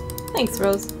 Thanks,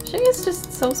 Rose. She is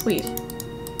just so sweet.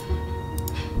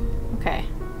 Okay.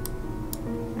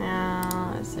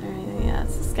 Now, is there anything? Yeah,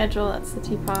 that's the schedule. That's the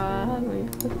teapot.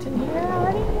 We've looked in here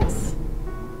already. Yes.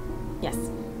 Yes.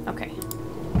 Okay.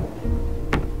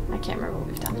 I can't remember what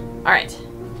we've done. All right.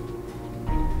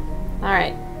 All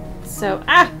right. So,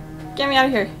 get me out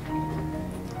of here.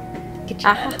 Get you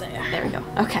out of there. There we go.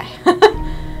 Okay.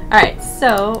 All right.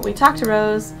 So we talked to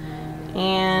Rose.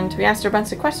 And we asked her a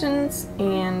bunch of questions,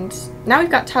 and now we've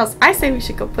got tiles. I say we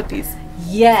should go put these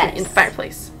in the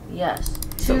fireplace. Yes.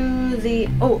 To the...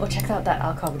 Oh, check out that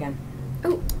alcove again.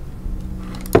 Oh.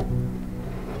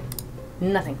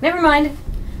 Nothing. Never mind.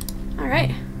 All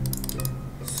right.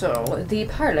 So, the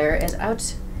parlor is out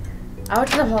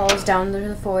to the halls, down to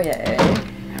the foyer.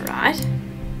 All right.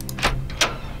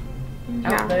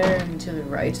 Out there and to the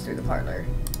right through the parlor.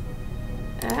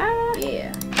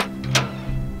 Yeah.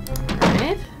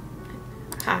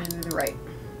 Right. To the right.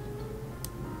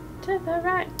 To the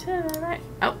right, to the right.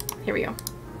 Oh, here we go.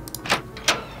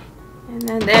 And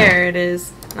then there it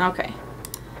is. Okay.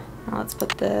 Now let's put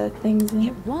the things in.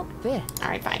 It won't fit. All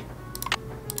right, fine.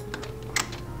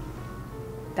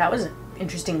 That was an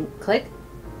interesting click.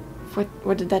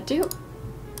 What did that do?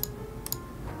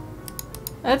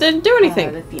 That didn't do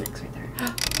anything. The phoenix right there.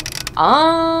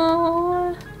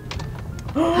 Oh.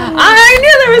 I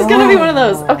knew there was going to be one of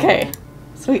those. Okay.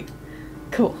 Sweet.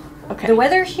 Cool. Okay. The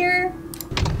weather here,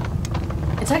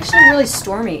 it's actually really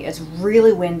stormy. It's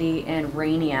really windy and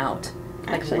rainy out.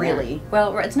 Like, Actually, really. Yeah.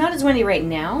 Well, it's not as windy right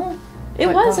now. It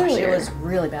was gosh, earlier. It was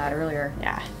really bad earlier.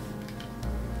 Yeah.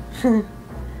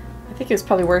 I think it was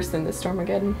probably worse than the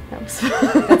Stormageddon.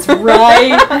 That's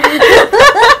right.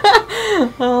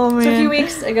 Oh, man. So a few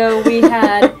weeks ago, we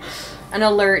had an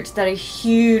alert that a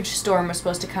huge storm was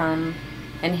supposed to come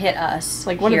and hit us.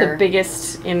 Like one of the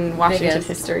biggest in Washington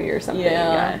history or something.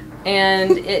 Yeah.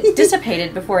 And it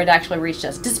dissipated before it actually reached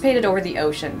us. Dissipated over the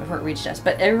ocean before it reached us.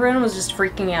 But everyone was just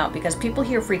freaking out because people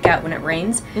here freak out when it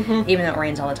rains, even though it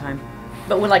rains all the time.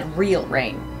 But when, like, real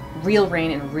rain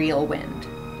and real wind.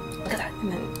 Look at that.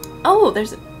 And then, oh,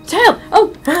 there's a child.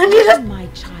 Oh, My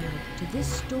child, to this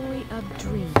story of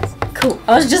dreams. Cool.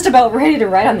 I was just about ready to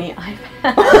write on the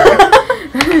iPad.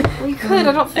 We could.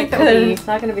 I don't think that could. would be. It's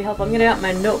not going to be helpful. I'm going to get out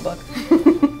my notebook.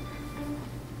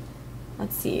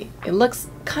 Let's see. It looks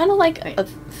kind of like a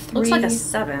 3. Looks like a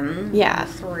 7. Yeah.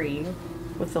 3.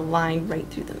 With a line right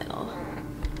through the middle.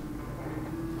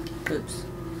 Oops.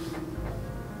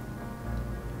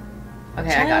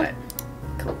 Okay, I got it.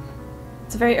 Cool.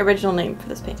 It's a very original name for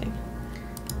this painting.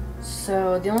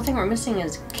 So the only thing we're missing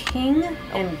is king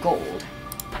and gold.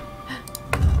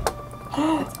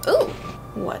 Ooh!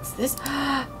 What's this?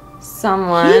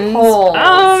 Someone's. Peepholes.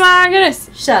 Oh my goodness!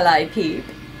 Shall I peep?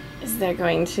 Is there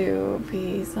going to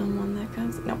be someone that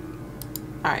comes? Nope.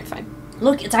 Alright, fine.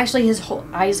 Look, it's actually his whole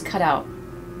eyes cut out.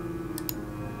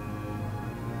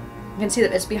 You can see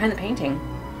that it's behind the painting.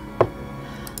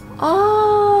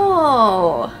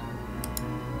 Oh!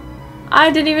 I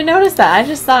didn't even notice that. I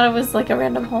just thought it was like a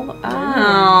random hole.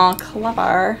 Oh,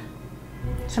 clever.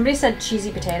 Somebody said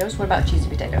cheesy potatoes. What about cheesy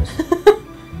potatoes?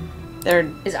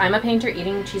 Is I'm a painter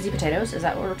eating cheesy potatoes? Is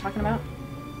that what we're talking about?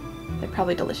 They're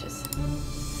probably delicious.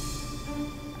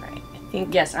 Right, I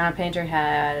think. Yes, I'm a painter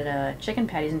had chicken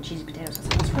patties and cheesy potatoes.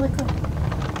 That's really cool.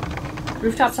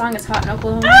 Rooftop song is hot in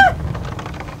Oklahoma. Ah!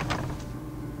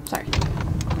 Sorry.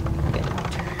 Okay.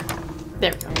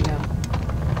 There we go. There you go.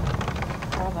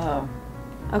 Bravo.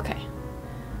 Okay.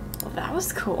 Well, that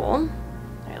was cool.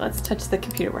 Alright, let's touch the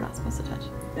computer we're not supposed to touch.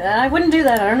 I wouldn't do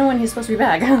that. I don't know when he's supposed to be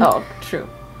back. Oh, true.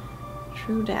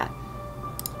 True dat.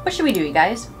 What should we do, you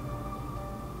guys?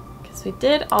 Because we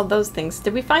did all those things.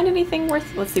 Did we find anything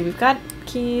worth... Let's see, we've got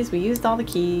keys. We used all the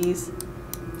keys.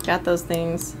 Got those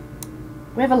things.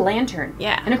 We have a lantern.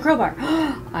 Yeah. And a crowbar.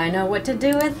 I know what to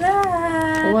do with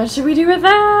that. What should we do with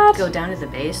that? Go down to the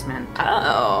basement.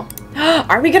 Oh.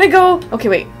 Are we gonna go? Okay,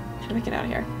 wait. How do we get out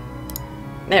of here?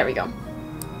 There we go.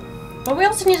 But we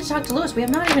also need to talk to Lewis. We have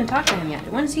not even talked to him yet.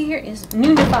 When is he here? It's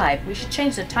noon to 5. We should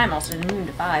change the time also to noon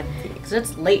to 5. Because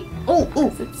it's late. Oh, go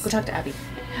talk to Abby.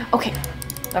 Okay.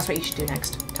 That's what you should do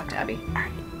next. Talk to Abby.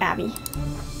 Alright, Abby.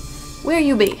 Where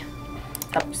you be?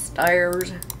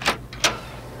 Upstairs.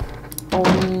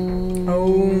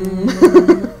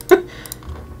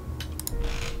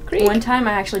 Great. One time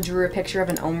I actually drew a picture of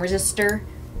an ohm resistor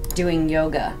doing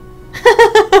yoga.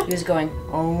 He was going,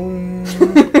 om.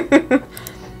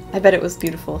 I bet it was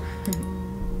beautiful.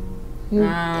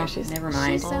 There she is. Never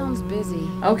mind. She sounds busy.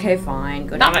 Okay, fine.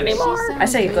 Go Not down. anymore. I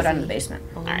say go down to the basement.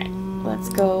 Alright, let's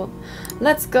go.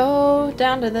 Let's go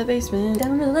down to the basement.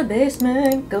 Down to the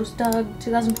basement. Ghost Dog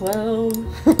 2012.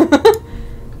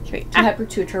 Wait. Pepper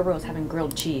 2 Turbo is having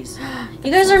grilled cheese. You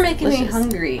guys are making me delicious.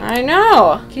 hungry. I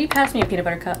know. Can you pass me a peanut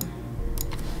butter cup?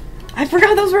 I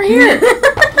forgot those were here.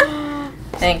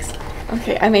 Thanks.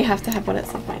 Okay, I may have to have one at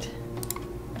some point.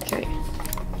 Okay.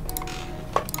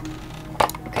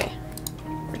 Okay.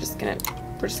 We're just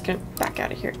gonna back out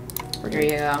of here. There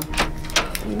you go.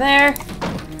 From there.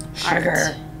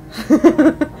 Sugar.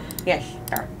 Yes.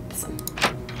 There. This one.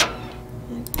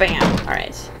 And bam.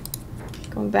 Alright.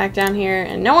 Going back down here,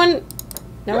 and no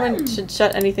one should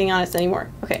shut anything on us anymore.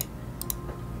 Okay.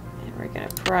 And we're gonna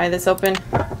pry this open.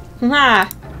 Ha!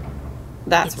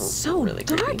 That's It's so really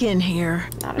dark creepy. in here.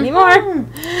 Not anymore.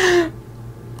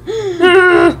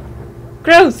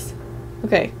 Gross.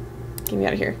 Okay. Get me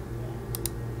out of here.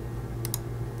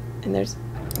 And there's...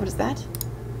 What is that?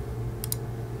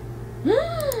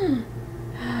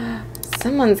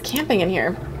 Someone's camping in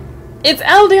here. It's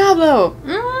El Diablo!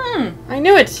 I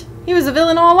knew it! He was a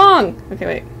villain all along! Okay,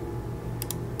 wait.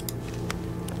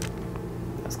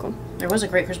 That was cool. There was a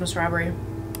great Christmas robbery.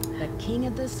 The king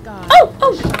of the sky Oh!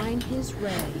 will shine his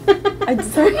ray. I'm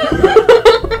sorry.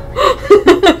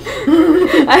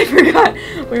 I forgot.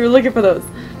 We were looking for those.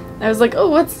 I was like, oh,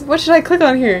 what should I click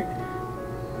on here?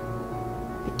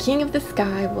 The king of the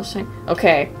sky will shine.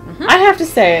 Okay. I have to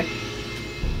say,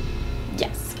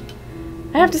 yes.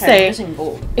 I have to say, Missing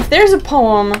gold. if there's a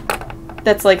poem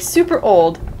that's like super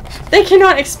old, they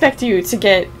cannot expect you to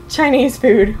get Chinese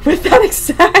food with that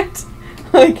exact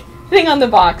like thing on the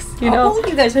box, you know? Oh,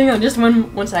 you guys, hang on, just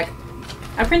one sec.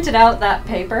 I printed out that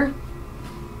paper.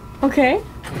 Okay.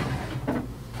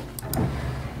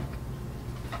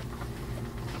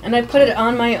 And I put it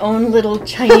on my own little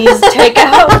Chinese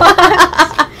takeout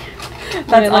box. That's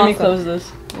Let me awesome. close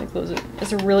this. Let me close it.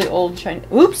 It's a really old Chinese.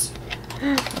 Oops.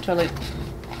 I totally.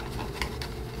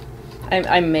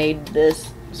 I made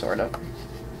this sort of.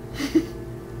 Here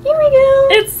we go.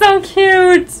 It's so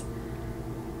cute.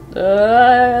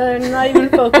 Not even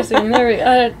focusing. There we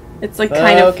go. It's like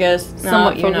kind of Focus.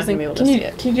 somewhat No, you're not focusing. gonna be able to Can you, see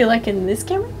it. Can you do like in this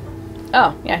camera?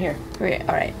 Oh, yeah, here. Okay,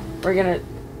 all right. We're gonna.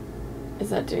 Is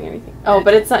that doing anything? Oh,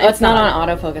 but it's not. It's not on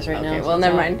autofocus right now. Okay, so well, it's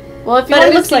never not. mind. Well, if you But want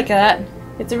it to looks like that.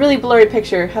 it's a really blurry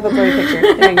picture. Have a blurry picture.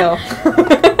 There you go.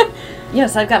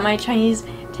 Yes, I've got my Chinese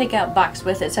takeout box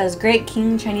with it. Says Great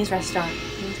King Chinese Restaurant.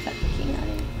 And it's got the king on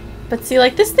it. But see,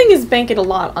 like this thing is banking a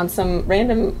lot on some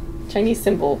random Chinese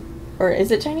symbol, or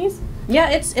is it Chinese? Yeah,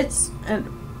 it's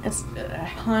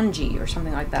Hanji or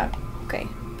something like that. Okay.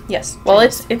 Yes. Well,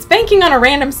 Chinese. it's banking on a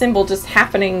random symbol just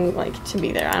happening like to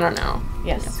be there. I don't know.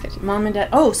 Yes. Mom and Dad.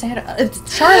 Oh, say hi to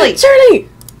Charlie. Charlie.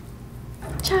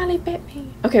 Charlie bit me.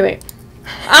 Okay, wait.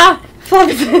 Ah,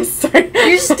 floppy disk. Sorry.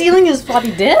 You're stealing his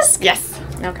floppy disk? Yes.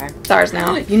 Okay. It's ours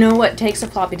now. You know what takes a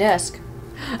floppy disk?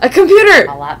 A computer.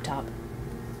 A laptop.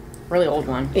 Really old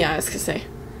one. Yeah, I was gonna say.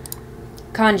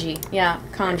 Kanji. Yeah,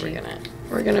 kanji.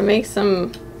 We're gonna make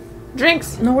some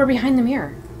drinks. No, we're behind the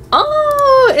mirror.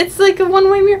 Oh, it's like a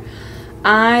one-way mirror.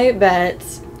 I bet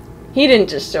he didn't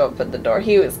just show up at the door.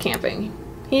 He was camping.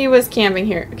 He was camping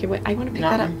here. Okay, wait. I want to pick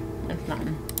that up. It's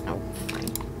nothing. Oh, fine.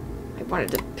 I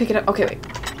wanted to pick it up. Okay, wait.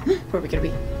 Where are we gonna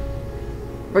be?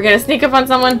 We're gonna sneak up on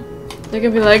someone. They're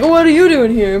gonna be like, "What are you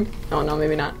doing here?" Oh no,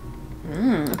 maybe not.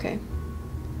 Okay.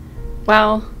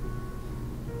 Well.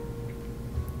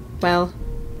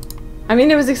 I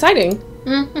mean, it was exciting.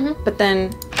 But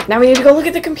then now we need to go look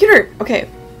at the computer. Okay.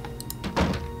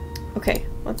 Okay,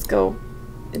 let's go.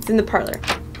 It's in the parlor,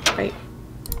 right?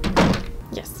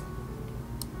 Yes.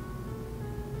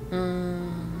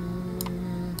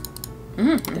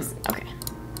 This, okay.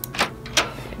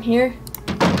 In here.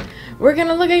 We're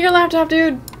gonna look at your laptop,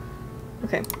 dude.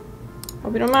 Okay.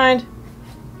 Hope you don't mind.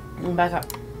 Back up.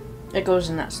 It goes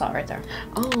in that slot right there.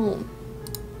 Oh.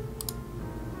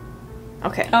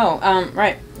 Okay. Oh,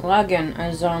 right. Login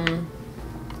as,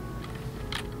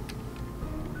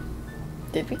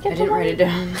 Did we I get didn't write it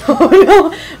down. Oh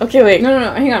no. Okay, wait. No,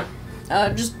 hang on.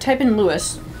 Just type in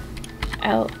Lewis.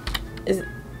 Is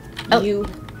U.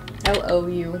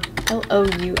 L-O-U.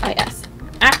 L-O-U-I-S.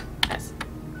 Ah, S.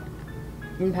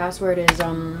 And password is,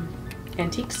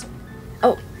 antiques.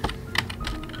 Oh.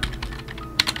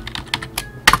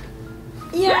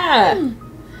 Yeah!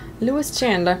 Lewis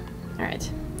Chandler.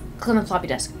 Alright. Click on the floppy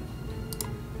disk.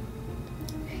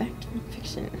 Fact or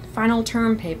fiction? Final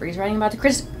term paper. He's writing about the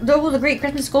Great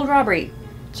Christmas Gold Robbery.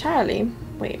 Charlie.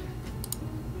 Wait.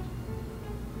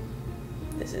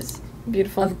 This is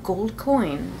beautiful. Of gold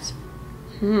coins.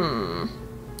 Oral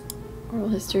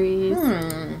histories.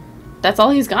 That's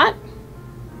all he's got?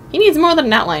 He needs more than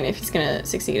an outline if he's gonna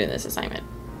succeed in this assignment.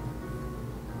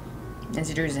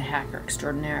 Nancy Drew is a hacker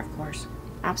extraordinaire, of course.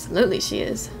 Absolutely she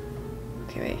is.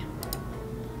 Okay, wait.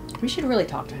 We should really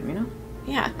talk to him, you know?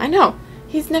 Yeah, I know.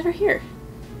 He's never here.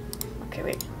 Okay,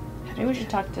 wait. Maybe we should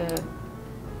talk to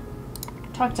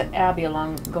Abby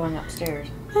along going upstairs.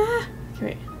 Ah. Okay,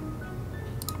 wait.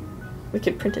 We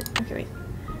could print it. Okay, wait.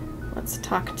 Let's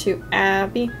talk to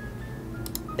Abby.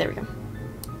 There we go.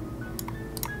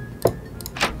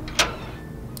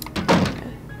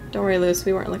 Okay. Don't worry, Lewis.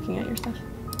 We weren't looking at your stuff.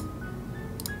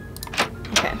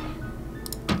 Okay.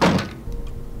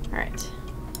 Alright.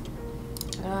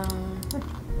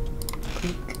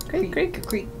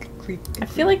 Creak. I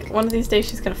feel like one of these days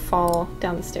she's gonna fall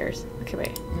down the stairs. Okay,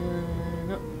 wait.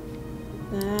 Nope.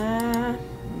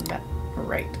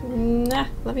 Right. Nah,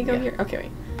 let me go here. Okay,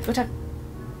 wait. Go talk.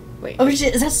 Wait. Oh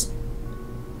shit, is that...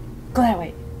 Go that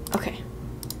way. Okay.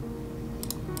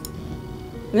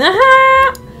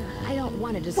 I don't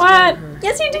want to disturb what? her.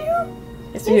 Yes, you do.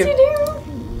 Yes, you Yes, do.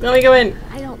 you Let me go in.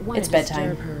 I don't want It's to bedtime.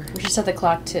 disturb her. We should set the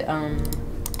clock to,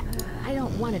 I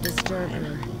don't want to disturb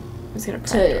her. I'm just gonna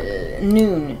to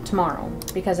noon tomorrow,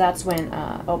 because that's when,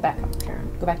 oh, back up,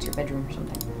 Karen. Go back to your bedroom or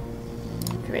something.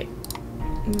 Okay, wait.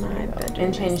 My bedroom.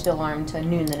 And change the alarm to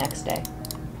noon the next day.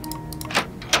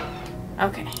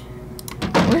 Okay.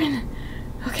 We're in.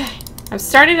 Okay. I'm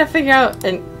starting to figure out,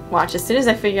 and watch, as soon as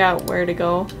I figure out where to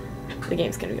go, the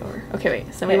game's gonna be over. Okay,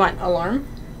 wait. So we want alarm.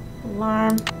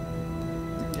 Alarm.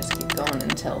 And just keep going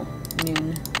until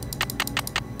noon.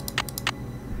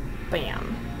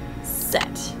 Bam. Set.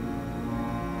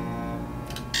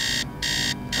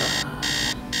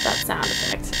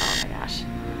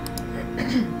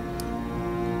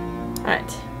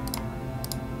 Alright.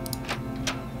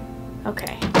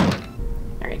 Okay.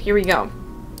 Alright, here we go.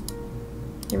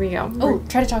 Here we go. Oh,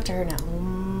 try to talk to her now.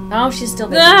 Oh, she's still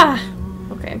busy. Ah!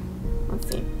 Okay, let's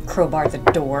see. Crowbar the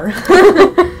door.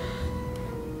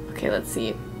 Okay, let's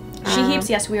see. She heaps,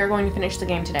 yes, we are going to finish the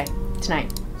game tonight.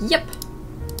 Yep.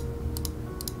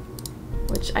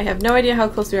 Which I have no idea how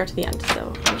close we are to the end,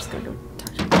 so I'm just gonna go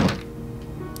talk to her.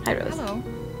 Hi, Rose. Hello.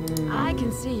 I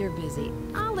can see you're busy.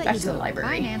 I'll let Back you to the go. Bye,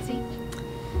 library. Nancy.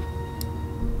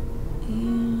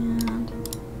 And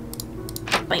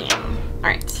bam.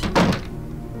 Alright.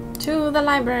 To the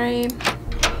library.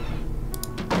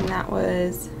 And that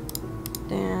was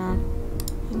down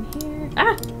in here.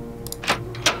 Ah!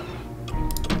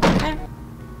 Okay.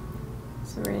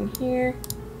 So we're in here.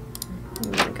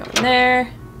 I'm gonna go in there.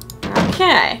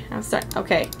 Okay. I'm sorry.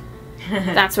 Okay.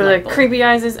 That's where the creepy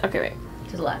eyes is. Okay, wait.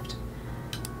 To the left.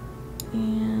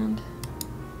 And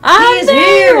He is there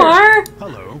here! you are!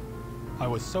 Hello. I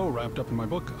was so wrapped up in my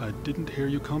book, I didn't hear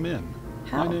you come in.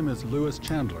 How? My name is Lewis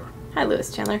Chandler. Hi,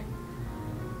 Lewis Chandler.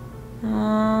 I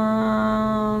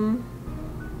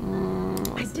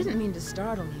didn't mean to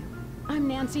startle you. I'm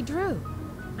Nancy Drew.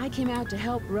 I came out to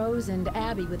help Rose and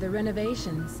Abby with the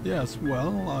renovations. Yes,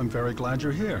 well, I'm very glad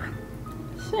you're here.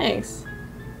 Thanks.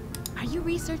 Are you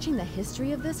researching the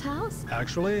history of this house?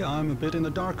 Actually, I'm a bit in the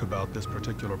dark about this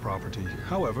particular property.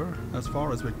 However, as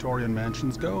far as Victorian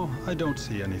mansions go, I don't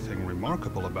see anything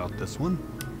remarkable about this one.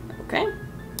 Okay.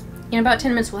 In about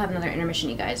 10 minutes, we'll have another intermission,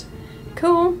 you guys.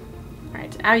 Cool.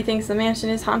 Alright, Abby thinks the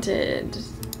mansion is haunted.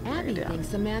 Abby thinks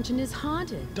the mansion is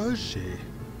haunted. Does she?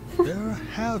 There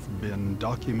have been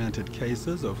documented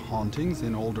cases of hauntings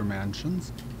in older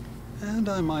mansions. And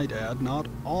I might add, not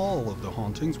all of the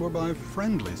hauntings were by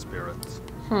friendly spirits.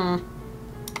 Do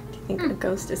you think a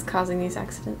ghost is causing these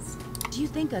accidents? Do you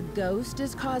think a ghost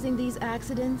is causing these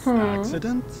accidents?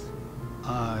 Accidents?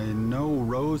 I know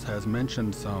Rose has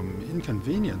mentioned some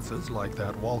inconveniences like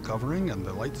that wall covering and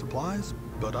the light supplies,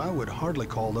 but I would hardly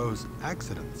call those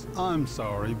accidents. I'm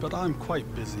sorry, but I'm quite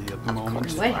busy at the moment.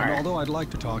 course we are. And although I'd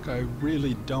like to talk, I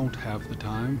really don't have the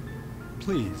time.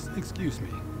 Please, excuse me.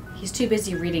 He's too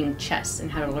busy reading chess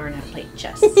and how to learn how to play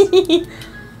chess. Okay,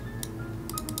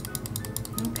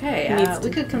 we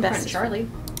could confront invest. Charlie.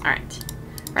 Alright.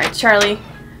 Alright, Charlie.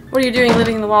 What are you doing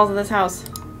living in the walls of this house?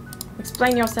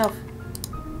 Explain yourself.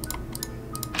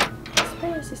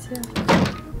 Explain yourself.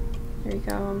 There you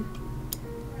go.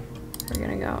 We're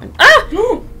gonna go and... Ah!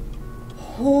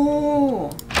 Oh!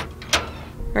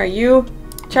 Are you?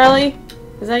 Charlie?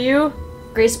 Is that you?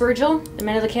 Grace Virgil, the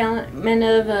men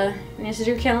of Nancy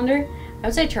Drew calendar. I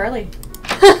would say Charlie.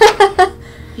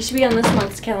 He should be on this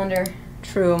month's calendar.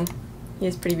 True. He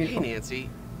is pretty Hey, beautiful. Nancy.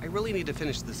 I really need to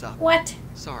finish this up. What?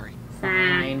 Sorry.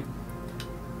 Fine.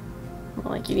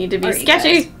 Like, you need to be Alright, you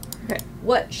sketchy. Okay.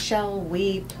 What shall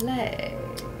we play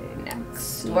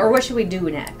next? Or what should we do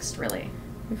next, really?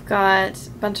 We've got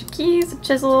a bunch of keys, a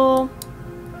chisel,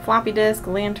 floppy disk, a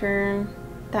lantern,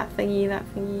 that thingy,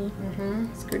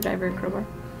 screwdriver, crowbar.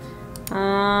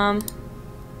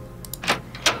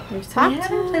 We've We talked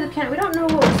haven't played the piano. We don't know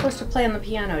what we're supposed to play on the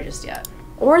piano just yet.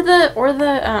 or the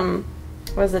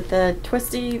was it the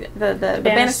twisty the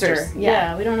banisters?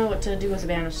 Yeah, we don't know what to do with the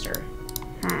banister.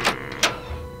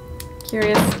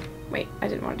 Curious. Wait, I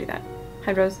didn't want to do that.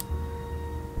 Hi, Rose.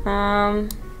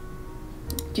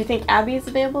 Do you think Abby is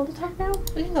available to talk now?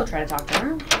 We can go try to talk to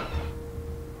her.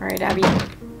 All right, Abby,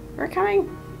 we're coming.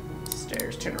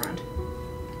 Stairs, turn around.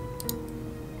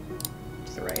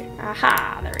 To the right.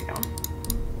 Aha, there we go. All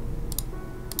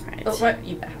right. Oh, what?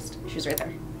 You passed. She's right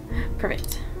there.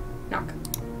 Perfect. Knock.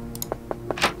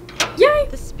 Yay!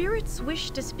 The spirits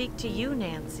wish to speak to you,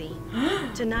 Nancy.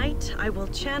 Tonight, I will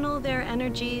channel their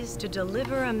energies to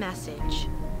deliver a message.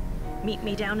 Meet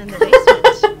me down in the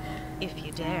basement, if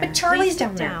you dare. But Charlie's Please sit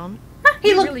down there. down. Hey,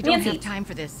 We look, really don't Nancy. have time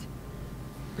for this.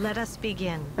 Let us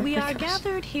begin. Oh We my are gosh.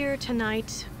 gathered here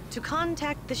tonight to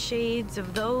contact the shades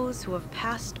of those who have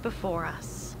passed before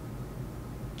us.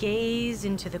 Gaze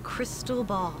into the crystal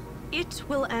ball. It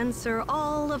will answer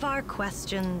all of our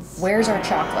questions. Where's our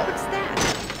chocolate? What's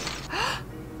that?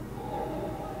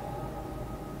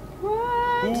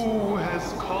 Who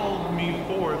has called me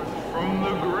forth from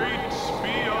the great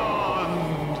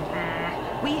beyond?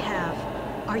 We have.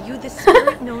 Are you the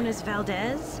spirit known as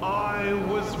Valdez? I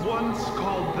was once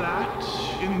called that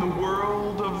in the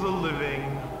world of the living.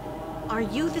 Are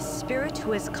you the spirit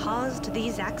who has caused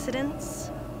these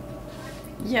accidents?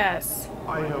 Yes.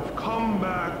 I have come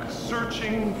back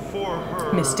searching for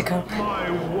her. Mystica. My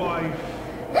wife.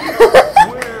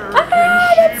 Where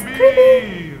can she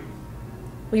be?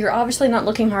 Well, you're obviously not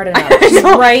looking hard enough. She's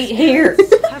right here.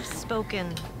 Have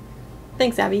spoken.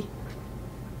 Thanks, Abby.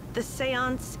 The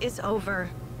seance is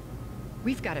over.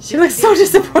 We've got a She looks so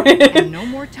disappointed. And no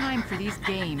more time for these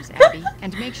games, Abby.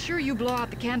 And make sure you blow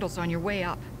out the candles on your way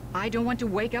up. I don't want to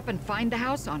wake up and find the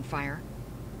house on fire.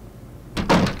 Go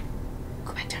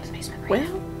back down to the basement. Right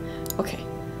Well, okay.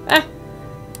 Ah,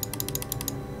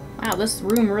 Wow, this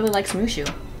room really likes Mushu.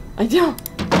 I know.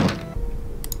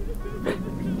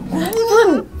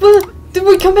 Did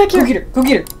we come back here? Go get her. Go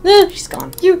get her. She's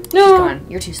gone. You She's no. gone.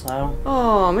 You're too slow.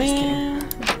 Oh man.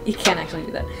 You can't actually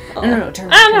do that. Oh. No, turn.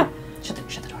 Ah, turn. no. Shut the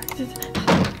door.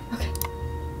 Okay.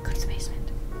 Go to the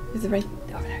basement. Is it right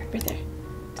Over there. right there?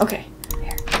 Okay.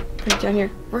 Here. Put it down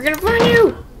here. We're gonna find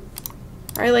you.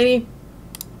 All right, lady.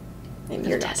 And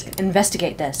your desk.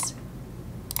 Investigate this.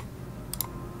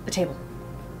 The table.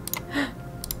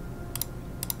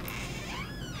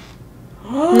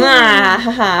 It's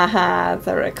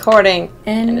a recording.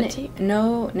 ND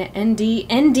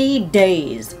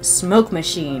Days smoke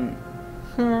machine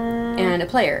and a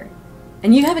player,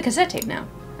 and you have a cassette tape now.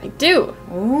 I do.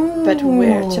 Ooh. But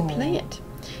where to play it?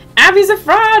 Abby's a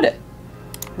fraud.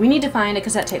 We need to find a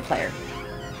cassette tape player.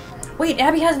 Wait,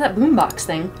 Abby has that boombox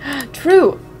thing.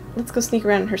 True. Let's go sneak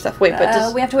around in her stuff. Wait, but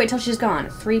just... we have to wait till she's gone.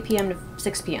 3 p.m. to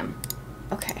 6 p.m.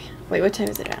 Okay. Wait, what time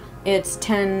is it now? It's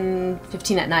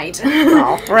 10:15 at night.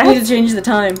 All right. We need to change the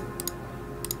time.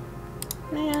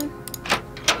 Man.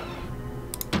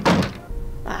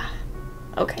 Ah.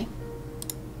 Okay.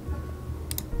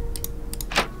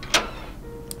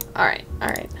 Alright.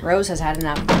 Rose has had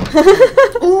enough.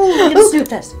 Ooh, look at Snoop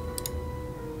this.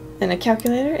 And a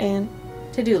calculator and...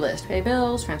 To-do list. Pay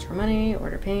bills, transfer money,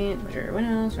 order paint, measure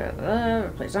windows,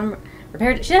 replace dumb...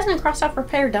 Repair... She hasn't crossed off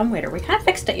repair dumbwaiter. We kind of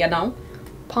fixed it, you know.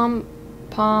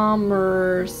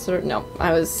 Palmer's... No,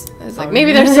 I was like,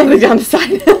 maybe there's something down the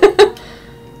side.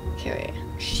 Okay,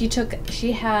 wait. She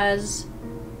has...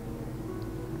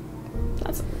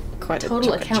 That's quite a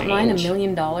total account line change. $1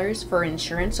 million for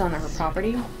insurance on her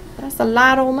property. That's a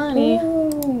lot of money.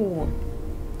 Ooh.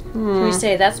 Can we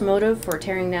say that's motive for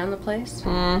tearing down the place?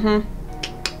 Mm-hmm.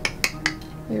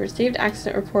 We received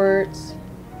accident reports.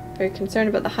 Very concerned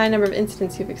about the high number of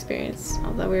incidents you've experienced.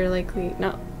 Although we are likely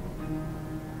not.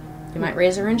 You might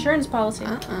raise her insurance policy.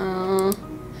 Uh-oh.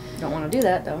 Don't want to do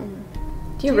that, though.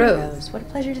 Dear Rose. What a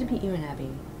pleasure to meet you and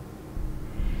Abby.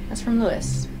 That's from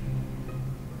Lewis.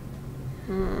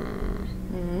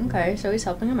 Okay, so he's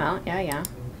helping him out. Yeah.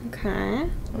 Okay.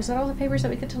 Was that all the papers that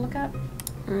we get to look at?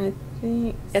 I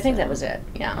think that was it.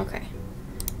 Yeah. Okay.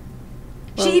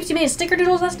 Jeeves, you made sticker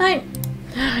doodles last night?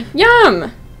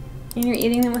 Yum! And you're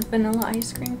eating them with vanilla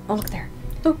ice cream? Oh, look there.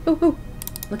 Ooh.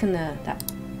 Look in that.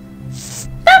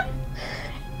 Stop!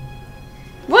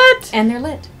 What? And they're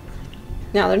lit.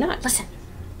 No, they're not. Listen.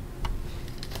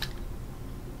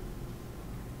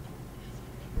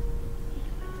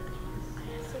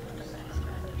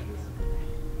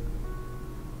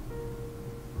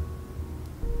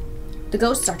 The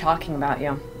ghosts are talking about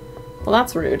you. Well,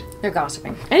 that's rude. They're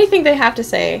gossiping. Anything they have to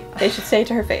say, they should say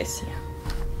to her face. Yeah.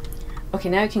 Okay,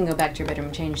 now you can go back to your bedroom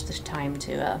and change the time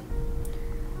to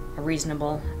a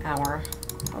reasonable hour.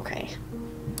 Okay.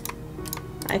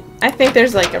 I think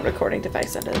there's like a recording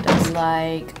device under the desk.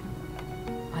 Like,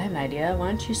 I have an idea. Why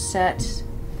don't you set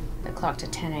the clock to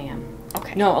 10 a.m.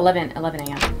 Okay. No, 11 a.m. 11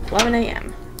 a.m. 11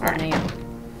 a.m. Alright,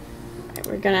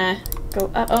 we're gonna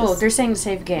go up. Oh, they're saying to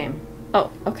save game.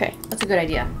 Oh, okay. That's a good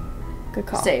idea. Good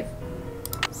call. Save.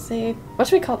 What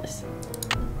should we call this?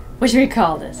 What should we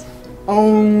call this?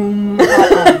 Om.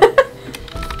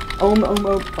 Om.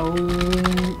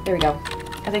 There we go.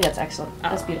 I think that's excellent.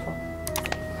 That's beautiful.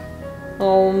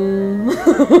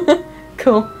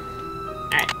 Cool.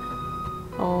 Alright.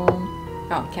 Oh,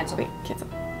 cancel. Wait, cancel.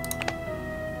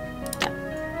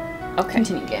 Okay.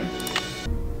 Continue game.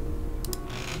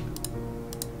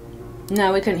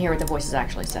 No, we couldn't hear what the voices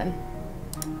actually said.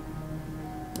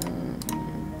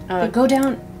 Go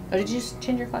down. Oh, did you just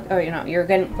change your clock? Oh, you're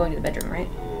going to the bedroom, right?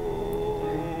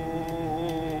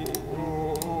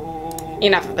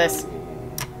 Enough of this.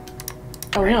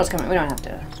 Oh, we know it's coming. We don't have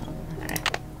to. Okay.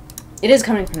 It is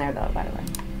coming from there, though, by the way.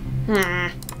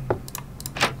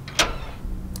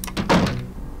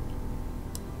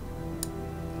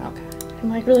 Okay. I'm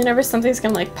like really nervous. Something's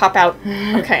gonna like pop out.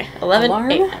 Okay. 11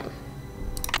 a.m.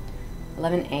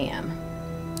 11 a.m.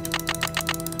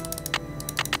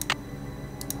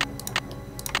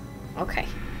 Okay.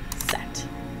 Set.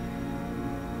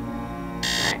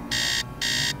 Alright.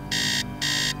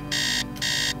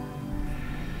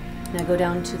 Now go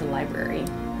down to the library.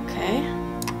 Okay.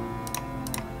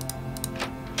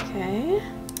 Okay.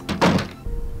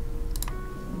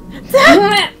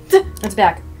 It's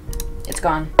back. It's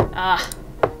gone. Ah.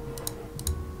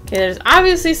 Okay, there's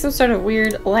obviously some sort of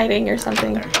weird lighting or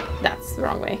something. That's the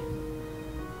wrong way.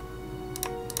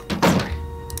 Sorry.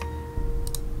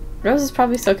 Rose is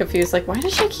probably so confused. Like, why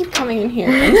does she keep coming in here?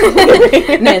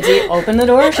 Nancy, open the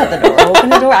door, shut the door, open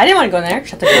the door. I didn't want to go in there.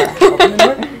 Shut the door, open the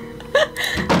door.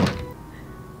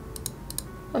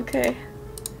 Okay.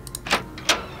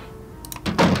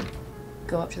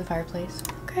 Go up to the fireplace.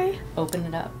 Okay. Open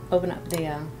it up. Open up the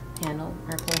handle,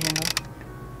 or pull handle.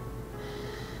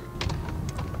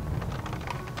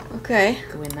 Okay.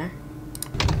 Go in there.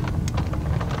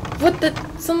 What the?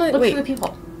 Someone. Look wait. for the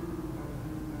people.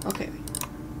 Okay.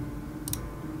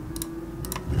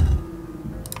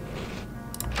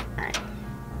 Alright.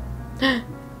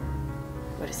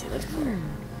 What is he looking for?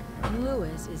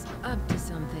 Lewis is up to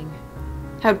something.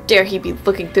 How dare he be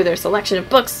looking through their selection of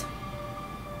books?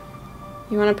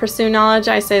 You want to pursue knowledge?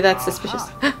 I say that's suspicious.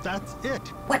 That's it.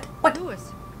 What? What?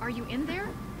 Lewis, are you in there?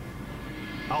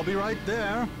 I'll be right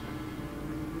there.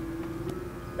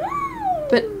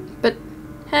 But,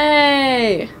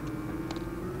 hey!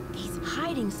 He's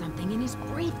hiding something in his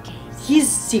briefcase. He's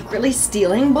secretly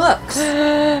stealing books.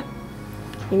 You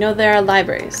know there are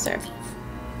libraries, sir.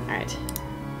 Alright.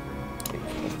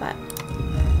 What's that?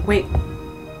 Wait.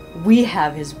 We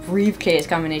have his briefcase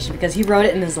combination because he wrote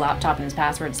it in his laptop in his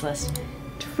passwords list.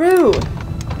 True!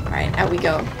 Alright, out we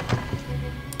go.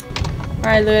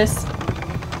 Alright, Lewis.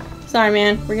 Sorry,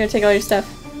 man. We're gonna take all your stuff.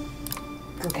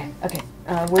 Okay, okay.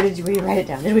 Where did we write it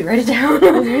down? Did we write it down?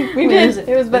 We did.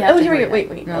 It was, but, oh, here we go.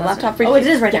 Wait. No, No, laptop right. Oh, it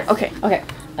is right there. Yeah, okay. Okay.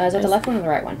 Is that the left one or the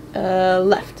right one?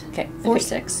 Left. Okay, 4,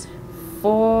 6.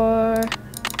 4,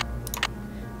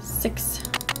 6.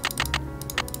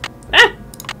 Ah!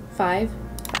 5,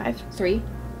 5, 3.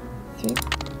 3.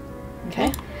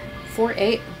 Okay. 4,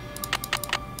 8.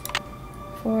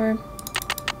 4,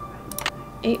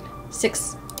 8.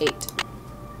 6, 8.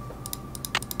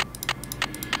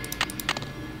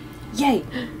 Yay!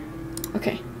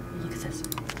 Okay. Look at this.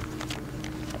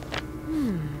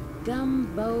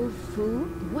 Gumbo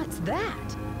food? What's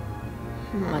that?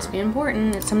 Must be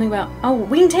important. It's something about... Oh,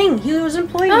 Wing Ting! He was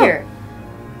employed Oh. here.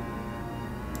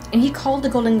 And he called the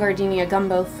Golden Gardenia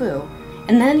Gumbo Foo.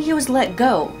 And then he was let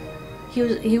go.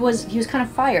 He was kind of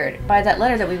fired by that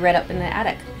letter that we read up in the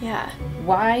attic. Yeah.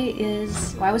 Why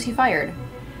was he fired?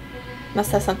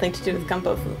 Must have something to do with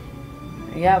gumbo food.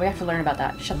 Yeah, we have to learn about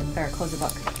that. Close the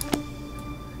book.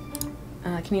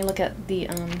 Can you look at the,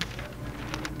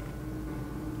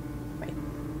 Wait.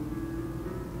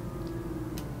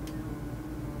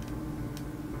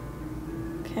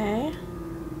 Okay.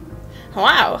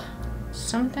 Wow.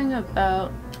 Something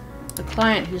about the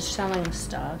client who's selling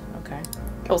stuff. Okay.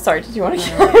 Oh, sorry. Did you want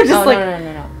to? No.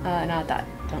 Not that.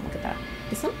 Don't look at that.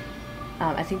 This one?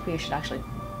 I think we should actually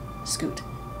scoot.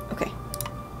 Okay.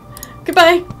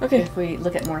 Goodbye. Okay. If we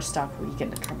look at more stuff, we get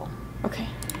into trouble. Okay.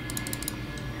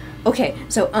 Okay.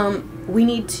 So we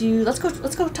need to let's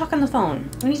go talk on the phone.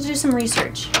 We need to do some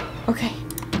research. Okay.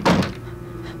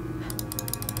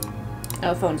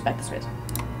 Oh, phone's back this way.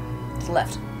 To the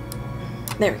left.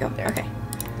 There we go. There. Okay.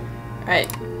 All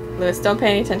right, Lewis. Don't pay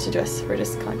any attention to us. We're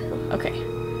just calling people. Okay.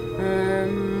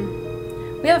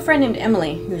 We have a friend named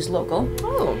Emily who's local.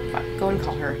 Oh. Go and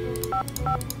call her.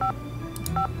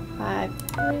 5,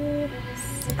 3,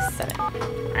 6, 7. All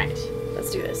right.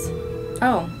 Let's do this.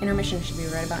 Oh, intermission should be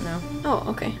right about now. Oh,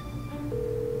 okay.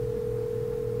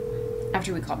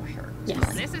 After we call her.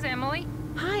 Yes. This is Emily.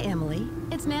 Hi, Emily.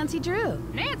 It's Nancy Drew.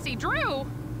 Nancy Drew?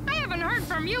 I haven't heard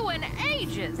from you in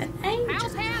ages.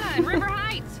 How's Hannah in River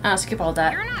Heights? Skip all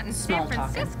that. You're not in small San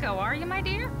talking. Francisco, are you, my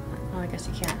dear? Oh, I guess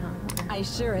you can't, huh? Okay. I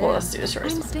sure am. Well, let's do this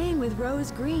first. I'm staying with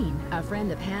Rose Green, a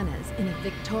friend of Hannah's, in a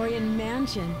Victorian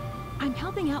mansion. I'm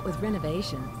helping out with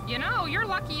renovations. You know, you're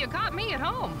lucky you caught me at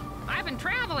home. I've been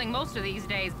traveling most of these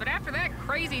days, but after that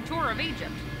crazy tour of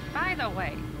Egypt. By the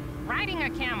way, riding a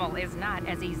camel is not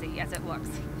as easy as it looks.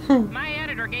 My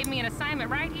editor gave me an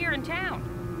assignment right here in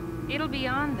town. It'll be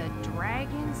on the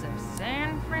Dragons of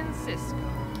San Francisco.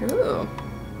 Ooh.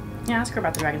 Yeah, ask her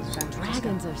about the Dragons of San Francisco.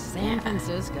 Dragons of San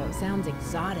Francisco sounds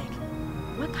exotic.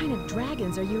 What kind of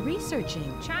dragons are you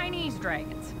researching? Chinese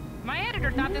dragons. My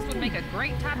editor thought this would make a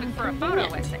great topic for a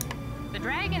photo essay. The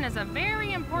dragon is a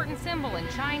very important symbol in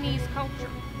Chinese culture.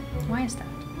 Why is that?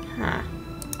 Huh.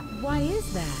 Why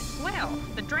is that? Well,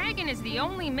 the dragon is the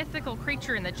only mythical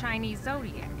creature in the Chinese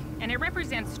zodiac, and it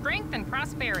represents strength and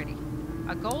prosperity.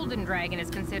 A golden dragon is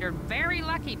considered very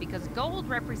lucky because gold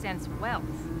represents wealth.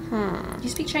 Do you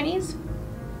speak Chinese?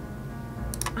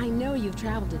 I know you've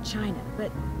traveled to China,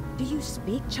 but do you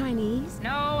speak Chinese? No,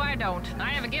 I don't. I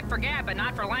have a gift for gab, but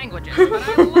not for languages.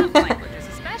 But I love languages,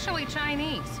 especially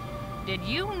Chinese. Did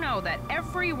you know that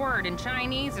every word in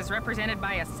Chinese is represented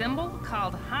by a symbol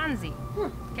called Hanzi?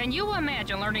 Can you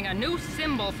imagine learning a new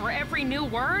symbol for every new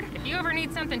word? If you ever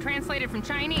need something translated from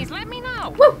Chinese, let me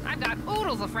know. I've got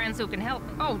oodles of friends who can help.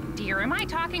 Oh dear, am I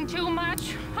talking too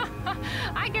much?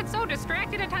 I get so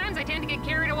distracted at times I tend to get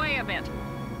carried away a bit.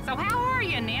 So how are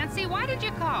you, Nancy? Why did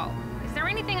you call? Is there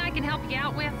anything I can help you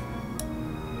out with?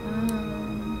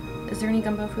 Is there any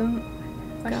gumbo food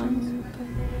questions?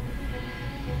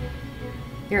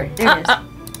 There it is.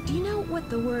 Do you know what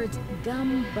the words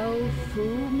gumbo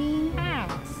foo mean?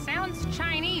 Sounds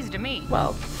Chinese to me.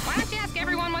 Well, why don't you ask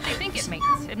everyone what they think it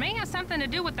means? It may have something to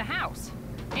do with the house.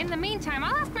 In the meantime,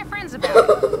 I'll ask my friends about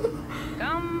it.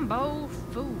 Gumbo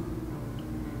foo.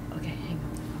 Okay, hang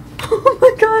on. oh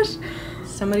my gosh.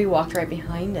 Somebody walked right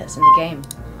behind us in the game.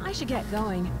 I should get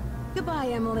going. Goodbye,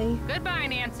 Emily. Goodbye,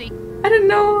 Nancy. I didn't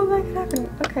know that could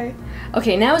happen. Okay.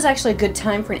 Okay, now is actually a good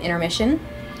time for an intermission.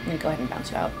 I'm gonna go ahead and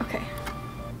bounce you out. Okay.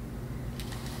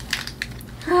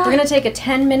 We're gonna take a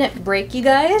 10-minute break, you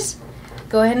guys.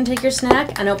 Go ahead and take your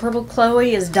snack. I know Purple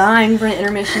Chloe is dying for an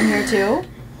intermission here too.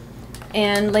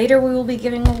 And later we will be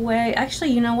giving away,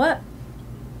 actually, you know what?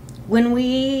 When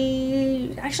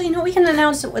we, actually, you know, we can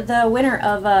announce the winner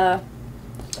of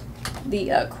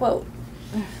the quote.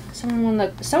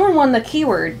 Someone won the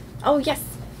keyword. Oh, yes.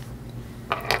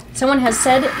 Someone has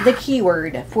said the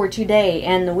keyword for today,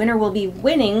 and the winner will be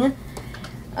winning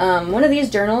one of these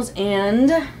journals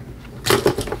and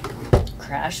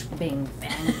crash, bing,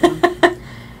 bang.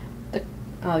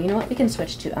 Oh, you know what? We can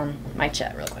switch to my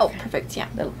chat real quick. Oh, perfect. Yeah,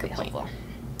 that'll be helpful.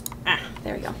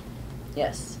 There we go.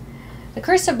 Yes, the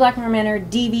Curse of Blackmore Manor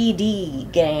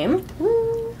DVD game.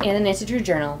 Woo. And the Nancy Drew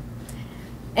journal,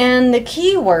 and the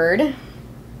keyword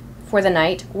for the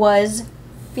night was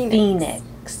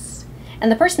Phoenix.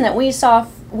 And the person that we saw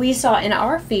in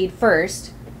our feed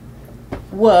first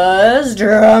was,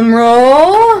 drum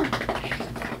roll,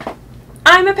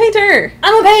 I'm a painter.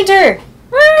 I'm a painter.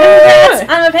 Woo! Congrats,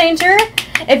 I'm a painter.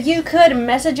 If you could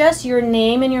message us your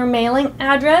name and your mailing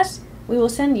address, we will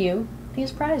send you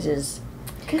these prizes.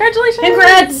 Congratulations.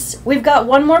 Congrats. We've got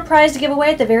one more prize to give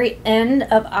away at the very end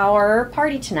of our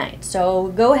party tonight. So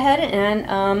go ahead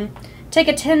and take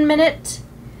a 10-minute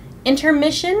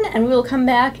intermission, and we will come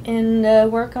back and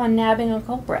work on nabbing a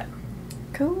culprit.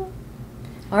 Cool.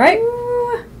 All right.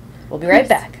 We'll be right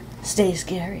back. Stay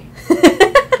scary.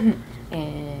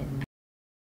 And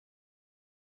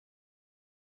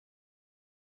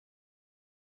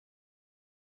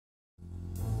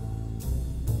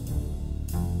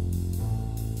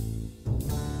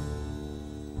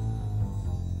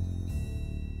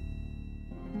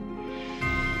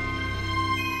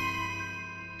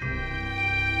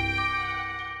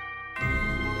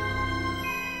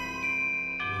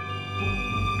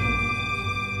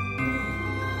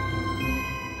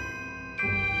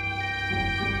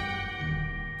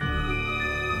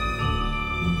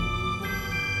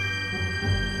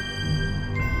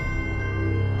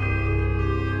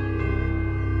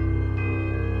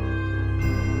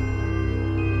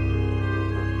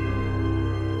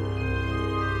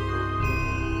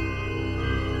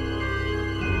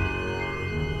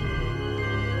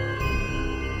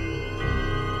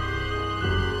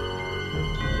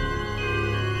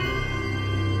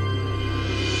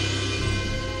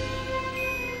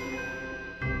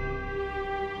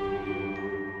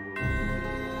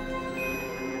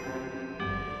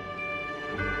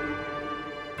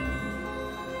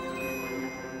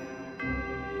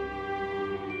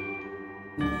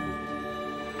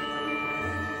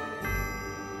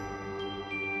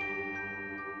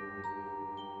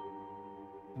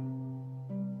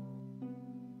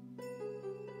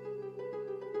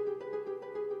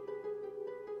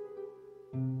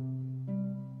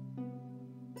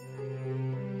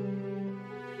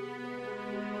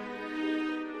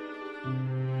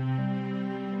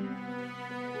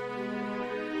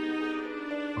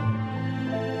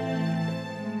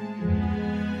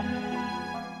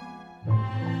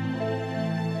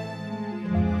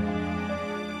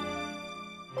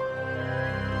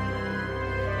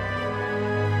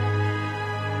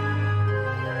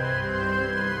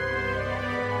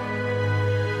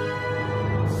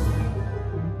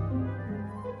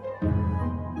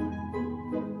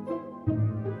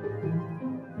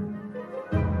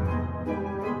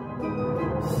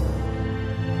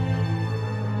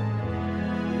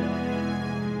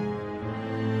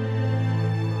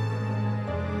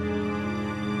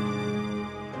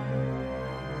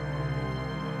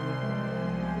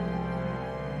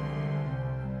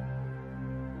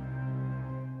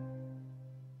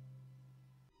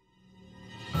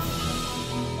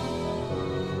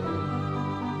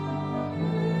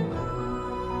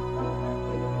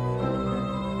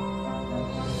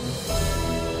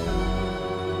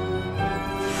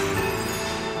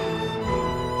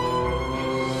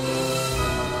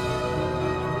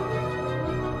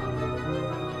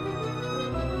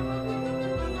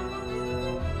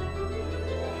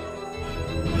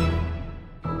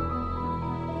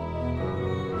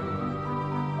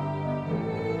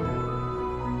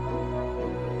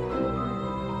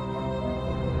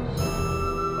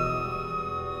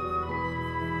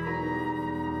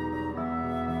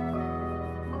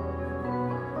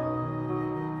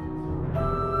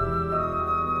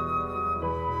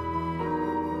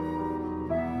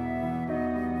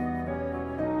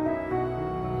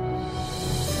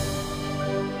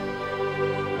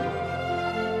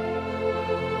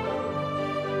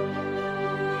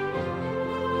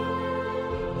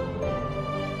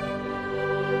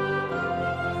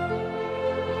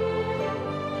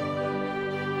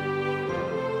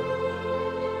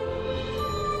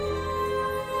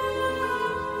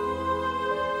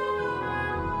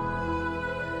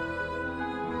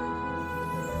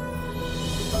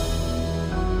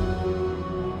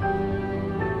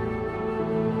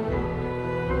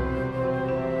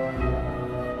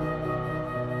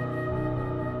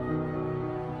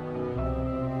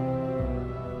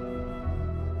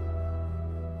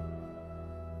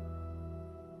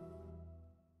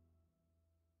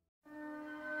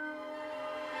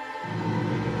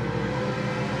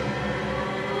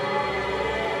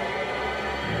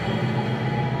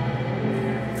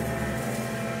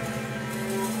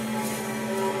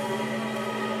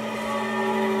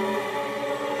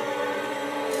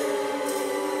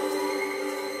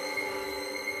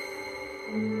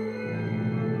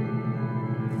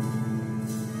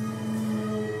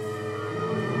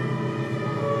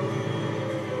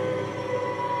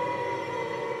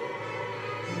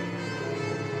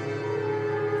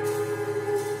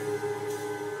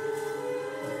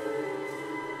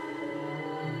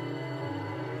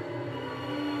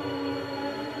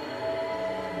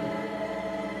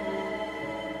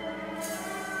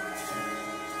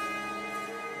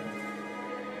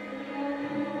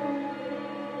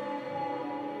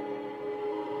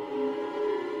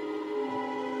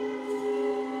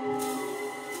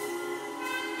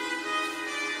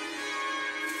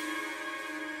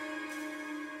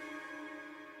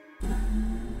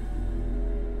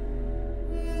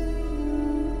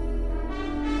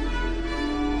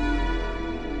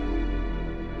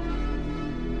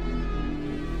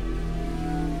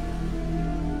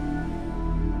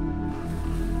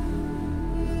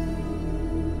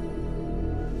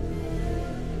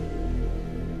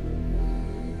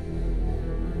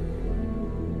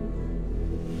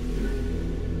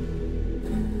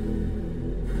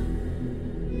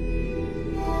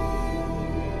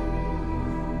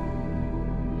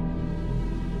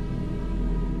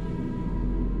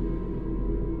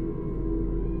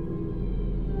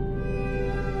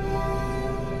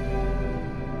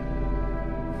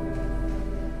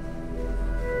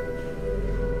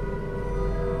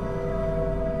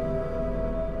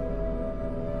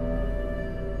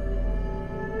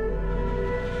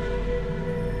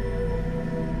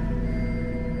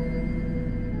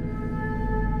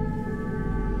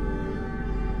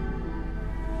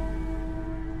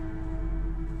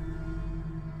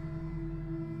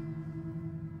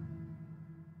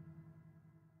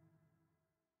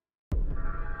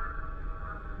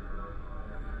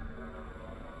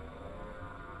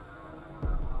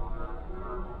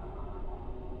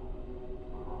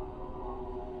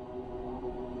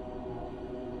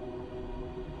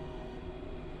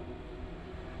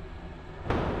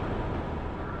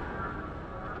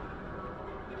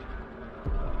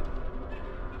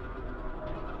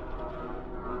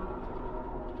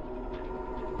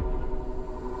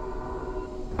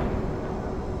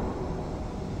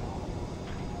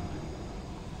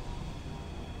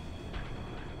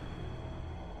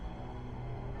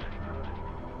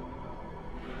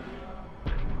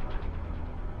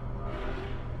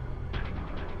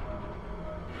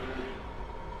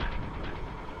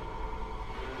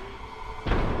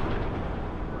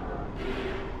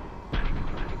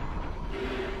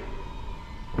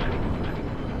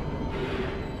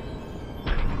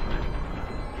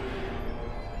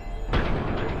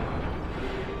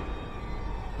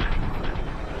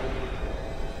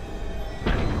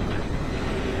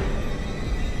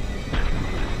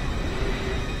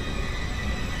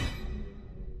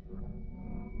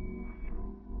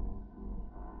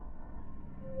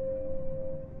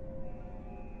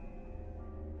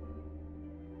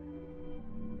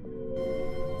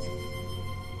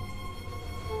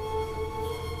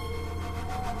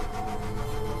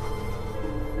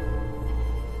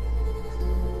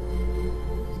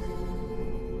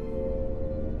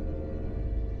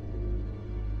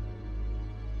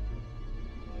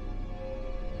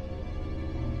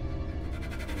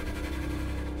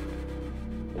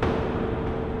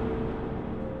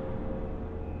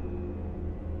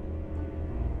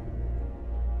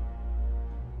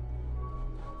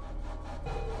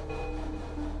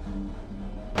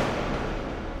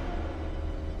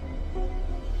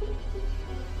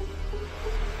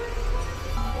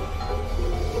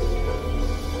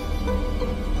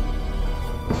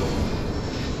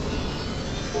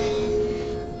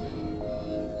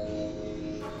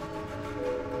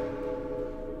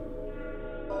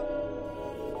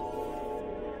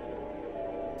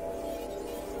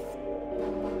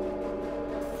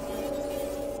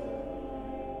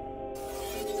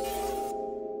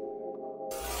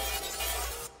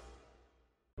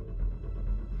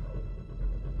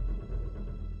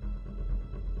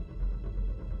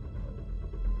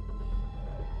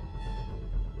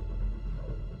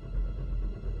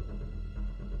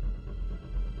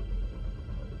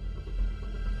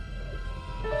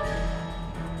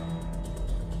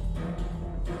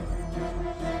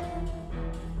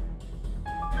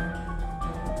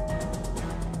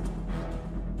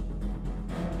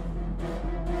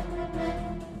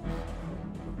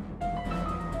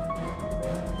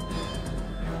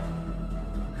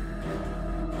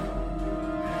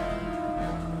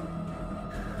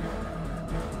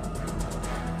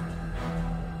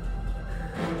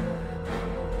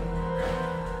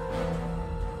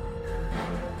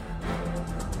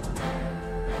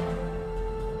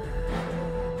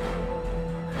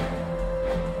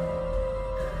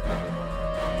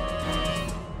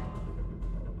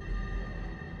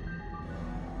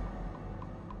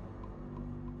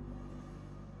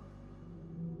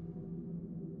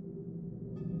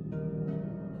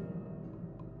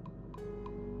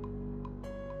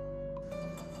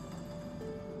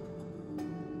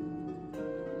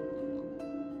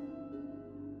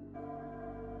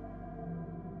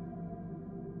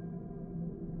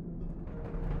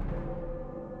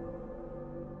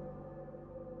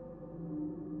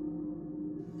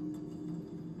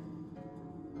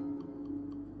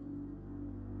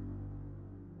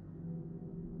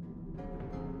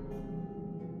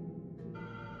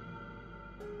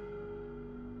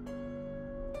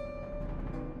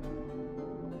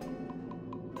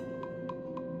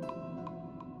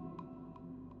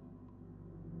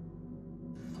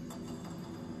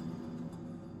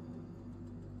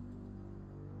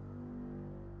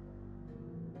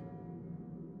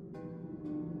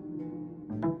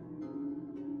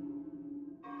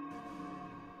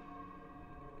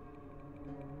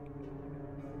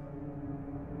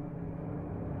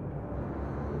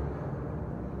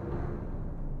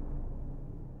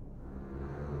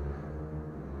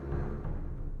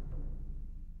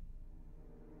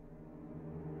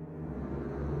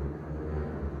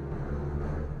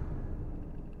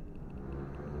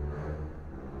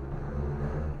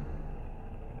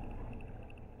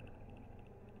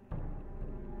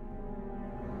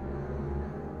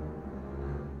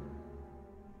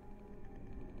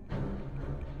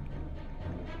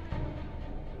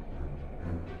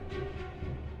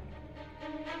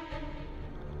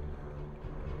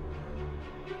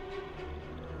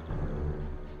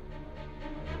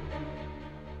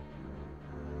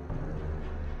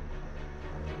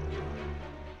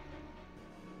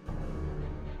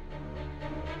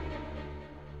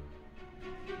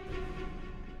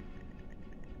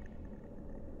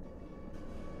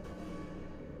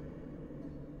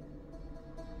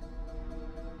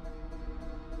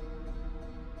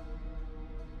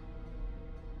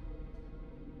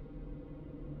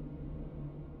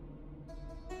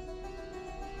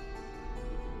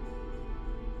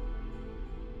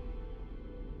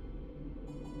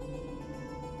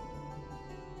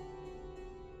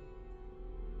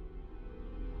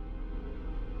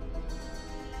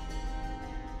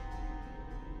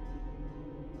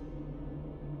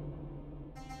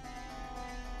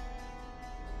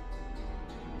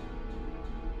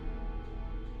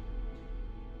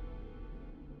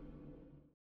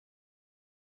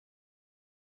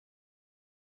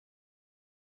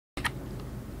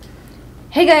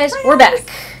Hey guys, we're back.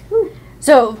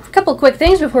 So, a couple quick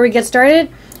things before we get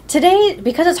started. Today,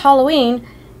 because it's Halloween,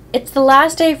 it's the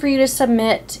last day for you to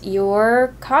submit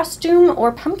your costume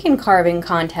or pumpkin carving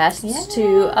contests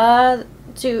to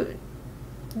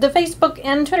the Facebook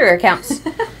and Twitter accounts.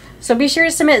 So be sure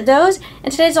to submit those.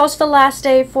 And today's also the last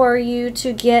day for you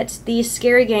to get the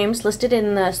scary games listed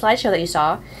in the slideshow that you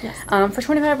saw for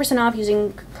 25% off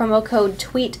using promo code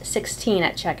TWEET16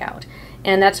 at checkout.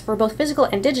 And that's for both physical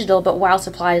and digital, but while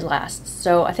supplies last.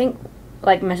 So I think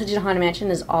like Message in Haunted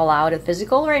Mansion is all out of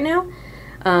physical right now,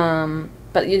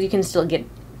 but you can still get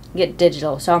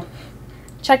digital. So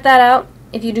check that out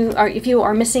if you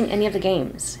are missing any of the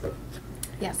games.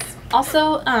 Yes.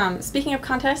 Also, speaking of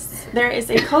contests, there is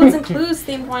a Codes and Clues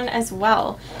themed one as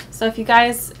well. So if you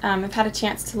guys have had a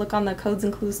chance to look on the Codes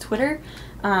and Clues Twitter,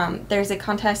 there's a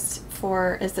contest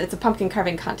for, it's a pumpkin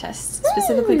carving contest,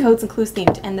 specifically Codes and Clues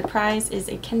themed, and the prize is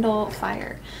a Kindle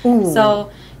Fire.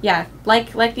 So yeah,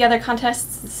 like the other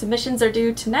contests, submissions are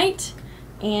due tonight.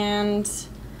 and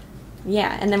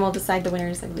yeah, and then we'll decide the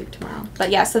winners, I believe, tomorrow.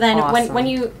 But yeah, so then Awesome. when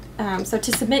you so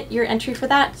to submit your entry for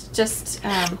that, just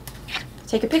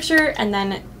take a picture and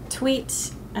then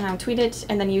tweet it,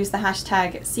 and then use the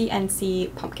hashtag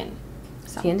CNC Pumpkin.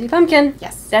 So. CNC Pumpkin.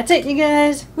 Yes. That's it, you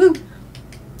guys. Woo.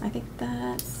 I think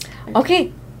that's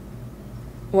okay.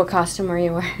 What costume are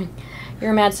you wearing?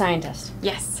 You're a mad scientist.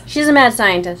 Yes. She's a mad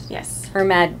scientist. Yes. Or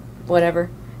mad whatever.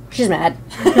 She's mad.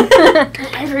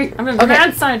 I'm a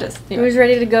mad scientist. Anyway. Who's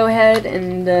ready to go ahead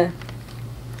and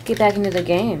get back into the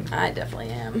game? I definitely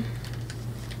am.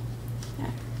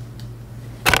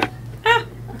 Yeah. Ah.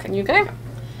 Okay. You okay? All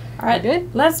right.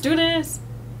 Good. Let's do this.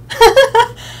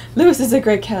 Lewis is a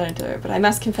great character, but I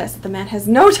must confess that the man has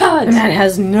no talent. The man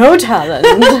has no talent.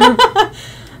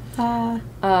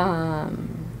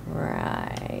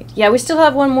 Right. Yeah, we still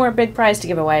have one more big prize to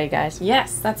give away, guys.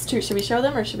 Yes, that's true. Should we show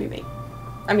them or should we wait?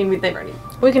 I mean, they've already.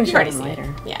 We can You've show already them seen it.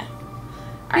 later. Yeah.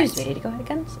 Who's ready to go ahead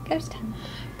again? Ghost time.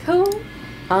 Cool.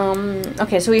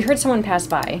 Okay, so we heard someone pass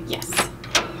by. Yes.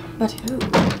 But who?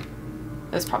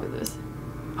 It was probably Lewis.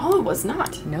 Oh, it was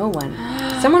not. No one.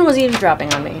 Someone was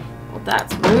eavesdropping on me. Well,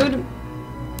 that's rude.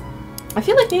 I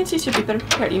feel like Nancy should be better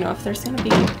prepared. You know, if there's going to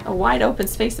be a wide open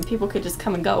space and people could just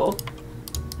come and go,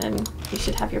 then you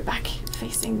should have your back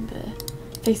facing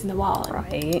the wall. And,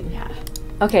 right. Yeah.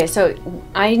 Okay, so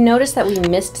I noticed that we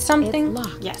missed something.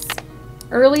 Yes.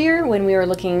 Earlier when we were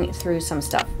looking through some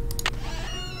stuff.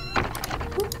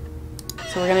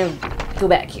 So we're gonna go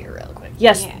back here real quick.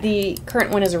 Yes, the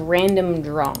current one is a random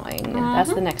drawing.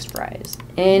 That's the next prize.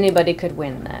 Anybody could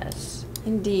win this.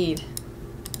 Indeed.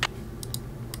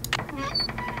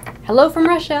 Hello from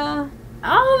Russia.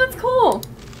 Oh, that's cool.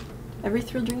 Every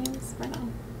thrill dreams right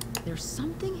on. There's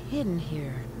something hidden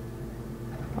here.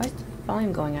 Why is the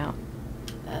volume going out?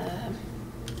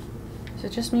 Is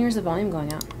it just me or is the volume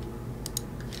going out?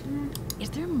 Is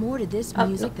there more to this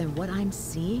music than what I'm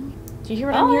seeing? Do you hear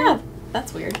what I'm hearing? Yeah.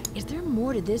 That's weird. Is there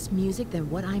more to this music than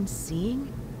what I'm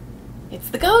seeing? It's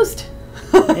the ghost.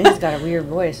 He's got a weird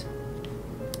voice.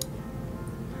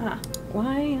 Huh.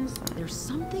 Why is that? There's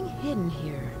something hidden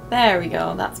here. There we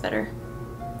go. That's better.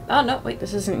 Oh, no, wait.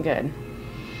 This isn't good.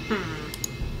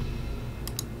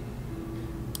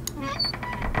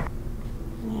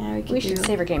 Yeah, We should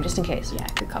save our game just in case. Yeah,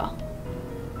 good call.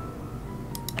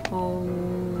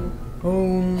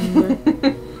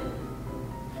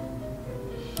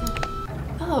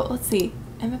 Oh, let's see.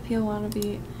 MFPO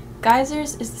wannabe.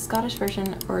 Geysers is the Scottish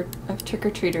version of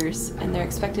trick-or-treaters, and they're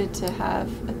expected to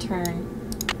have a turn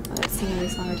that's singing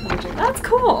song or television. That's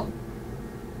cool!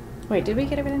 Wait, did we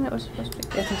get everything that was supposed to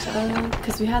be? I think so.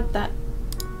 Because we had that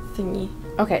thingy.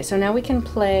 Okay, so now we can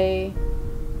play...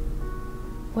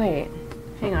 Wait,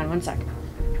 hang on one sec.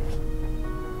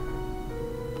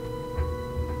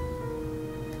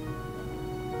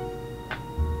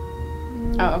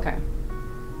 Oh, okay.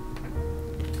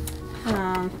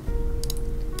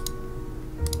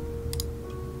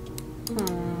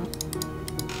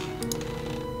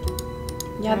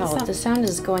 Yeah, the sound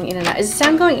is going in and out. Is the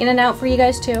sound going in and out for you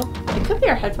guys too? It could be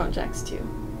our headphone jacks too.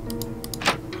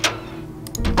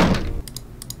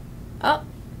 Oh.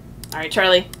 Alright,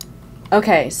 Charlie.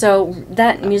 Okay, so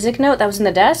that music note that was in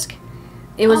the desk,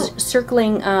 it was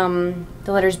circling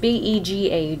the letters B, E,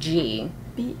 G, A, G.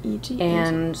 B, E, G, A, G.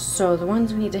 And so the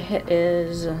ones we need to hit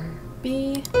is...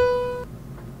 B.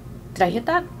 Did I hit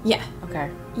that? Yeah. Okay.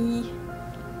 E.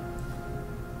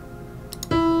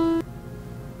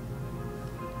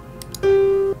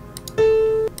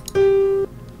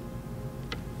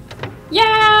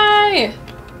 Yay!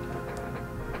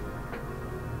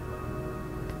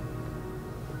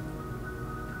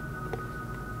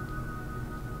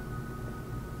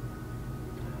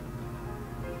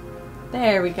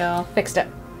 There we go. Fixed it.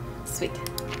 Sweet.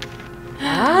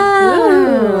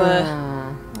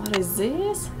 Ah. What is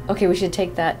this? Okay, we should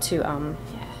take that to,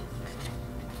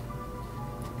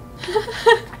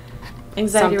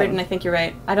 Anxiety ridden, I think you're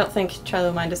right. I don't think Charlie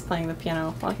will mind us playing the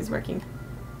piano while he's working.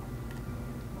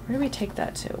 Where do we take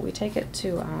that to? We take it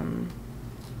to,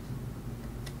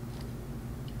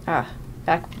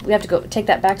 back. We have to go take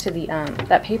that back to the,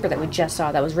 that paper that we just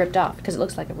saw that was ripped off, because it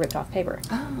looks like a ripped off paper.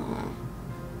 Oh.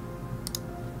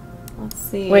 Let's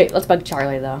see. Wait, let's bug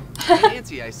Charlie, though. Hey,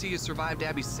 Nancy, I see you survived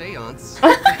Abby's seance.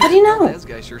 How do you know? This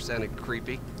guy sure sounded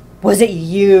creepy. Was it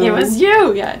you? It was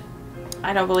you! Yeah.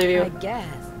 I don't believe you. I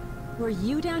guess. Were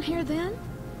you down here then?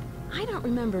 I don't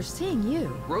remember seeing you.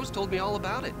 Rose told me all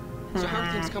about it. So how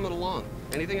are things coming along?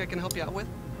 Anything I can help you out with?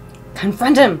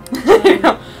 Confront him!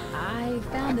 I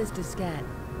found this diskette.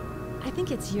 I think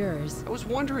it's yours. I was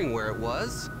wondering where it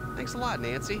was. Thanks a lot,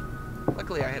 Nancy.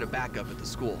 Luckily, I had a backup at the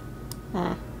school.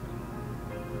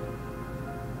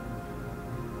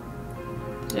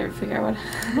 figure out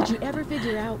what... Did you ever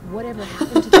figure out whatever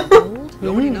happened to the gold?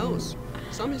 Nobody knows.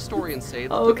 Some historians say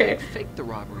that they faked the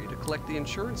robbery to collect the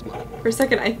insurance money. For a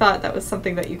second, I thought that was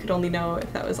something that you could only know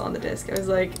if that was on the disc. I was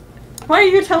like, why are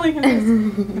you telling him this?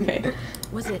 Okay.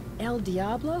 Was it El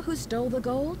Diablo who stole the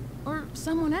gold? Or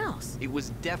someone else? It was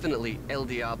definitely El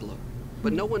Diablo.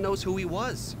 But no one knows who he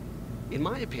was. In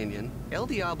my opinion, El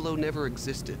Diablo never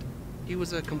existed. He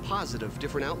was a composite of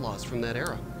different outlaws from that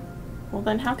era. Well,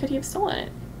 then how could he have stolen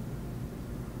it?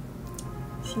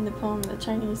 Seen the poem, the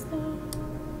Chinese...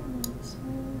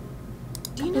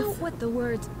 Do you know what the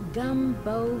words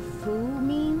gumbo foo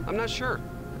mean? I'm not sure.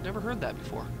 I've never heard that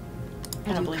before.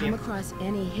 Have you come across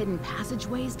any hidden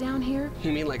passageways down here?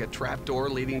 You mean like a trapdoor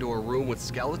leading to a room with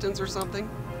skeletons or something?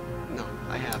 No,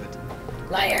 I haven't.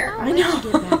 Liar. I know. Let's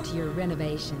get back to your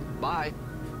renovation. Bye.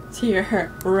 To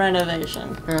your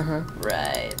renovation.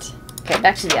 Right. Okay,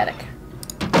 back to the attic.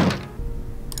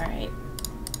 Alright.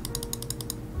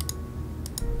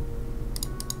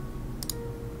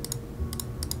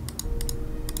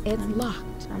 It's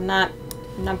locked. I'm not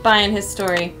buying his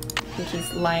story. I think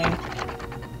he's lying.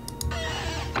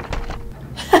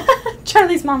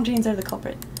 Charlie's mom jeans are the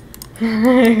culprit.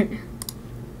 Let's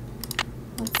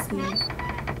see.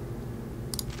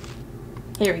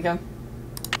 Here we go.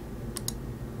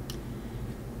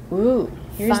 Ooh,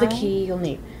 here's the key you'll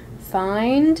need.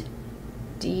 Find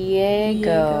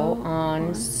Diego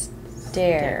on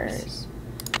stairs.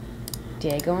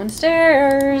 Diego on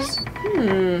stairs.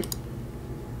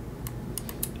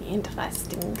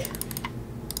 Interesting.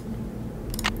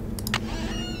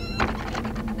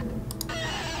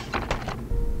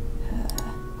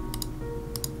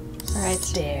 Alright.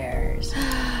 Stairs.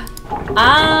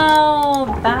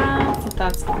 Oh, that's what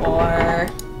that's for.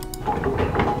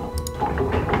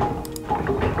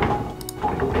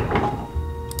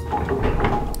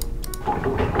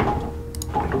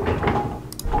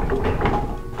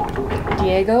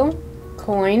 Diego,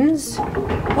 coins.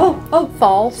 Oh,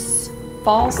 false.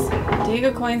 False.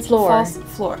 Diego coins, floor. False,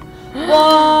 floor.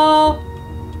 Whoa!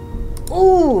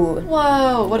 Ooh!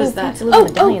 Whoa, what is that? It's a little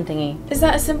medallion thingy. Is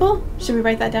that a symbol? Should we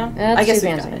write that down? I guess we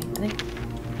we got it. I think.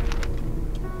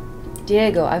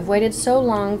 Diego, I've waited so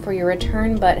long for your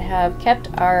return, but have kept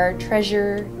our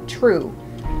treasure true.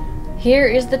 Here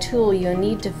is the tool you'll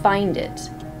need to find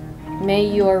it. May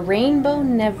your rainbow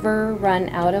never run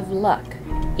out of luck.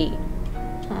 E.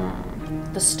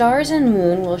 The stars and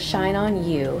moon will shine on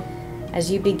you as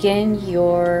you begin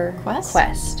your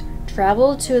quest.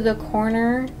 Travel to the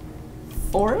corner...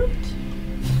 Fort?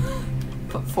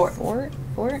 I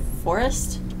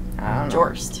Forest? don't know.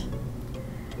 Jorst.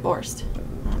 Forest.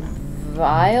 I don't know.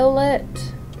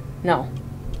 Violet? No.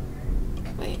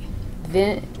 Wait.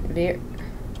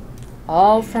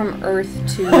 All from Earth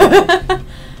to...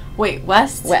 Wait,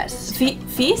 west? West.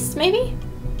 Feast, maybe?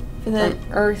 From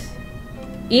Earth...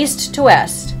 East to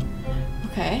west.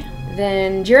 Okay.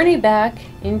 Then journey back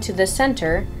into the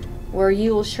center, where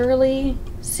you will surely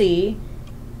see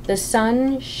the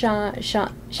sun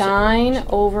shine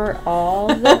over all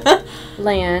the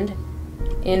land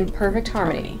in perfect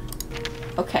harmony.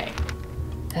 Okay.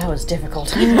 That was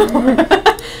difficult.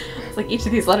 It's like each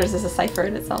of these letters is a cipher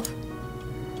in itself.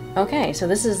 Okay, so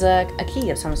this is a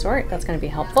key of some sort. That's going to be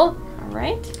helpful. All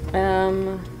right.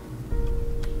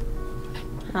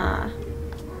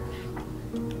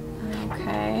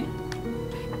 Okay.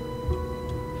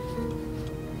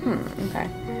 Okay.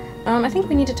 I think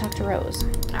we need to talk to Rose.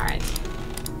 Alright.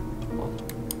 Cool.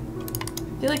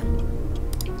 I feel like...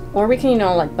 Or we can,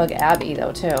 like, bug Abby,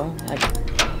 though, too. Like...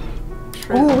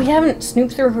 True. Ooh, we haven't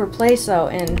snooped through her place, though,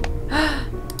 and...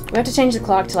 we have to change the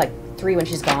clock to, like, 3 when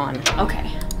she's gone. Okay.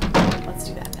 Let's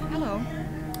do that then. Hello.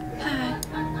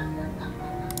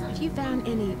 Have you found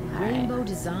any rainbow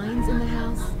designs in the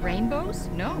house? Rainbows?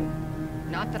 No.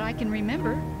 Not that I can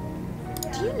remember.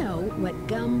 Do you know what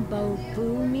gumbo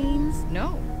foo means?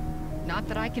 No. Not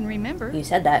that I can remember. You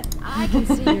said that. I can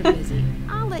see you're busy.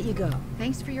 I'll let you go.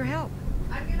 Thanks for your help.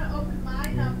 I'm gonna open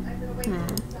mine up. I'm gonna wait for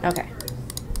the stuff Okay. first.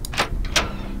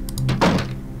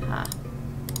 Huh.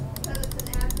 Because it's an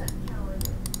advent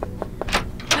calendar.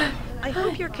 I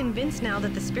hope you're convinced now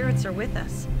that the spirits are with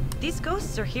us. These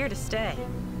ghosts are here to stay.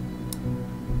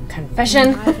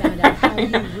 Confession. I found out how you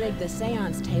rigged the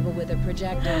seance table with a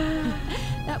projector.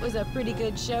 That was a pretty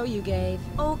good show you gave.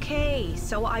 Okay,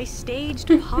 so I staged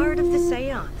part of the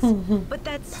seance. But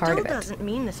that still doesn't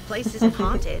mean this place isn't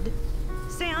haunted.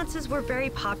 Seances were very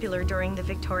popular during the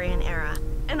Victorian era,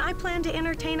 and I plan to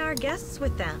entertain our guests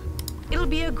with them. It'll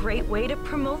be a great way to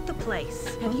promote the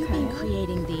place. Have you been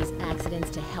creating these accidents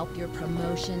to help your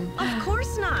promotion? Of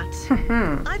course not.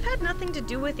 I've had nothing to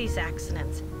do with these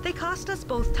accidents. They cost us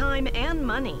both time and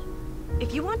money.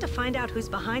 If you want to find out who's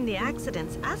behind the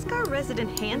accidents, ask our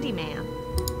resident handyman.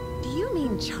 Do you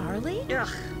mean Charlie? Ugh,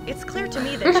 it's clear to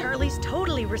me that Charlie's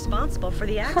totally responsible for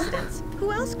the accidents.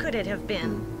 Who else could it have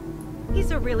been?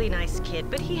 He's a really nice kid,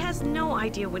 but he has no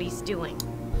idea what he's doing.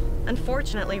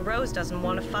 Unfortunately, Rose doesn't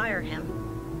want to fire him.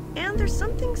 And there's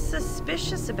something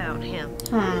suspicious about him.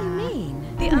 What do you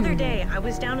mean? The other day, I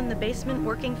was down in the basement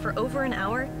working for over an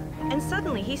hour, and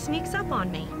suddenly he sneaks up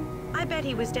on me. I bet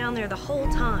he was down there the whole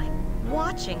time,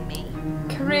 watching me.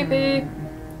 Creepy.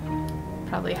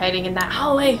 Probably hiding in that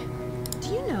hallway. Do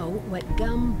you know what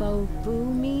gumbo foo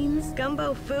means?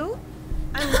 Gumbo foo?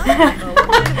 I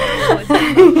love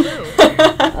gumbo.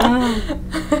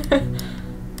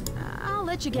 I'll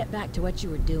let you get back to what you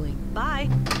were doing. Bye.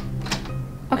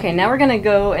 Okay, now we're gonna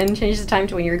go and change the time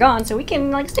to when you're gone so we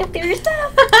can, like, sift through your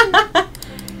stuff.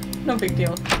 No big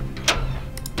deal.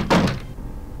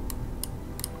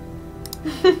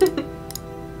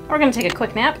 We're gonna take a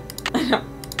quick nap. I know.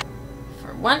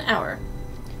 For 1 hour.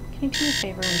 Can you do me a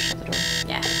favor and shut the door?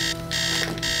 Yeah.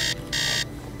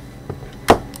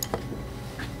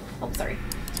 Oh, sorry.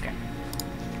 It's okay.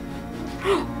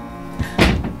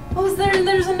 What was there?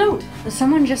 There's a note.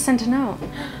 Someone just sent a note.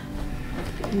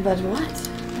 But what?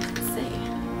 Let's see.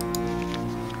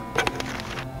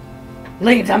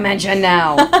 Leave the mansion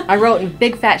now. I wrote in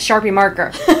big fat Sharpie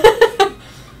marker.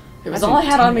 It was all I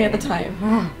had on me at the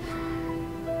time.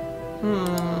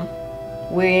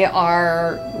 We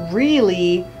are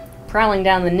really prowling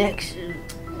down the nicks.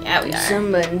 Yeah, we are.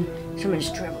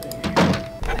 Someone's troubling.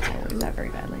 I do that very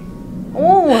badly.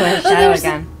 Oh, that shadow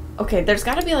again. Okay, there's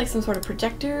got to be like some sort of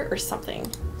projector or something.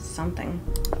 Something.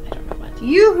 I don't know what.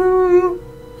 Yoo-hoo!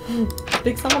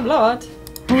 Big summer blowout.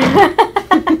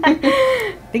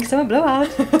 Big summer blowout.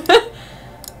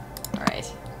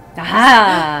 Alright.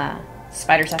 Aha!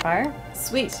 Spider Sapphire.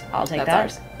 Sweet. I'll take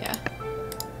That's that. Ours. Yeah.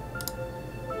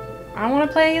 I want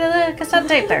to play the cassette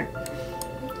tape there.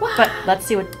 But let's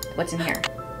see what's in here.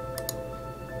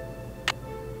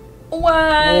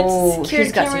 What? Whoa,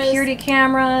 she's got security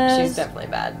cameras. She's definitely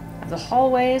bad. The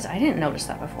hallways. I didn't notice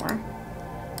that before.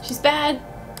 She's bad.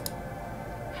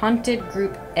 Haunted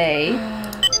Group A.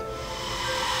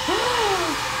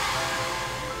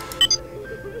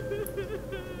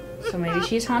 So maybe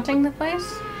she's haunting the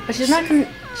place, but she's not doing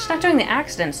the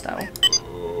accidents though.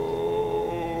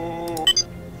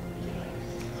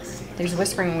 There's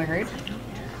whispering we heard.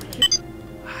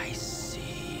 I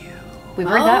see you. We've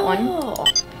heard that one.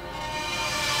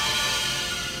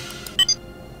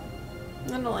 I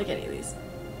don't like any of these.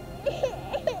 I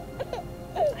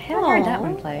haven't heard that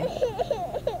one play.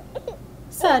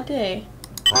 Sad day.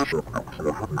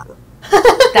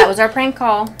 That was our prank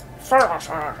call.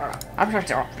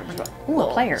 Ooh, a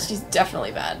player. She's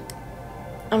definitely bad.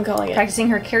 I'm calling it. Practicing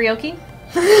her karaoke.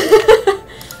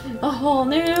 A whole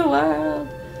new world.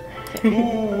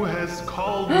 Who has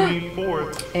called me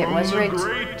forth It from was the rigged.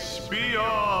 great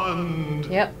beyond?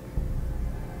 Yep.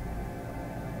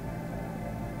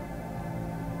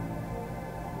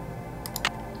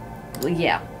 Well,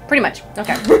 yeah, pretty much.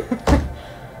 Okay.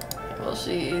 Well,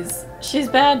 she's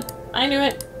bad. I knew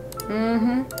it.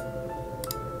 Mm-hmm.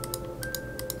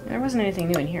 There wasn't anything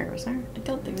new in here, was there? I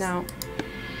don't think so. No.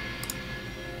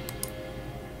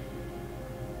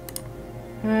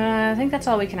 I think that's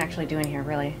all we can actually do in here,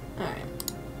 really. Alright.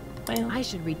 Well, I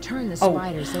should return the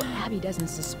spider so Abby doesn't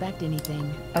suspect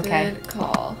anything. Okay. Good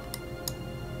call.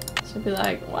 She'll be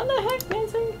like, what the heck,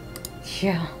 Nancy?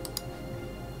 Yeah.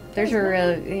 There's her,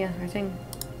 her thing.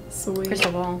 Sweet.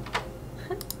 Crystal ball.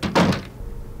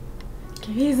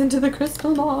 Gaze into the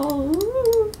crystal ball.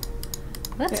 Ooh.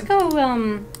 Let's go,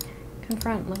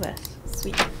 confront Lewis.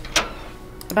 Sweet.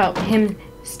 About him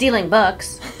stealing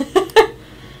books.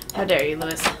 How dare you,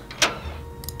 Lewis?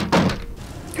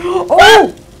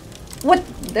 Oh! What?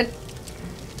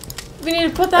 We need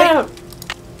to put that out.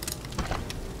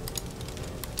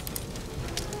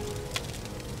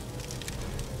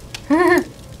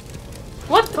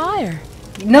 What? Fire.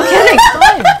 No kidding.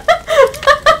 Fire.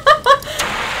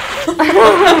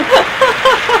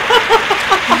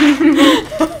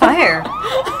 Fire.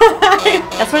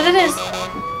 That's what it is.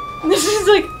 This is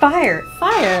like fire.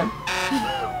 Fire.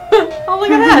 Oh,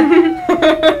 look at that.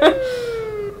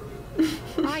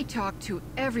 I talked to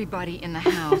everybody in the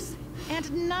house,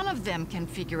 and none of them can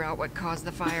figure out what caused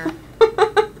the fire.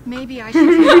 Maybe I should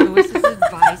take Lewis's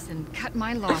advice and cut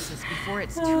my losses before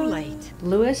it's too late.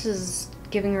 Lewis is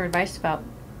giving her advice about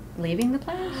leaving the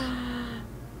place?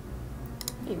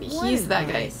 Maybe One he's that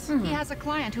guy. advice. He has a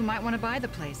client who might want to buy the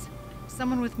place.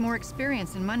 Someone with more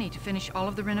experience and money to finish all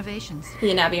of the renovations.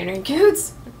 He and Abby are in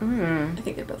cahoots. Mm. I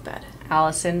think they're both bad.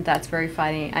 Allison, that's very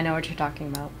funny. I know what you're talking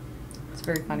about. It's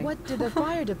very funny. What did the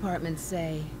fire department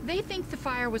say? They think the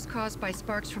fire was caused by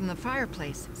sparks from the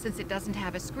fireplace, since it doesn't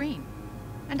have a screen.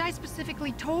 And I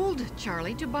specifically told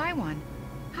Charlie to buy one.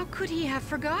 How could he have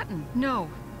forgotten? No.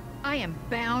 I am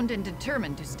bound and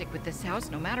determined to stick with this house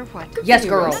no matter what. Yes,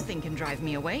 girl. Nothing can drive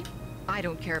me away. I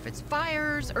don't care if it's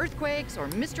fires, earthquakes, or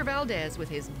Mr. Valdez with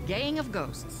his gang of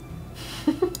ghosts.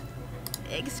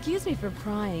 Excuse me for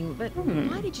prying, but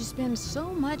why did you spend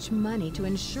so much money to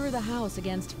insure the house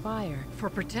against fire? For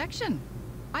protection.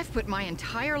 I've put my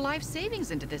entire life savings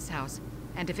into this house,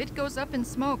 and if it goes up in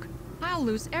smoke, I'll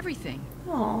lose everything.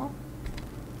 Aww.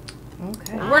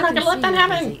 Okay. We're not gonna let that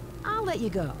happen. Busy. I'll let you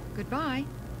go. Goodbye.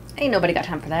 Ain't nobody got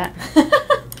time for that.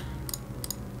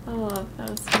 Oh, that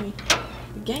was funny.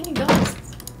 The gang of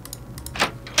ghosts.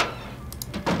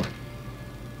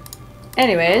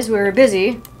 Anyways, we were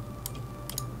busy.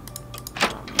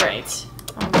 Right.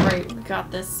 Alright, we got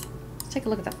this. Let's take a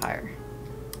look at that fire.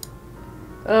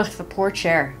 Ugh, the poor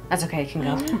chair. That's okay, it can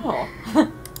go.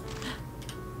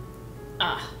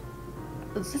 I know.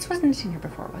 This wasn't in here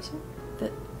before, was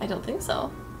it? I don't think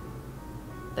so.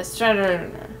 The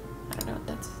Strider. I don't know what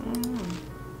that's.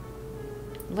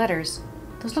 Letters.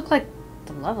 Those look like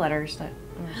the love letters that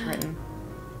was written.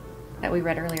 That we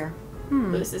read earlier.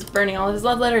 Lewis is burning all of his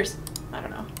love letters. I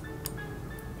don't know.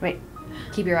 Wait.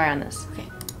 Keep your eye on this. Okay.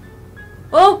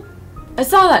 Oh! I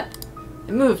saw that!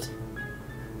 It moved.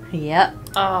 Yep.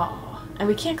 Oh. And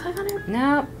we can't click on it?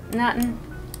 Nope. Nothing.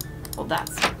 Well,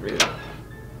 that's rude.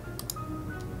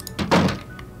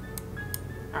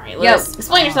 Alright, Lewis,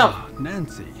 explain yourself!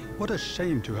 Nancy, what a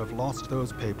shame to have lost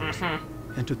those papers.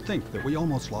 And to think that we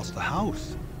almost lost the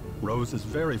house. Rose is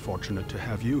very fortunate to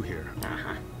have you here.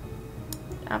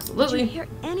 Absolutely. Did you hear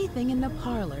anything in the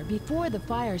parlor before the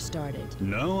fire started?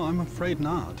 No, I'm afraid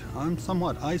not. I'm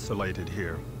somewhat isolated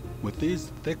here. With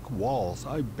these thick walls,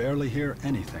 I barely hear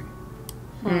anything.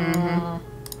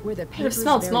 Were the papers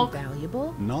smelled very smoke.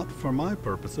 valuable? Not for my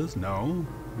purposes, no.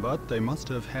 But they must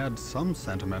have had some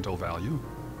sentimental value.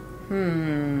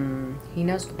 He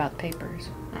knows about papers.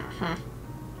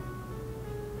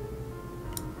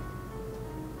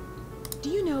 Do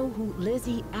you know who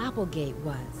Lizzie Applegate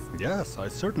was? Yes, I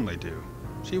certainly do.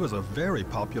 She was a very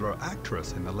popular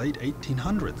actress in the late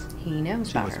 1800s. He knows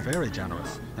She about was her. very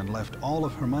generous and left all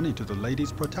of her money to the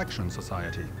Ladies' Protection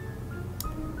Society.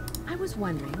 I was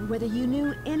wondering whether you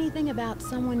knew anything about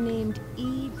someone named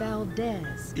E.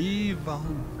 Valdez. E.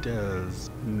 Valdez.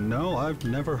 No, I've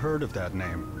never heard of that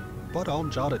name. But I'll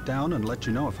jot it down and let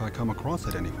you know if I come across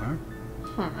it anywhere.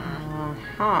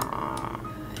 I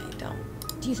don't.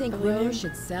 Do you think Rose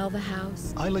should sell the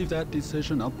house? I leave that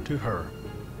decision up to her.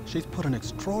 She's put an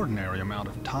extraordinary amount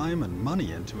of time and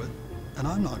money into it, and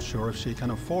I'm not sure if she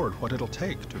can afford what it'll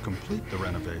take to complete the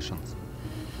renovations.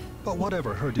 But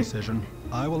whatever her decision,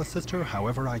 I will assist her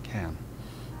however I can.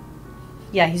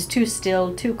 Yeah, he's too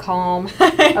still, too calm.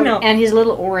 know. And he's a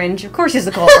little orange. Of course he's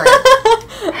the culprit.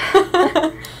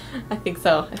 I think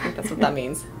so. I think that's what that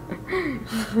means.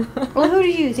 Well, who do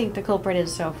you think the culprit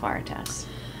is so far, Tess?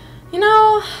 You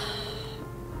know,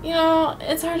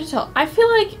 it's hard to tell. I feel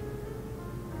like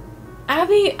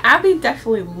Abby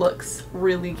definitely looks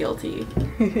really guilty.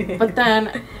 But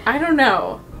then, I don't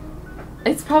know.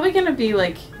 It's probably gonna be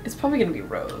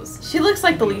Rose. She looks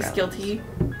like the least guilty,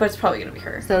 but it's probably gonna be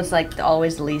her. So it's like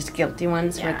always the least guilty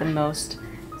ones Yeah. with the most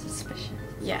suspicious.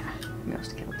 Yeah.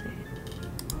 Most guilty.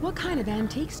 What kind of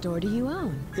antique store do you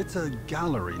own? It's a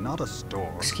gallery, not a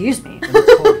store. Excuse me. And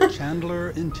it's called Chandler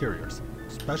Interiors,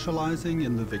 specializing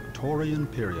in the Victorian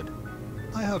period.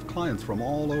 I have clients from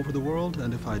all over the world,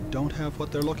 and if I don't have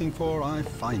what they're looking for, I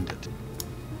find it.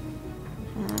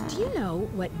 Do you know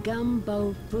what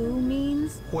gumbo foo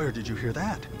means? Where did you hear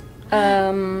that?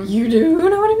 You do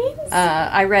know what it means?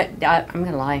 I read, I'm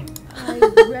gonna lie. I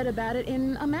read about it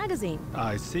in a magazine.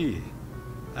 I see.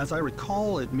 As I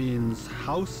recall, it means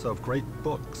House of Great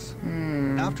Books.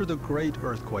 After the Great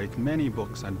Earthquake, many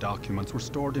books and documents were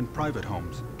stored in private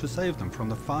homes to save them from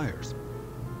the fires.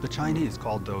 The Chinese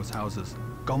called those houses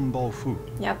gumbo fu.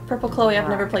 Yeah, Purple Chloe, I've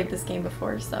never played this game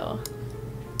before, so.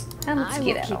 I won't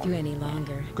keep you any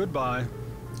longer. Goodbye.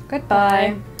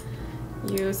 Goodbye.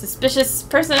 You suspicious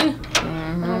person.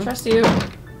 I don't trust you.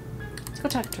 Let's go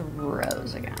talk to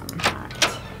Rose again.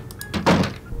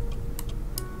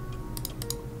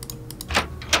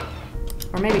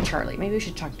 Or maybe Charlie. Maybe we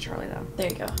should talk to Charlie, though. There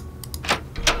you go.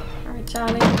 Alright,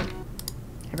 Charlie.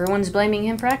 Everyone's blaming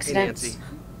him for Hey, accidents. Nancy.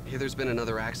 Hey, there's been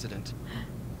another accident.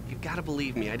 You gotta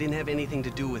believe me, I didn't have anything to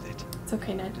do with it. It's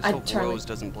okay, Ned. Just hope Rose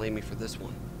doesn't blame me for this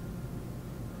one.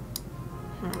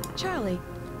 Charlie,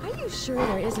 are you sure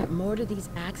there isn't more to these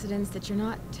accidents that you're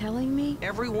not telling me?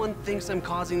 Everyone thinks I'm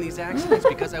causing these accidents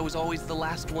because I was always the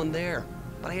last one there.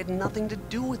 But I had nothing to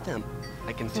do with them.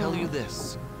 I can tell you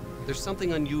this. There's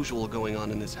something unusual going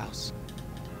on in this house.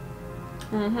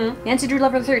 Nancy Drew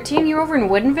Lover 13, you're over in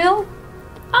Woodinville?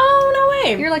 Oh, no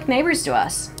way. You're like neighbors to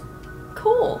us.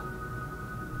 Cool.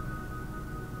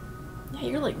 Yeah,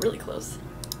 you're like really close.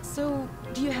 So,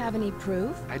 do you have any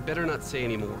proof? I'd better not say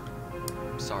any more.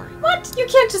 I'm sorry. What? You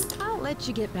can't just... I'll let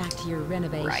you get back to your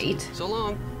renovation. Right. So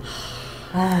long.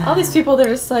 All these people, they're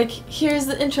just like, here's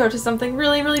the intro to something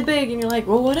really, really big, and you're like,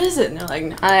 well, what is it? And they're like,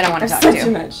 no, I don't want to talk said to you.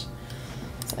 too much.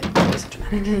 It's like, don't be so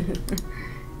dramatic.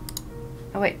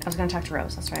 Oh wait, I was gonna talk to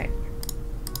Rose, that's right.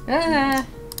 Alright,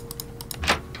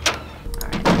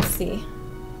 let's see.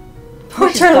 Poor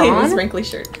Charlie in his wrinkly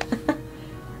shirt.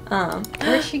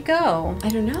 Where'd she go? I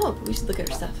don't know, but we should look at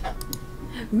her stuff.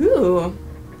 Ooh.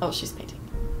 Oh, she's painting.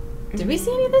 Did we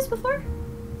see any of this before?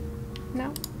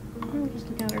 No. I'm just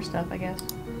looking at her stuff, I guess.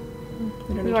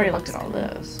 We've already looked at all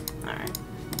those. Alright.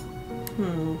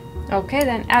 Okay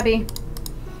then, Abby.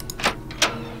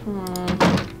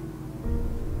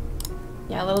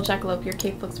 Yeah, little Jackalope, your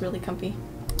cape looks really comfy.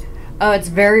 Oh, it's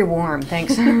very warm,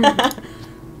 thanks.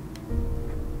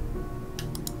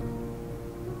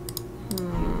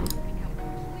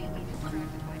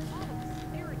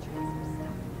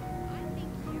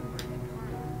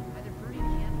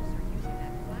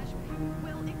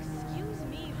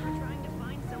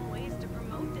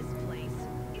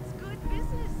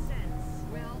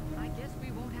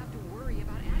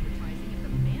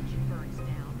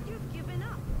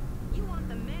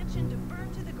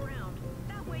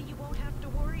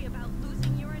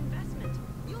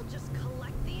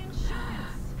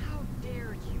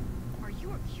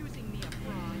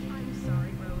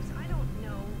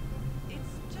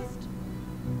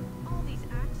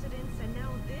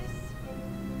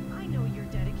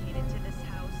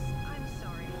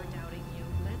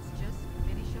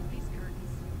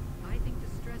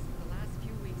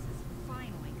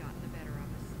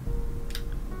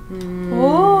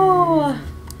 Oh.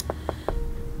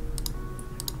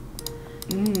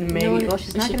 Maybe. Well,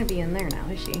 she's not going to be in there now,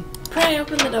 is she? Pray,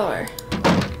 open the door.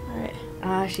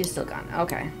 Alright. She's still gone.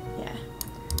 Okay. Yeah.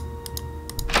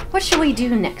 What should we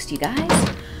do next, you guys?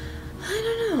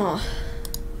 I don't know.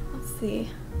 Let's see.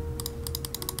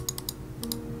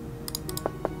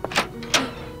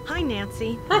 Hi,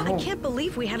 Nancy. I can't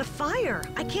believe we had a fire.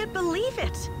 I can't believe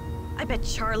it. I bet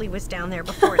Charlie was down there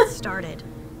before it started.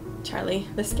 Charlie,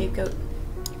 the scapegoat.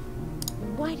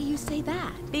 Why do you say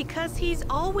that? Because he's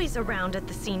always around at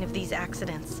the scene of these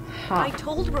accidents. Huh. I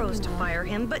told Rose to fire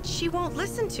him, but she won't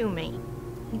listen to me.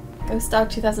 Ghost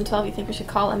Dog 2012, you think we should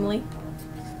call Emily?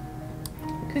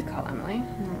 We could call Emily.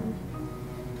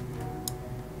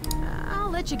 I'll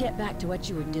let you get back to what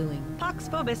you were doing. Pax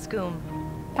vobiscum.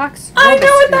 Pax. I know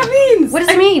what that means! What does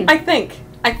it mean? I think.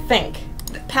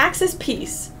 Pax is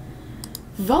peace.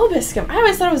 Vobiscum. I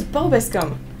always thought it was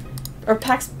Bobiscum. Or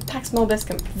Pax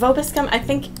Mobiscum. Vobiscum,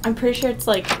 I'm pretty sure it's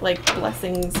like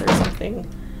blessings or something.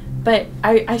 But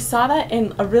I saw that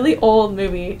in a really old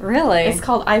movie. Really? It's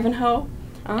called Ivanhoe.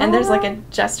 Oh. And there's like a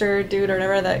jester dude or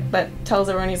whatever that tells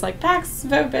everyone, he's like, Pax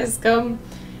Vobiscum.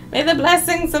 May the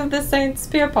blessings of the saints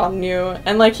be upon you.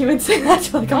 And like he would say that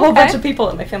to like a whole bunch of people,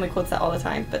 and my family quotes that all the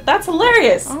time. But that's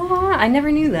hilarious. Oh, I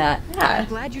never knew that. Yeah. I'm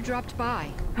glad you dropped by.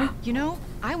 You know,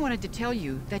 I wanted to tell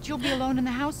you that you'll be alone in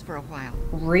the house for a while.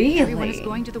 Really? Everyone is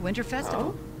going to the winter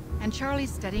festival, and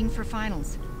Charlie's studying for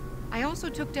finals. I also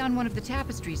took down one of the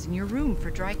tapestries in your room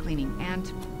for dry cleaning, and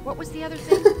what was the other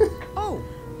thing? Oh,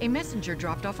 a messenger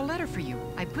dropped off a letter for you.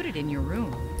 I put it in your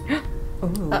room.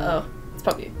 Uh-oh. It's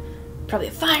probably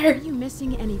a fire. Are you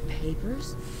missing any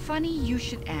papers? Funny you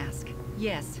should ask.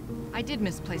 Yes, I did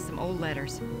misplace some old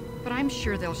letters, but I'm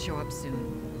sure they'll show up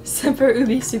soon. Semper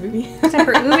ubi sububi.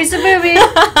 Semper ubi sububi.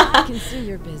 I can see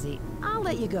you're busy. I'll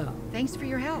let you go. Thanks for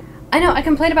your help. I know, I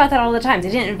complain about that all the time. They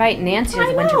didn't invite Nancy to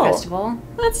the Winter Festival.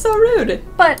 That's so rude.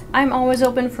 But I'm always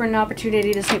open for an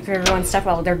opportunity to sneak through everyone's stuff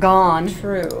while they're gone.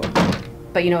 True.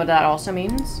 But you know what that also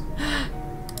means?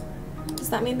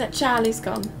 Does that mean that Charlie's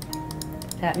gone?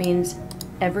 That means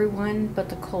everyone but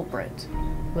the culprit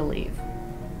will leave.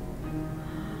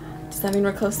 Does that mean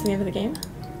we're close to the end of the game?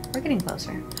 We're getting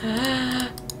closer.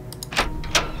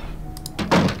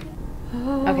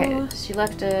 Okay, she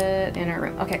left it in her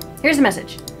room. Okay, here's the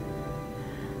message.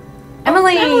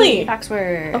 Emily! Emily!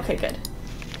 Foxworth. Okay, good.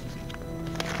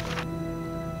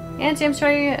 Nancy, I'm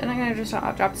sorry, and I'm gonna just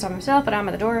drop this on myself, but I'm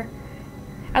at the door.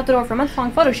 Out the door for a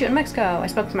month-long photo shoot in Mexico. I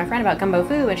spoke to my friend about gumbo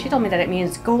foo, and she told me that it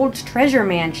means gold's treasure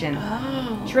mansion.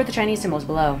 Oh. She wrote the Chinese symbols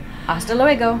below. Hasta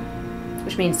luego,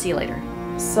 which means see you later.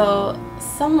 So,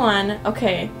 someone...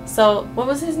 Okay, so what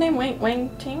was his name? Wang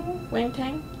Tang? Wang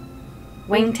Tang?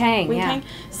 Wang Tang, yeah. Tang?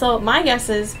 So, my guess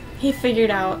is he figured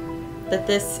out that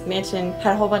this mansion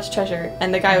had a whole bunch of treasure,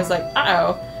 and the guy was like,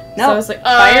 uh-oh. No, so I was like,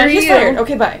 fire he's you. fired.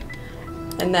 Okay, bye.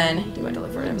 And then he went to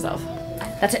look for it himself.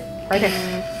 That's it, right there.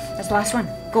 That's the last one.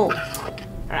 Gold.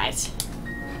 Alright.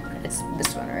 It's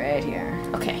this one right here.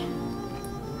 Okay.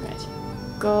 Right.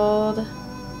 Gold.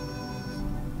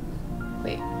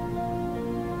 Wait.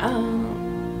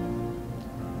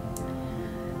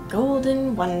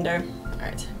 Golden Wonder.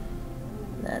 Alright.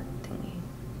 That thingy.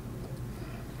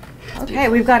 Okay,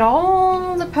 we've got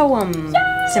all the poem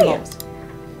symbols.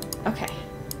 Okay.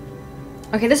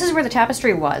 Okay, this is where the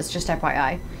tapestry was, just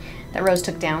FYI. That Rose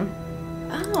took down.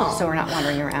 Oh. So we're not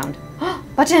wandering around.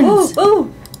 Buttons!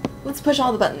 Ooh! Let's push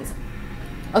all the buttons.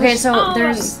 Okay, so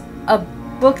there's a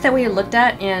book that we looked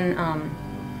at in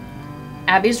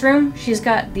Abby's room. She's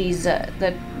got these,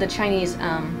 the Chinese,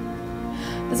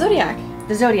 the Zodiac.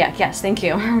 The Zodiac, yes, thank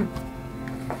you.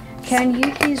 Can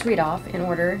you please read off in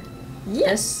order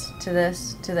this to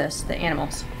this to this, the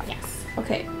animals? Yes.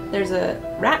 Okay, there's a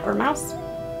rat or mouse.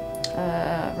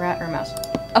 Rat or mouse.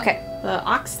 Okay. The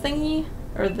ox thingy,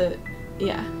 or the,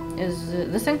 yeah. Is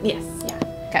this thing? Yes, yeah.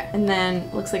 Okay. And then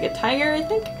looks like a tiger, I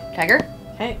think. Tiger.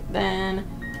 Okay, then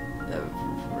the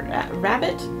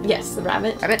rabbit. Yes, the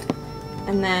rabbit. Rabbit.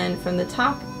 And then from the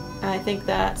top, I think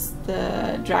that's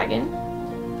the dragon.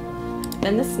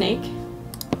 Then the snake.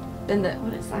 Then the,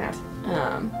 what is that?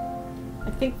 I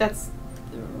think that's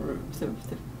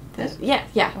the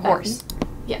yeah, horse.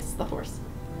 Yes, the horse.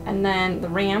 And then the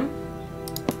ram.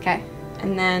 Okay.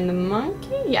 And then the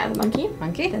monkey. Yeah, the monkey.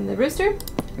 Monkey. Then the rooster.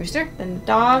 Rooster. Then the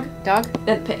dog. Dog.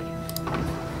 Then the pig.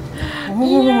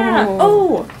 Oh. Yeah.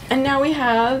 Oh, and now we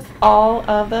have all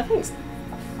of the things.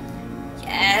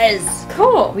 Yes.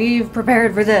 Cool. We've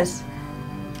prepared for this.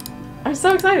 I'm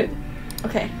so excited.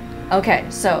 Okay. Okay,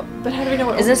 so. But how do we know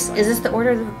what is this? Is this the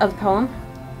order of the poem?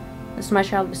 This is my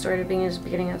child restored being his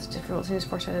beginning of difficult things,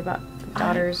 foresighted about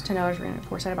daughters, $10 ran a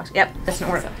four-sided box. Yep, that's an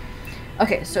order.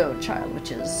 Okay, so child,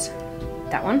 which is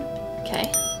that one. Okay.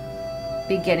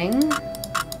 Beginning.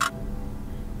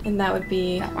 And that would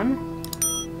be that one.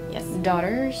 Yes.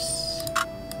 Daughters.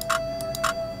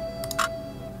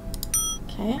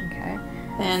 Okay. Okay.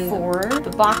 Then four.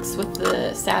 The box with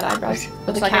the sad eyebrows. With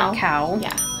Looks the like a cow.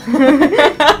 Yeah.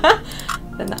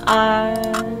 Then the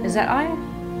eye. Is that eye?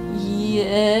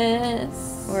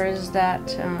 Yes. Or is that?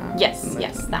 Yes.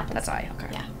 Yes. That's eye. Okay.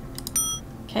 Yeah.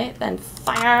 Okay. Then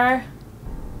fire.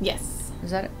 Yes.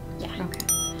 Is that it? Yeah. Okay.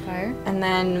 Fire. And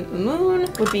then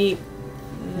moon would be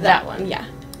that one. Yeah.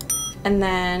 And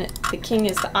then the king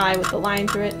is the eye with the line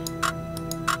through it.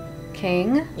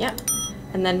 King. Yep.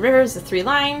 And then river is the 3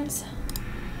 lines.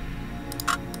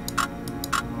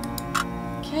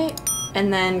 Okay.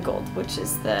 And then gold, which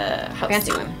is the house.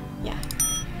 Fancy one. Yeah.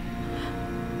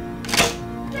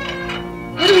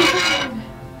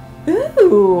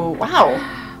 Ooh, wow.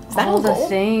 Is that all the gold?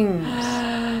 things?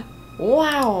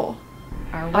 Wow.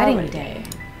 Our wedding day.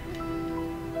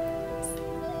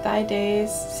 Thy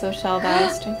days, so shall thy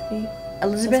strength be.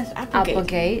 Elizabeth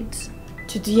Applegate.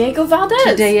 To Diego Valdez.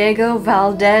 To Diego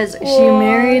Valdez. What? She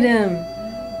married him.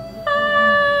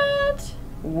 What?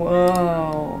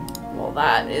 Whoa. Well,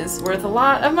 that is worth a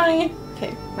lot of money.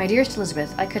 Okay. My dearest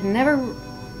Elizabeth, I could never...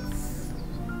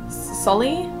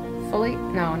 Sully? Fully?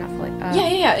 No, not fully.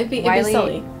 Yeah. It'd be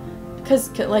Sully.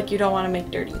 Because, like, you don't want to make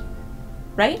dirty.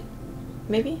 Right?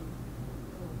 Maybe?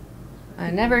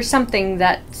 Never something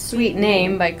that sweet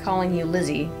name by calling you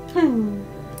Lizzie.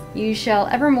 You shall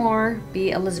evermore be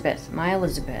Elizabeth, my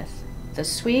Elizabeth, the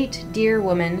sweet, dear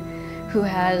woman who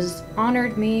has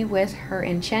honored me with her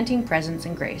enchanting presence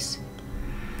and grace.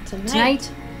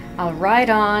 Tonight I'll ride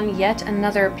on yet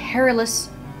another perilous...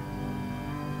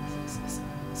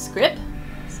 Script?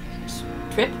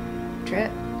 Trip?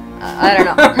 I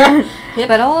don't know.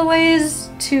 But always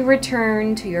to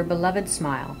return to your beloved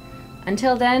smile.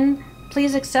 Until then,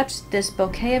 please accept this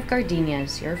bouquet of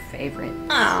gardenias, your favorite.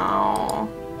 Aww.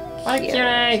 What a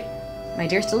cutie. My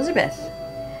dearest Elizabeth,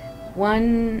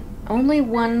 only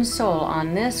one soul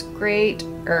on this great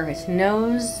earth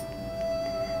knows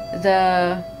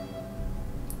the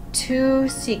 2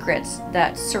 secrets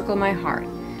that circle my heart.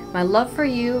 My love for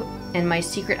you and my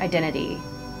secret identity.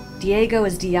 Diego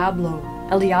is Diablo.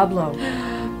 El Diablo.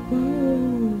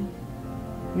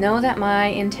 Know that my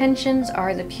intentions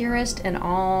are the purest in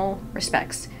all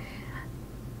respects.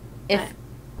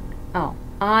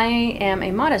 I am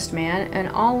a modest man, and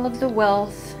all of the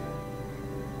wealth,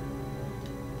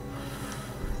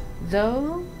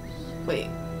 though... Wait,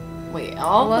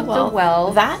 all of the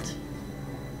wealth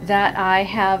that I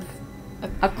have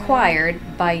acquired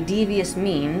by devious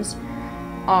means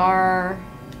are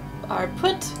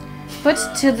put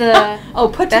to the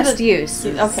best use.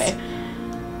 Okay.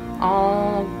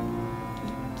 All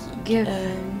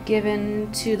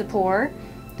given to the poor,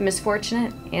 the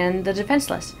misfortunate, and the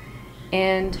defenseless.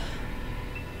 And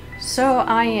so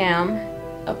I am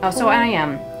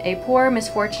a poor,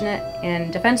 misfortunate,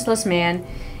 and defenseless man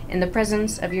in the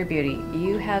presence of your beauty.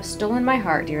 You have stolen my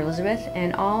heart, dear Elizabeth,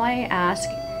 and all I ask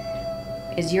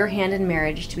is your hand in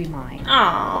marriage to be mine.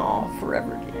 Aww,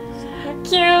 forever, dear.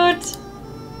 Cute.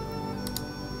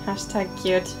 Hashtag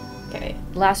cute. Okay.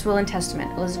 Last will and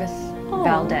testament, Elizabeth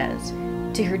Valdez.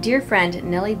 To her dear friend,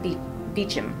 Nellie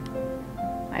Beecham.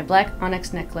 My black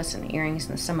onyx necklace and earrings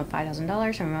in the sum of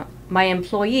 $5,000. From my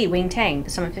employee, Wing Tang, the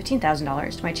sum of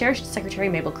 $15,000. To my cherished secretary,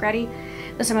 Mabel Craddy,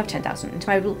 the sum of $10,000. And to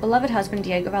my beloved husband,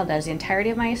 Diego Valdez, the entirety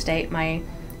of my estate, my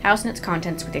house and its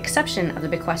contents, with the exception of the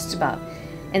bequests above.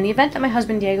 In the event that my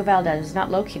husband, Diego Valdez, is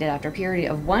not located after a period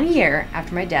of 1 year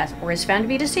after my death, or is found to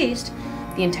be deceased,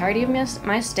 the entirety of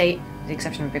my estate, with the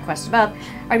exception of the bequests above,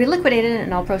 are to be liquidated,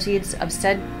 and all proceeds of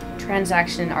said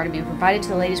transaction are to be provided to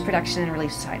the Ladies' Production and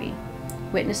Relief Society.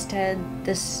 Witnessed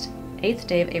this 8th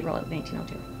day of April of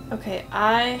 1902. Okay,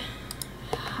 I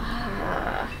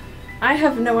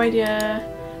have no idea.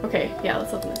 Okay, yeah,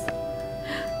 let's open this.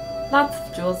 Lots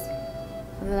of jewels.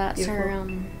 That's Beautiful. her,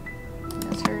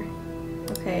 that's her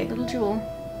okay. little jewel.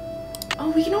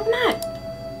 Oh, we can open that!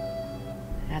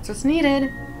 That's what's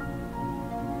needed.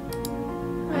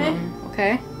 Okay.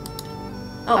 Okay.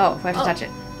 Oh, we have to touch it.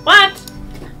 What?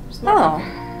 Oh.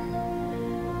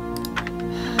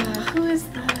 Who's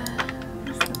the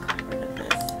culprit of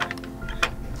this?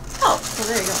 Oh, well,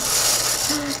 there you go.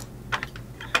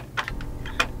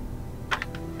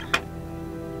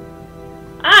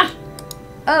 Ah!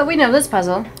 Oh, we know this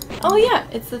puzzle. Oh yeah,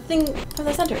 it's the thing from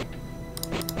the center.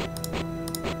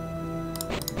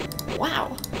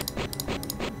 Wow.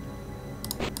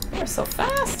 You're so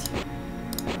fast.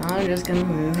 I'm just gonna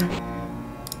move.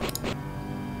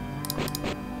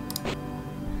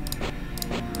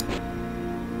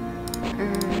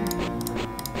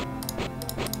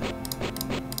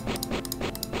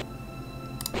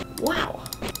 Wow.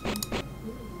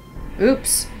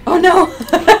 Oops. Oh no!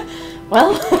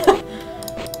 Well.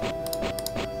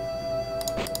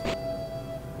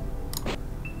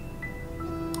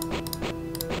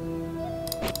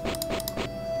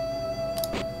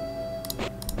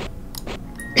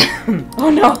 Oh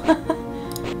no!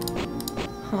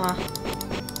 Huh.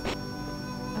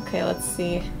 Okay, let's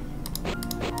see.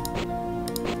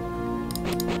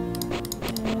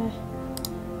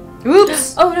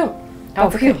 Oops! Oh no! Oh,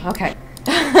 That's phew. Okay.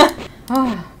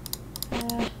 Oh.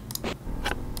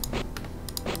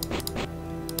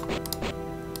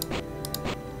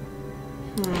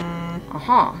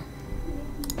 Uh-huh.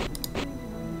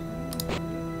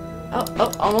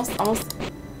 Oh, almost.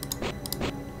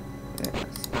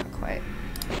 It's not quite.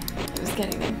 It was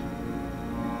getting there.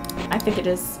 I think it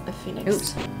is a phoenix.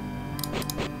 Oops.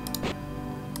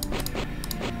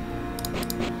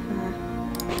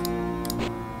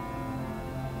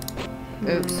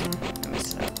 Oops. I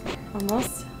messed it up.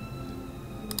 Almost.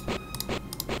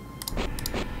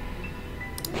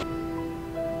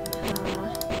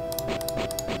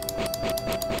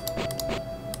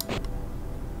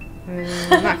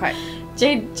 Not quite.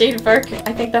 Jade Burke,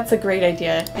 I think that's a great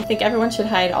idea. I think everyone should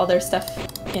hide all their stuff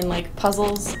in like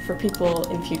puzzles for people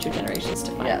in future generations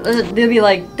to find. Yeah, they'll be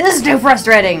like, this is too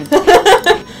frustrating.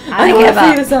 I give can't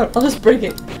figure up. this out. I'll just break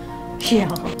it.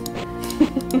 Yeah.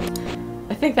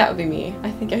 I think that would be me. I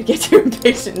think I'd get too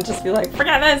impatient and just be like,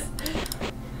 forget this.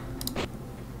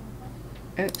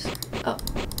 Oops. Oh.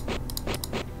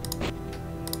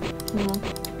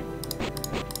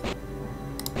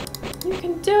 You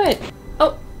can do it.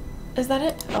 Oh, is that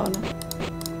it? Oh no.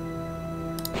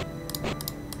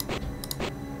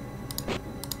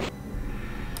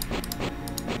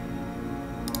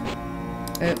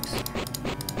 Oops.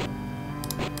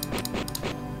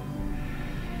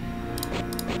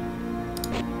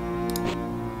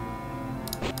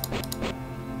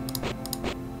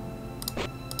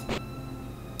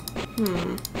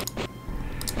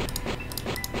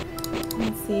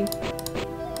 Let's see.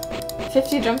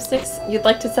 50 drumsticks. You'd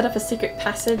like to set up a secret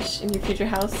passage in your future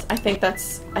house? I think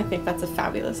that's a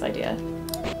fabulous idea.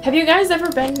 Have you guys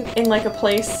ever been in like a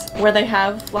place where they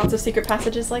have lots of secret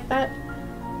passages like that?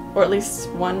 Or at least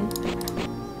one?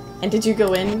 And did you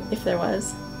go in if there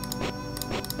was?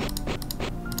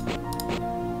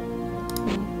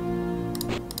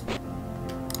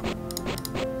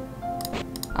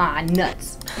 Ah,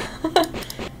 nuts.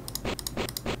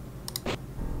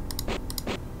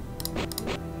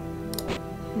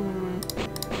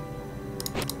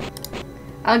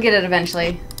 I'll get it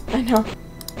eventually. I know.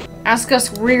 Ask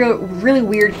us really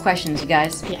weird questions, you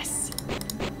guys. Yes.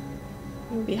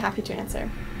 We'll be happy to answer.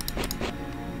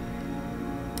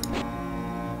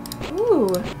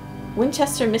 Ooh.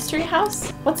 Winchester Mystery House?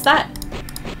 What's that?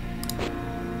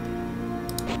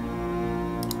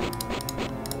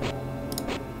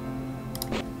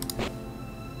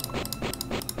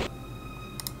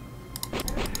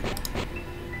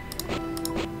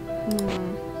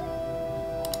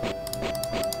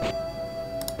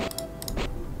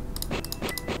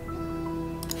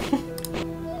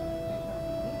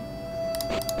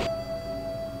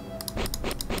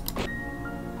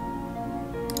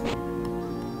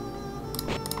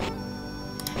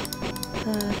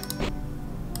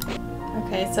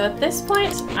 Okay, so at this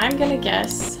point, I'm gonna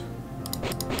guess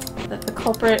that the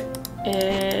culprit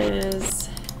is...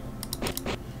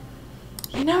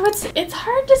 You know, it's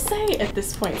hard to say at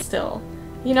this point still.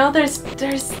 You know, there's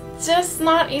just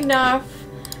not enough...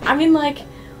 I mean, like,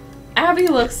 Abby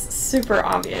looks super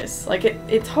obvious. Like,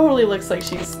 it totally looks like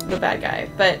she's the bad guy,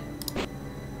 but...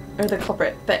 Or the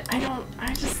culprit, but I don't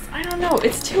know.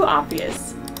 It's too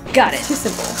obvious. Got it. It's too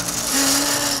simple.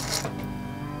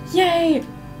 Yay!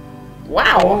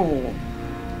 Wow. Oh.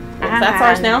 Well, that's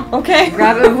ours now. Okay.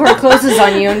 Grab it before it closes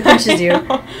on you and punches you.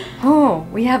 Oh,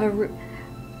 we have a... Do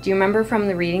you remember from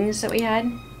the readings that we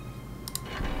had?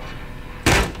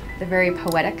 The very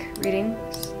poetic readings?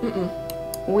 Mm-mm.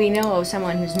 We know of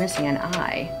someone who's missing an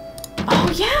eye. Oh,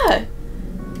 yeah!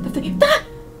 The thing...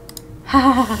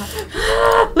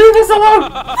 Leave us alone!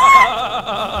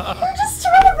 I'm just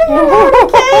trying to figure it out,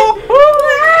 okay?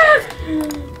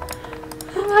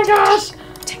 Oh my gosh!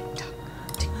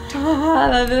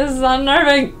 This is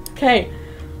unnerving. Okay.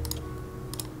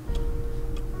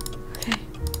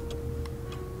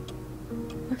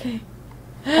 Okay.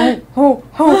 Wait. Oh.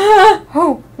 What?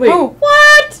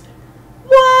 What?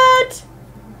 What?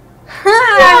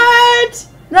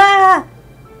 Ah.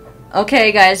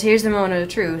 Okay, guys, here's the moment of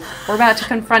truth. We're about to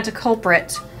confront a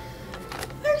culprit.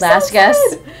 Last guess?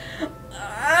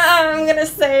 I'm gonna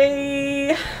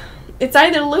say it's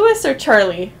either Lewis or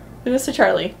Charlie. Lewis or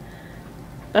Charlie.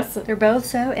 They're both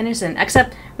so innocent,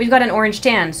 except we've got an orange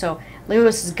tan, so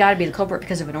Lewis has got to be the culprit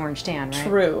because of an orange tan,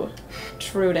 right?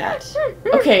 True that.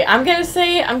 Okay, I'm gonna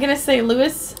say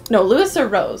Lewis. No, Lewis or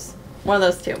Rose. One of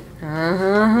those two.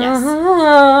 Yes.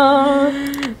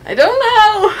 I don't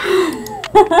know.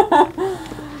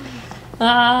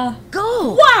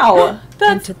 Gold! Wow!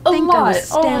 That's and to think a lot. I was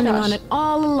standing oh on it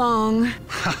all along.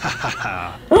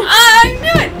 I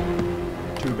knew it!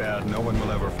 Too bad no one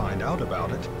will ever find out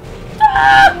about it.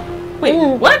 Wait,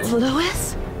 what?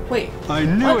 Lewis? Wait. I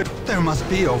knew it! There must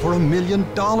be over $1 million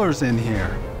in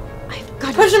here. I've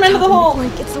got Push him into the hole!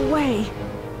 Blankets away.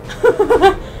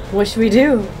 What should we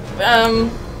do?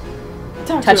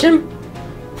 Touch him?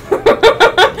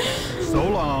 So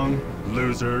long,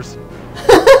 losers.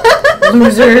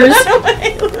 Losers.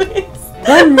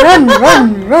 Run, run,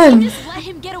 run, run. Just let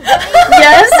him get away.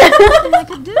 Yes. Nothing I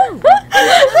could do.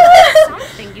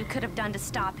 Something you could have done to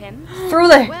stop him. Throw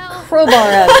the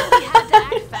crowbar at him. We had to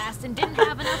act fast and didn't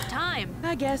have enough time.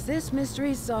 I guess this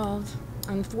mystery's solved.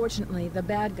 Unfortunately, the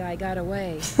bad guy got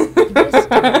away. This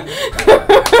time.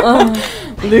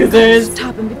 Losers.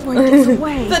 Stop him before he gets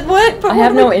away. But what? But I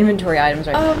have no inventory items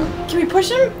right now. Can we push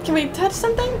him? Can we touch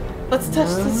something? Let's touch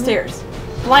the stairs.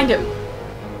 Blind him.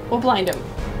 We'll blind him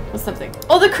with something.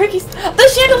 Oh, the creaky... The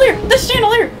chandelier! The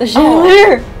chandelier! The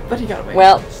chandelier! Oh, but he got away.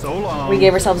 Well, so long, we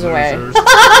gave ourselves away. That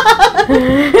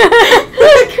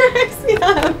cracks me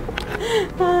up.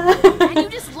 And you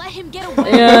just let him get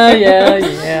away.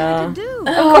 Yeah. Of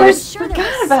course,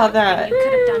 forgot about that. You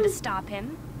could have done to stop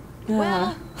him.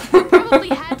 Well, you probably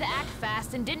had to act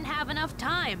fast and didn't have enough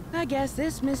time. I guess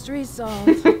this mystery's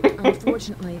solved.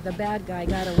 Unfortunately, the bad guy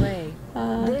got away.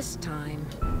 This time.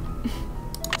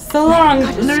 So long,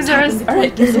 losers.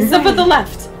 Alright, it's up at the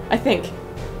left, I think.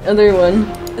 Other one.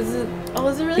 Is it? Oh,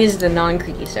 is it really? These are the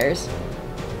non-creaky stairs.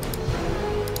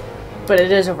 But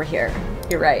it is over here.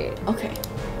 You're right. Okay.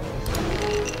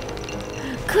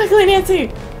 Quickly, Nancy!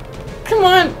 Come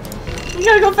on! You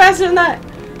gotta go faster than that!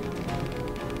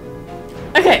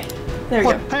 Okay, there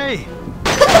we go. Hey!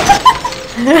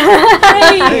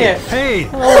 Hey! Hey!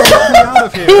 Get me out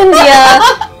of here! India!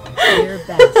 Your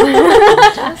best.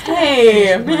 Just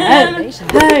Hey, man! motivation.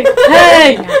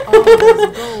 Hey! All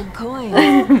those gold coins.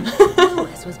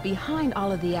 Lewis, boss was behind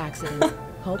all of the accidents,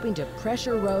 hoping to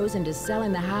pressure Rose into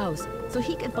selling the house so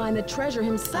he could find the treasure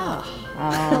himself.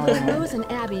 Although Rose and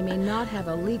Abby may not have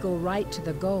a legal right to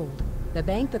the gold, the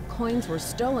bank the coins were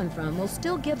stolen from will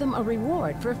still give them a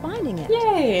reward for finding it.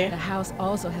 Yay! The house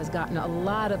also has gotten a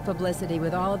lot of publicity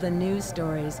with all of the news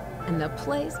stories, and the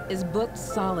place is booked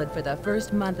solid for the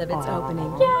first month of its opening.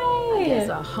 Yay! I guess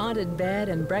a haunted bed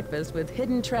and breakfast with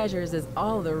hidden treasures is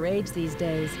all the rage these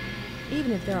days,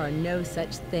 even if there are no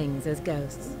such things as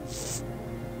ghosts.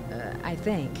 I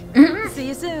think. See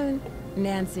you soon,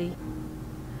 Nancy.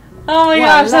 Oh my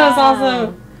gosh, that was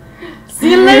awesome.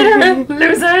 See you later,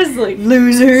 losers. Like,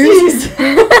 losers.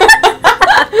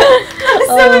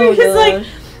 He's like,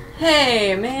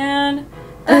 hey man,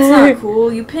 that's not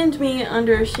cool. You pinned me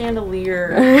under a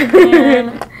chandelier.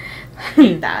 Man, I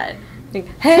hate that.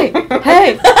 Hey,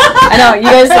 hey! I know you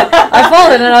guys. I've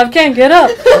fallen and I can't get up.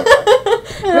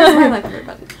 Where's my like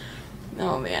button?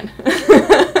 Oh man.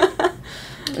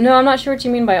 No, I'm not sure what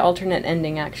you mean by alternate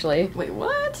ending. Actually. Wait,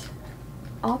 what?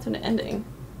 Alternate ending.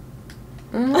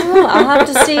 I'll have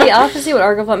to see. I'll have to see what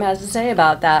Argoflum has to say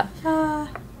about that. That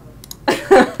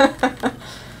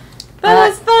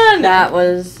was fun. That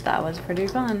was pretty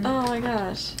fun. Oh my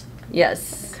gosh.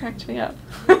 Yes. Cracked me up.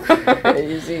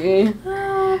 Crazy.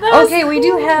 Okay, we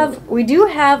do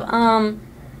have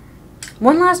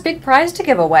one last big prize to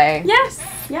give away. Yes.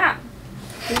 Yeah.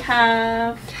 We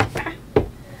have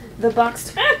the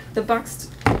boxed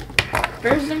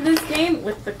version of this game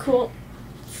with the cool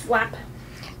flap.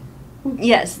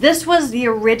 Yes, this was the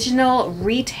original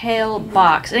retail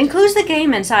box. It includes the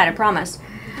game inside, I promise.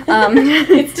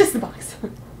 It's just the box.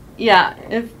 Yeah,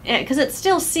 because it's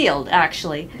still sealed,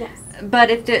 actually. Yes.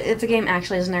 But if the game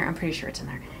actually isn't there, I'm pretty sure it's in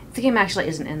there. If the game actually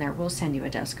isn't in there, we'll send you a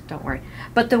disc, don't worry.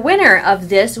 But the winner of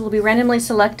this will be randomly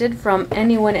selected from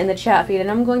anyone in the chat feed, and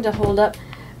I'm going to hold up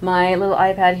my little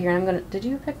iPad here, and I'm going to... Did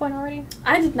you pick one already?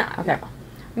 I did not. Okay.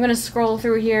 I'm going to scroll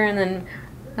through here and then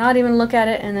not even look at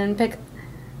it, and then pick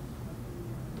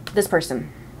this person.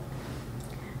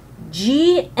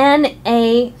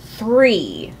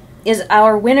 GNA3 is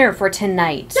our winner for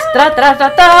tonight. Da, da, da,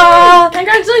 da.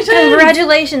 Congratulations!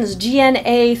 Congratulations,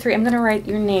 GNA3. I'm going to write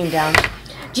your name down.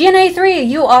 GNA3,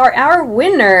 you are our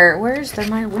winner. Where's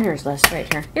my winners list?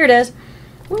 Right here. Here it is.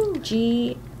 Woo,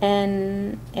 GNA3.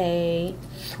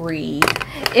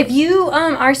 If you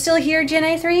are still here,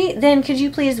 GNA3, then could you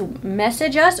please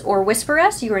message us or whisper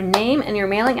us your name and your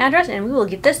mailing address, and we will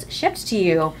get this shipped to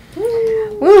you.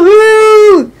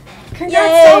 Woohoo!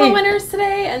 Congrats to all the winners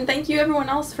today, and thank you everyone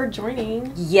else for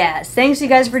joining. Yes, thanks you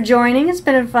guys for joining. It's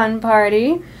been a fun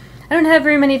party. I don't have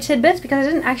very many tidbits because I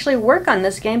didn't actually work on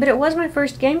this game, but it was my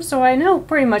first game, so I know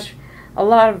pretty much a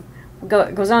lot of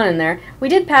goes on in there. We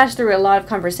did pass through a lot of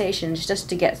conversations just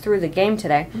to get through the game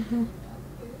today.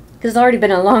 Because it's already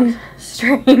been a long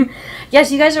stream.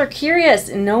 Yes, you guys are curious.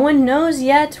 No one knows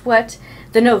yet what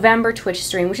the November Twitch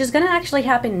stream, which is going to actually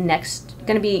happen going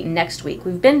to be next week.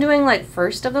 We've been doing like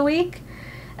first of the week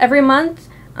every month,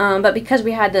 but because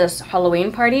we had this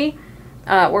Halloween party,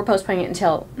 we're postponing it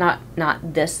until not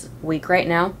this week right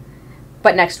now,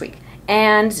 but next week.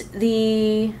 And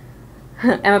the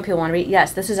Emma Peel wannabe,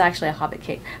 yes, this is actually a Hobbit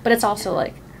cake, but it's also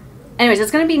like, anyways, it's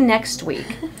going to be next week.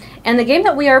 And the game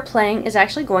that we are playing is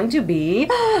actually going to be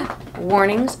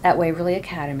Warnings at Waverly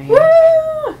Academy. Woo!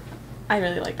 I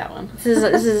really like that one.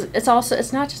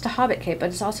 It's not just a Hobbit cape, but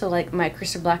it's also like my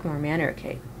Christopher Blackmore Manor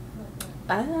cape.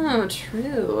 Oh,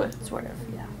 true. Sort of,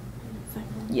 yeah.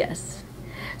 Yes.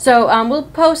 So we'll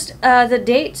post the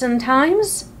dates and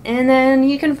times, and then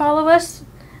you can follow us.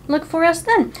 Look for us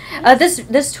then.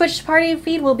 This Twitch party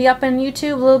feed will be up on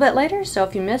YouTube a little bit later, so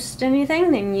if you missed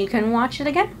anything, then you can watch it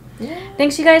again. Yeah.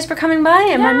 Thanks you guys for coming by.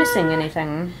 Am I missing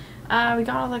anything? We got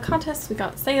all the contests, we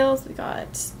got sales, we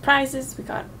got prizes, we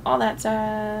got all that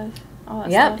stuff.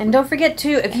 Yep, and don't forget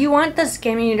to, if you want this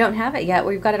game and you don't have it yet,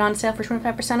 we've got it on sale for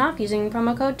 25% off using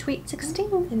promo code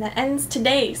TWEET16. And that ends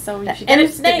today, so you should get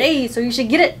it today. So you should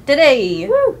get it today.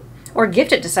 Woo! Or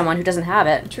gift it to someone who doesn't have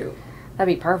it. True.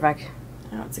 That'd be perfect.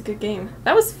 Oh, it's a good game.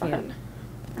 That was fun.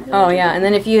 Yeah. Oh yeah, and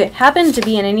then if you happen to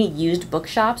be in any used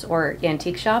bookshops or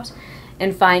antique shops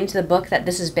and find the book that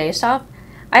this is based off,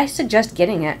 I suggest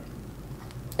getting it.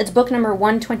 It's book number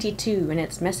 122, and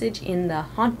it's Message in the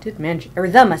Haunted Mansion, or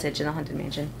The Message in the Haunted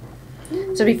Mansion.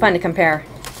 So it'd be fun to compare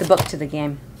the book to the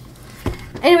game.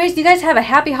 Anyways, you guys have a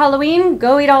happy Halloween.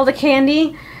 Go eat all the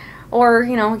candy, or,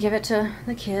 you know, give it to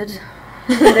the kids.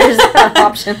 There's that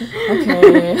option.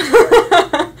 Okay.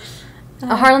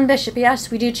 Harlan Bishop, yes,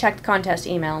 we do check the contest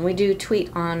email, and we do tweet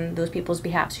on those people's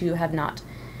behalf who have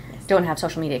don't have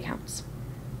social media accounts.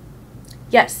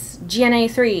 Yes,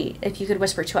 GNA3, if you could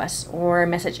whisper to us or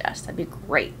message us, that'd be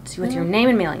great, with your name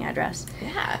and mailing address.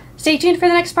 Yeah. Stay tuned for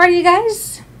the next party, you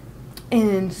guys.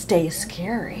 And stay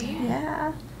scary.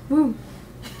 Yeah. Woo.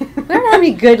 We don't have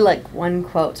any good, like, one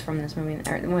quotes from this movie,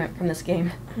 or from this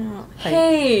game. Oh. Like,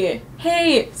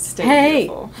 Hey! Stay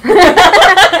beautiful.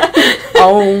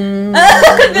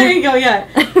 There you go, yeah.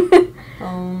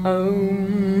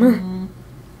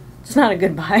 It's not a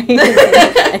goodbye.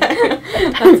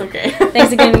 That's okay.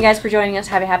 Thanks again, you guys, for joining us.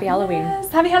 Have a happy Halloween. Yes,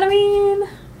 happy Halloween!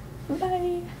 Bye.